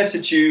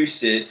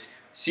 Massachusetts.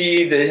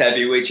 See the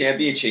heavyweight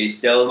champion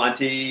Chase Del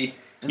Monte.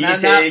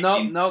 Because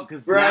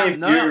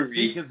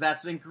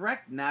that's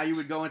incorrect. Now you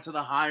would go into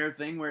the higher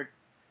thing the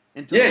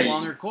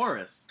longer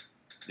chorus.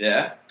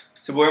 Yeah.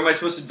 So where am I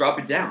supposed to drop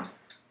it down?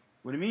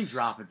 What do you mean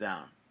drop it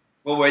down?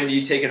 Well, when do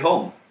you take it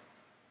home?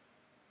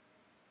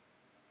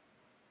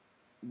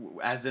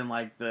 As in,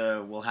 like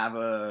we'll have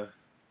a.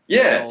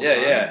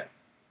 Yeah.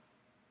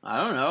 I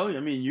don't know.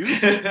 I mean, you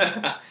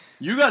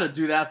you got to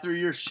do that through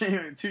your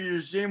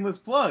shameless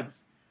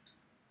plugs.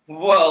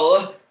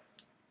 Well,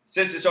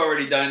 since it's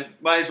already done,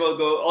 might as well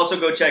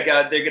go check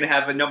out. They're going to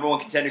have a number one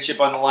contendership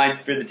on the line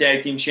for the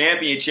tag team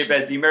championship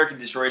as the American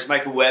Destroyers,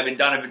 Michael Webb and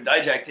Donovan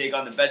Dijak, take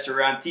on the best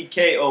around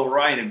TK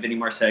O'Ryan and Vinny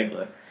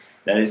Marseglia.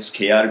 That is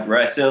Chaotic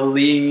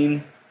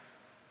Wrestling.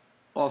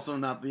 Also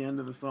not the end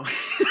of the song.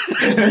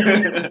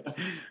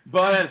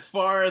 But as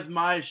far as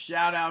my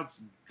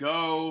shout-outs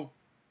go,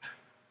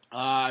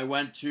 I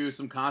went to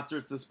some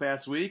concerts this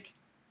past week.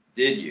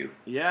 Did you?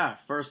 Yeah.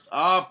 First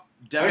up,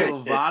 Demi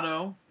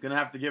Lovato. Gonna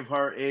have to give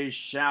her a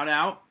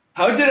shout-out.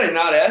 How did I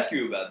not ask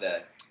you about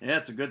that? Yeah,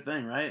 it's a good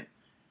thing, right?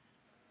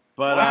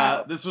 But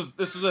wow. This was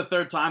the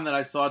third time that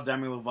I saw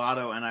Demi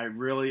Lovato, and I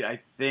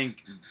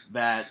think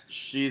that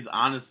she's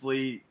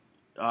honestly...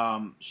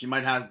 she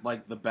might have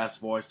like the best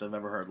voice I've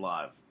ever heard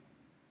live.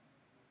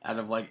 Out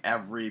of like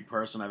every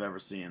person I've ever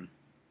seen.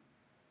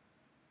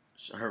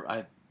 She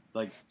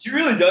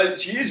really does.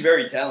 She is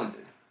very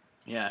talented.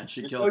 Yeah, and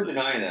she There's kills no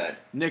denying that.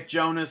 Nick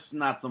Jonas,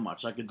 not so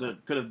much. I could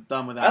have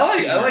done without.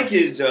 I like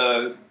his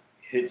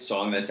hit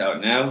song that's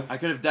out now. I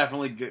could have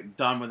definitely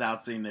done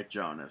without seeing Nick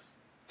Jonas,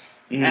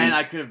 and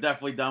I could have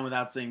definitely done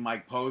without seeing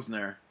Mike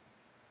Posner,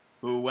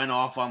 who went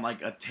off on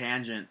like a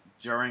tangent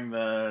during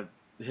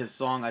his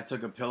song "I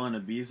Took a Pill in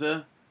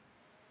Ibiza."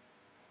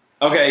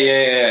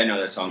 Okay, yeah, I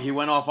know that song. He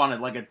went off on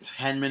like a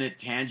 10-minute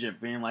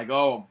tangent, being like,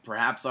 "Oh,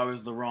 perhaps I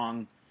was the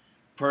wrong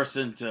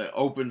person to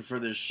open for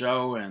this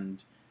show,"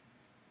 and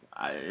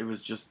it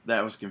was just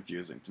that was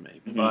confusing to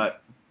me. Mm-hmm.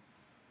 But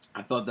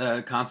I thought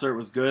the concert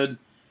was good.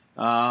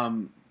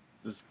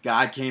 This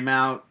guy came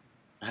out,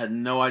 had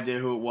no idea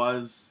who it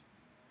was.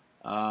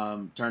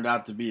 Turned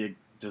out to be a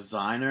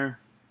designer.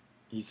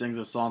 He sings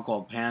a song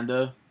called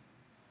Panda.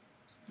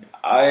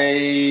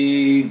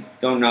 I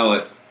don't know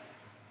it.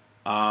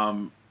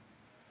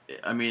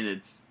 I mean,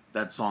 it's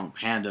that song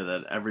Panda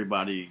that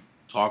everybody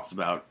talks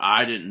about.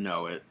 I didn't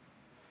know it.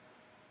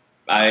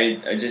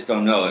 I just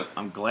don't know it.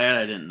 I'm glad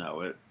I didn't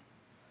know it.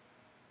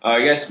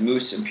 I guess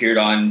Moose appeared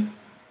on,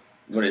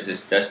 what is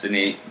this,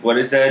 Destiny? What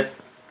is that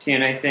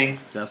TNA thing?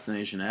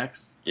 Destination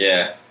X?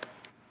 Yeah.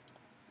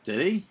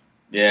 Did he?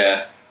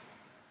 Yeah.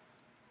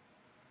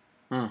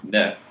 Huh.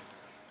 Yeah.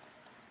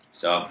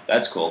 So,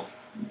 that's cool.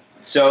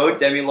 So,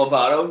 Demi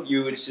Lovato,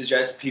 you would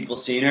suggest people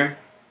seeing her?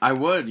 I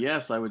would,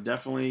 yes. I would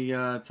definitely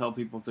tell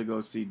people to go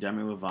see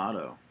Demi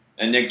Lovato.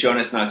 And Nick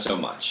Jonas, not so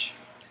much.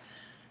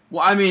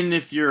 Well, I mean,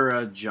 if you're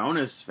a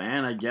Jonas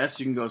fan, I guess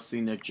you can go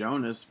see Nick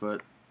Jonas,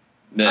 but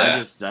Yeah.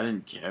 I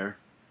didn't care.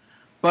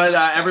 But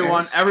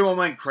everyone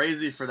went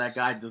crazy for that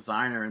guy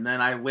Designer, and then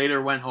I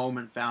later went home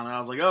and found out, I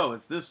was like, oh,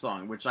 it's this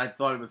song, which I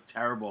thought it was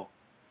terrible.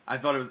 I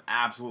thought it was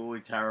absolutely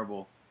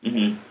terrible.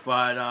 Mm-hmm.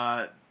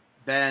 But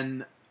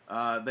then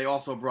they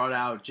also brought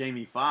out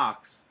Jamie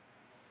Foxx,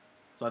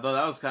 so I thought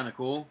that was kind of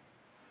cool.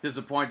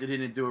 Disappointed he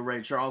didn't do a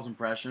Ray Charles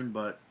impression,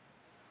 but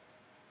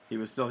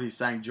he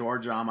sang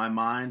Georgia on My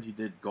Mind. He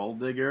did Gold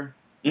Digger.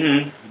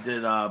 Mm-hmm. He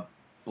did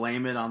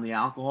Blame It on the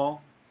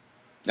Alcohol.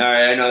 All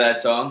right, I know that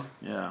song.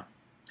 Yeah.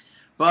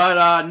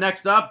 But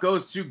next up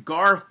goes to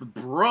Garth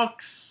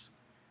Brooks.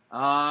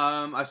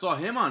 I saw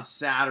him on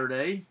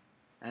Saturday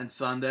and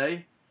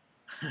Sunday.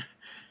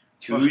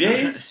 2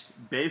 days?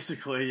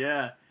 Basically,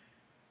 yeah.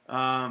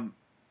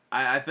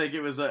 I think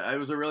it was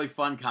a really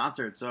fun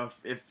concert. So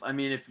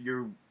if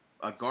you're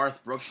a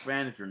Garth Brooks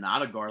fan, if you're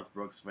not a Garth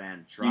Brooks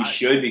fan, try. You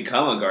should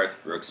become a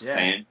Garth Brooks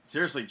fan.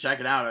 Seriously,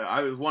 check it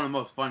out. It was one of the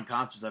most fun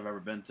concerts I've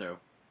ever been to.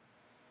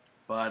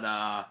 But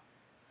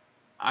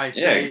Garth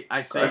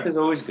is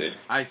always good.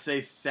 I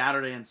say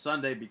Saturday and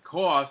Sunday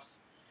because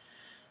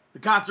the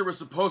concert was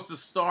supposed to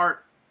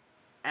start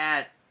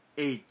at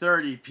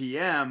 8:30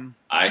 p.m.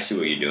 I see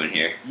what you're doing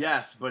here.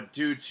 Yes, but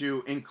due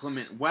to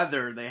inclement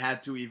weather, they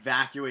had to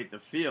evacuate the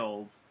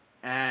field,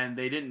 and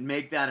they didn't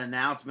make that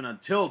announcement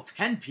until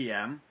 10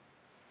 p.m.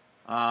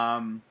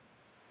 And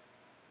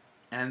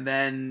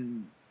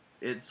then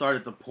it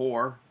started to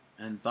pour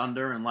and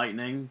thunder and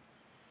lightning,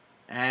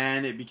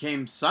 and it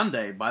became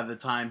Sunday by the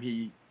time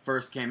he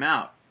first came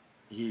out.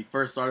 He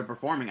first started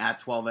performing at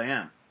 12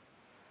 a.m.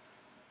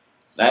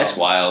 So, That's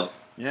wild.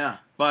 Yeah,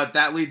 but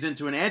that leads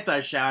into an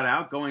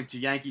anti-shout-out going to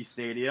Yankee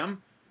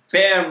Stadium.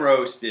 Bam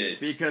roasted.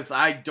 Because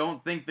I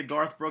don't think the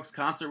Garth Brooks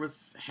concert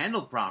was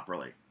handled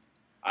properly.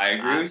 I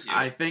agree with you.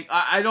 I think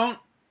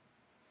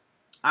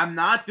I'm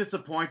not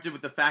disappointed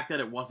with the fact that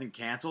it wasn't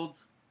canceled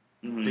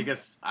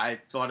because I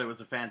thought it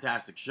was a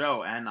fantastic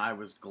show and I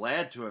was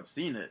glad to have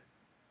seen it.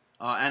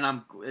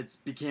 It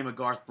became a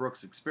Garth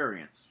Brooks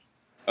experience.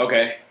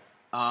 Okay.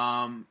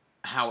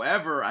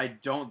 However, I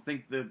don't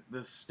think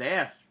the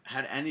staff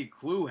had any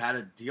clue how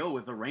to deal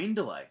with a rain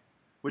delay,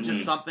 which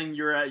is something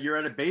you're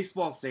at a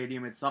baseball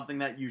stadium. It's something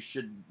that you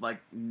should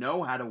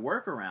know how to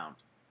work around,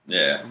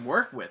 and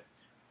work with.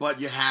 But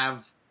you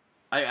have,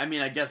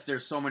 I guess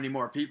there's so many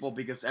more people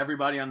because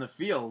everybody on the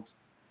field.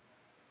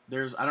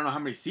 I don't know how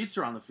many seats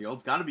are on the field.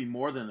 It's got to be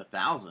more than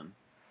 1,000.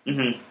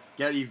 Mm-hmm.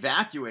 Get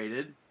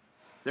evacuated.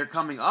 They're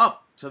coming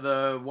up to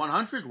the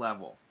 100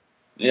 level.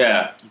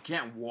 Yeah. You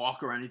can't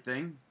walk or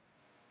anything.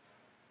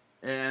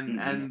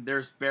 And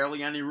there's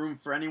barely any room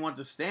for anyone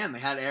to stand. They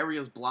had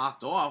areas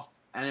blocked off,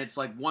 and it's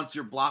like once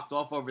you're blocked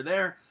off over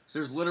there,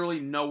 there's literally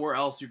nowhere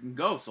else you can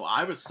go. So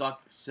I was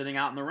stuck sitting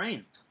out in the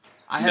rain.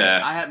 I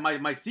had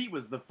my seat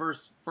was the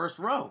first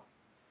row.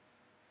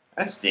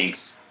 That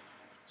stinks.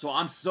 So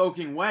I'm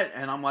soaking wet,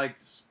 and I'm like,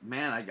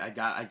 man,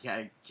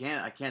 I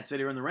can't sit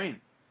here in the rain.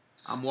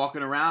 I'm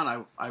walking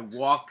around. I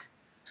walk.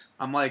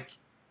 I'm like,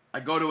 I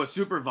go to a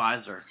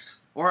supervisor,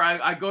 or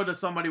I go to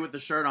somebody with the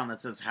shirt on that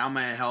says, "How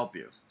may I help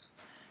you?"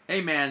 Hey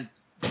man,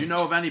 do you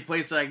know of any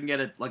place that I can get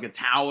a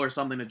towel or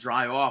something to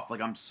dry off? Like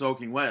I'm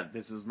soaking wet.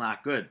 This is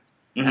not good.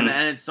 Mm-hmm. And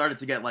then it started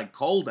to get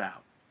cold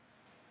out.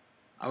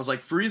 I was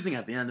freezing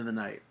at the end of the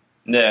night.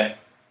 Yeah.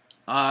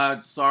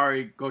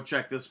 Sorry, go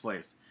check this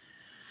place.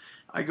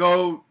 I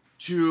go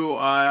to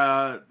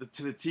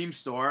the team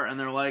store and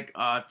they're like,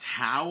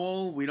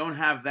 towel? We don't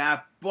have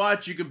that,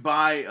 but you could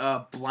buy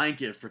a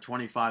blanket for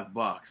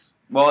 $25.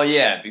 Well,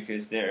 yeah,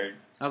 because they're.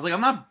 I was like,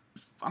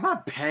 I'm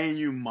not paying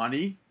you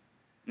money.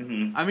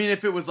 Mm-hmm. I mean,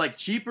 if it was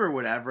cheaper or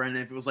whatever, and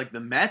if it was the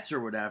Mets or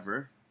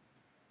whatever,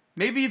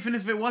 maybe even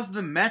if it was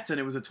the Mets and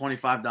it was a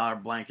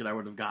 $25 blanket, I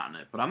would have gotten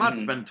it. But I'm not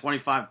spending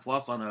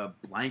 $25+ on a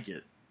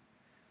blanket,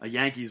 a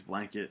Yankees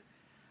blanket.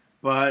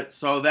 But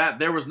so that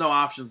there was no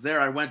options there.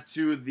 I went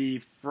to the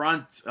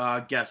front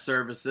guest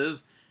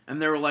services,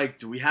 and they were like,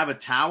 "Do we have a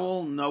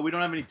towel?" "No, we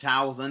don't have any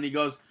towels." And then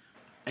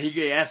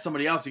he asked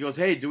somebody else. He goes,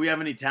 "Hey, do we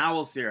have any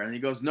towels here?" And he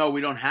goes, "No, we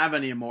don't have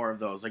any more of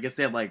those." I guess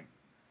they had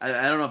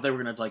I don't know if they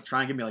were gonna like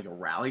try and give me like a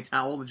rally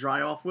towel to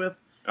dry off with.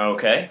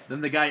 Okay.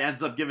 Then the guy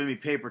ends up giving me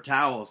paper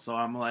towels, so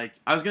I'm like,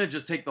 I was gonna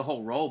just take the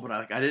whole roll, but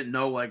I didn't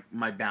know like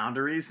my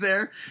boundaries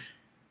there.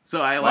 So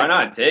I like, why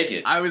not take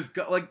it? I was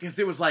like, because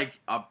it was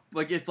like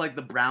it's like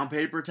the brown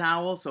paper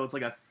towel, so it's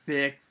like a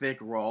thick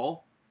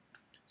roll.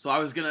 So I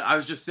was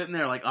just sitting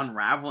there like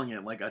unraveling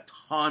it, like a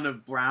ton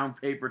of brown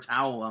paper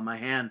towel on my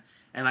hand,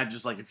 and I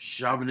just like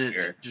shoving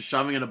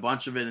a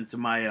bunch of it into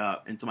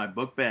my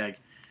book bag,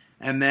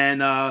 and then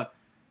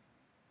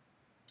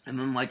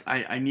like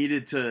I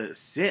needed to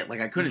sit,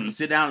 like I couldn't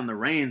sit out in the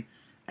rain.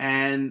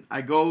 And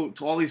I go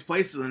to all these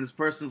places, and this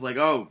person's like,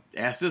 oh,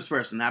 ask this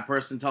person. That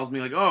person tells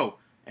me, like, oh,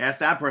 ask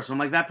that person. I'm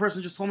like, that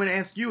person just told me to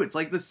ask you. It's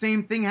like the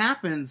same thing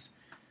happens.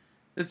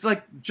 It's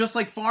like just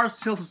like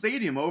Forest Hill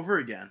Stadium over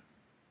again.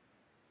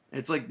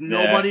 It's like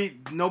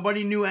nobody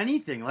knew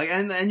anything. Like,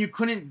 and you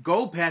couldn't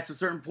go past a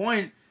certain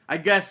point. I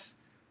guess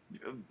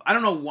I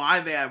don't know why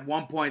at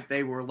one point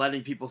they were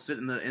letting people sit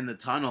in the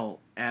tunnel,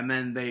 and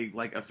then they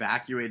like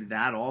evacuated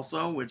that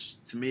also,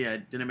 which to me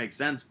didn't make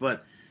sense.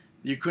 But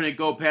you couldn't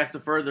go past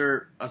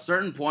a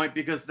certain point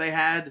because they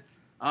had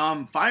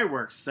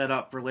fireworks set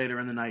up for later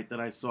in the night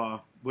that I saw,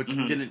 which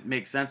didn't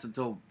make sense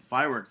until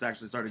fireworks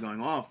actually started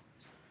going off.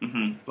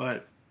 Mm-hmm.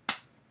 But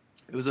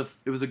it was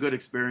a good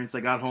experience.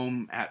 I got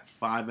home at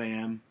 5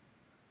 a.m.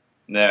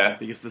 Yeah,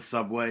 because the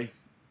subway.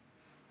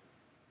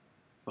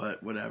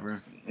 But whatever.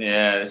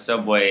 Yeah, the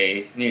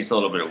subway needs a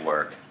little bit of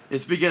work.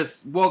 It's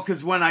because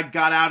when I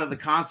got out of the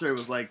concert, it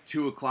was like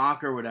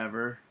 2:00 or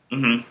whatever.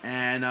 Mm-hmm.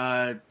 And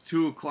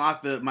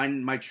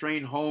 2:00, my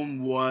train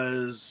home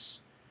was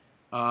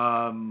like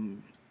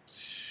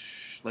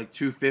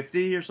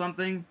 2:50 or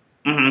something.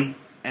 Mm-hmm.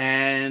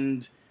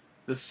 And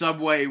the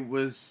subway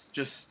was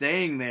just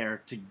staying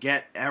there to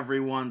get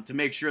everyone, to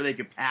make sure they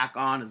could pack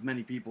on as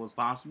many people as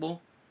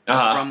possible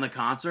from the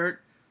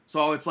concert.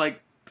 So it's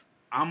like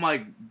I'm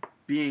like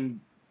being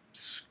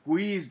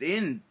squeezed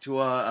into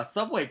a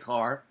subway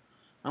car.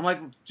 I'm like,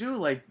 dude,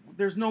 like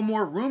there's no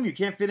more room. You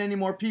can't fit any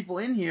more people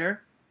in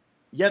here.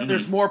 Yet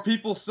there's more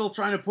people still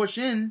trying to push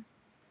in.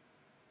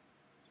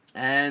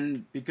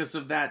 And because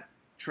of that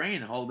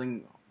train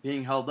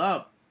being held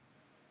up,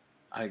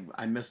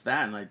 I missed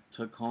that, and I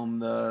took home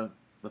the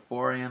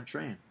 4 a.m.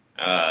 train.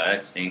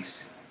 That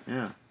stinks.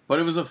 Yeah, but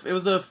it was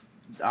a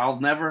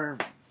I'll never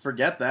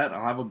forget that.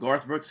 I'll have a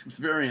Garth Brooks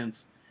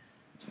experience.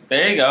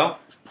 There you go.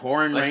 It's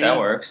pouring rain. That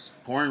works.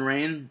 Pouring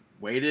rain.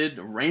 Waited.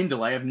 Rain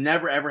delay. I've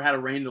never ever had a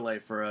rain delay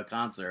for a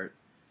concert.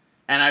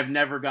 And I've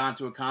never gone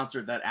to a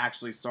concert that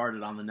actually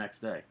started on the next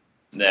day.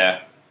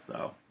 Yeah.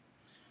 So,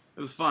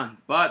 it was fun.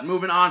 But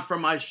moving on from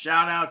my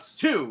shout-outs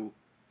to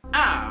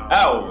our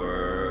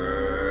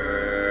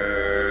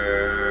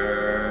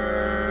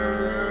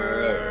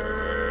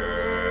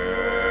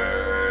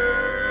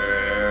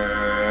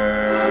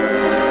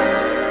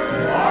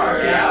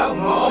Mark Out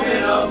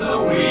Moment of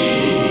the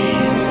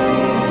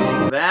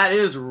Week. That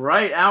is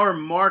right, our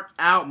Mark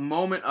Out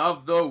Moment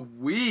of the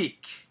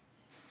Week.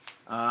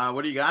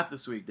 What do you got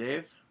this week,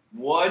 Dave?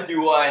 What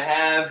do I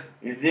have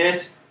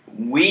this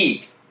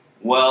week?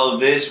 Well,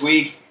 this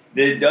week,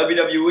 the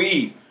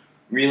WWE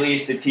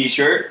released a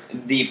t-shirt,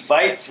 the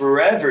Fight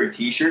Forever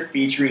t-shirt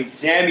featuring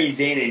Sami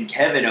Zayn and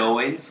Kevin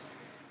Owens.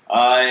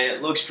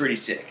 It looks pretty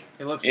sick.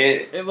 It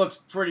looks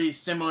pretty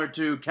similar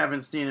to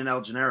Kevin Steen and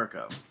El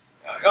Generico.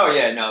 Oh,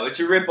 yeah, no,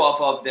 it's a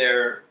ripoff of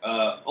their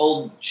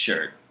old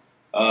shirt,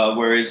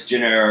 where it's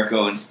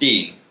Generico and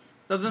Steen.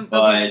 Doesn't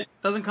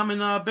come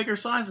in bigger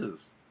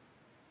sizes.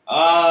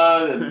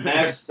 The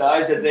max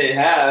size that they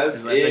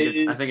have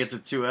I think it's a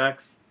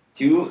 2X.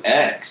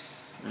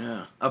 2X.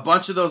 Yeah. A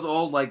bunch of those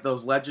old, like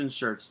those Legend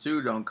shirts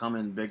too, don't come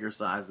in bigger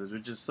sizes,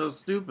 which is so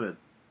stupid.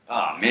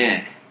 Oh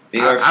man,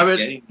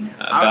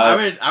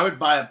 I would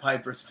buy a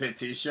Piper's Pit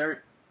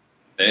t-shirt.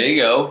 There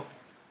you go.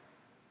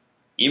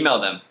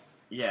 Email them.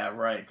 Yeah,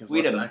 right. Because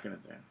what's that gonna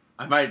do?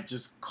 I might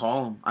just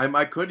call them.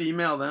 I could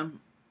email them.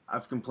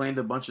 I've complained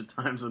a bunch of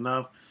times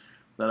enough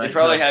that they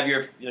probably have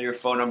your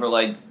phone number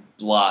like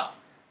blocked.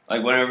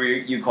 Like, whenever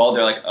you call,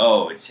 they're like,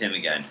 oh, it's him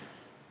again.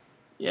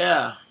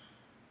 Yeah.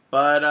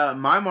 But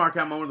my Mark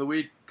Out Moment of the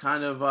Week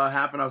kind of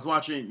happened. I was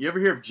watching... You ever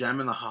hear of Gem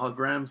and the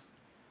Holograms?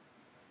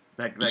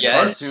 That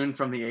cartoon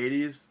from the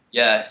 80s?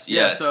 Yes,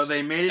 yeah, so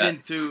they made it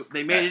into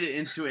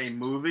a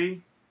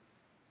movie.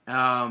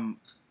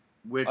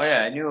 Which, oh,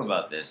 yeah, I knew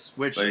about this.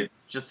 Which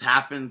just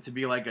happened to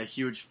be like a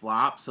huge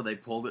flop, so they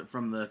pulled it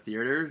from the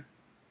theater.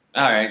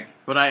 All right.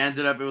 But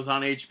it was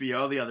on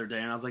HBO the other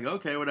day, and I was like,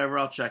 okay, whatever,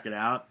 I'll check it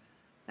out.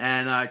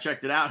 And I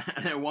checked it out,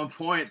 and at one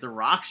point, The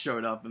Rock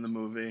showed up in the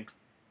movie.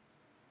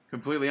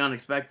 Completely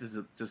unexpected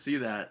to see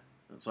that.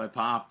 So I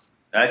popped.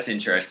 That's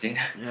interesting.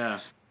 Yeah.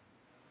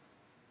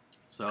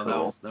 So cool. that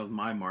was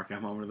my Mark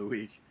Out Moment of the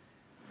Week.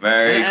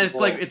 Very and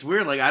cool. it's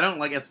weird. Like, I don't,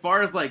 like, as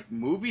far as, like,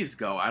 movies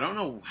go, I don't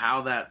know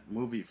how that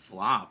movie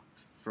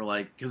flopped for,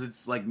 like, because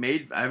it's, like,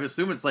 made, I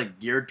assume it's, like,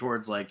 geared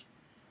towards, like,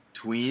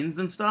 tweens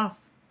and stuff.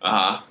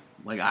 Uh-huh.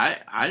 Like, I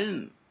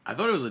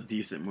thought it was a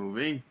decent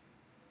movie.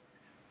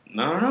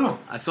 No.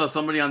 I saw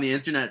somebody on the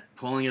internet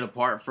pulling it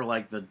apart for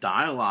like the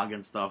dialogue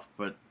and stuff,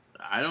 but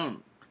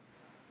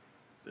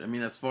I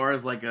mean, as far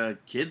as like a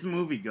kids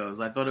movie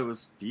goes, I thought it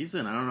was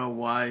decent. I don't know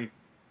why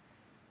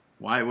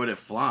it would have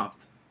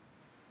flopped.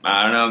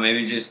 I don't know.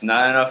 Maybe just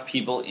not enough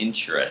people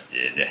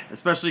interested.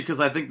 Especially because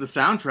I think the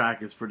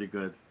soundtrack is pretty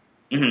good.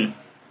 Mm-hmm.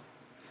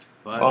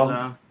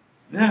 But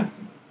yeah,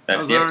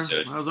 that's the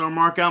episode. That was our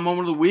Mark Out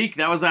moment of the week.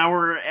 That was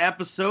our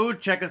episode.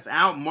 Check us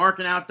out,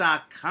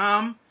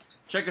 markinout.com.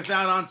 Check us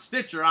out on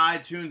Stitcher,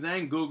 iTunes,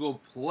 and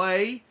Google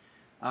Play.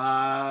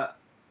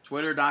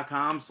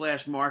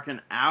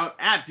 Twitter.com/markinout,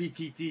 at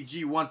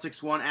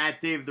PTTG161, at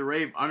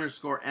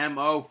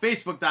DaveTheRave_MO,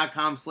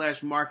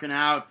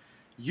 Facebook.com/markinout,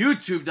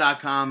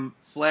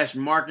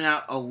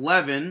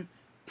 YouTube.com/markinout11,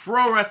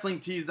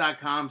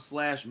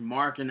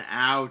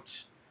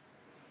 ProWrestlingTees.com/markinout,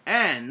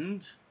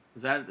 and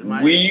is that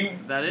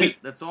it?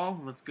 That's all?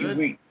 That's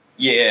good?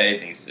 Yeah, I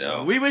think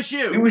so. We wish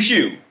you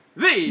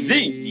the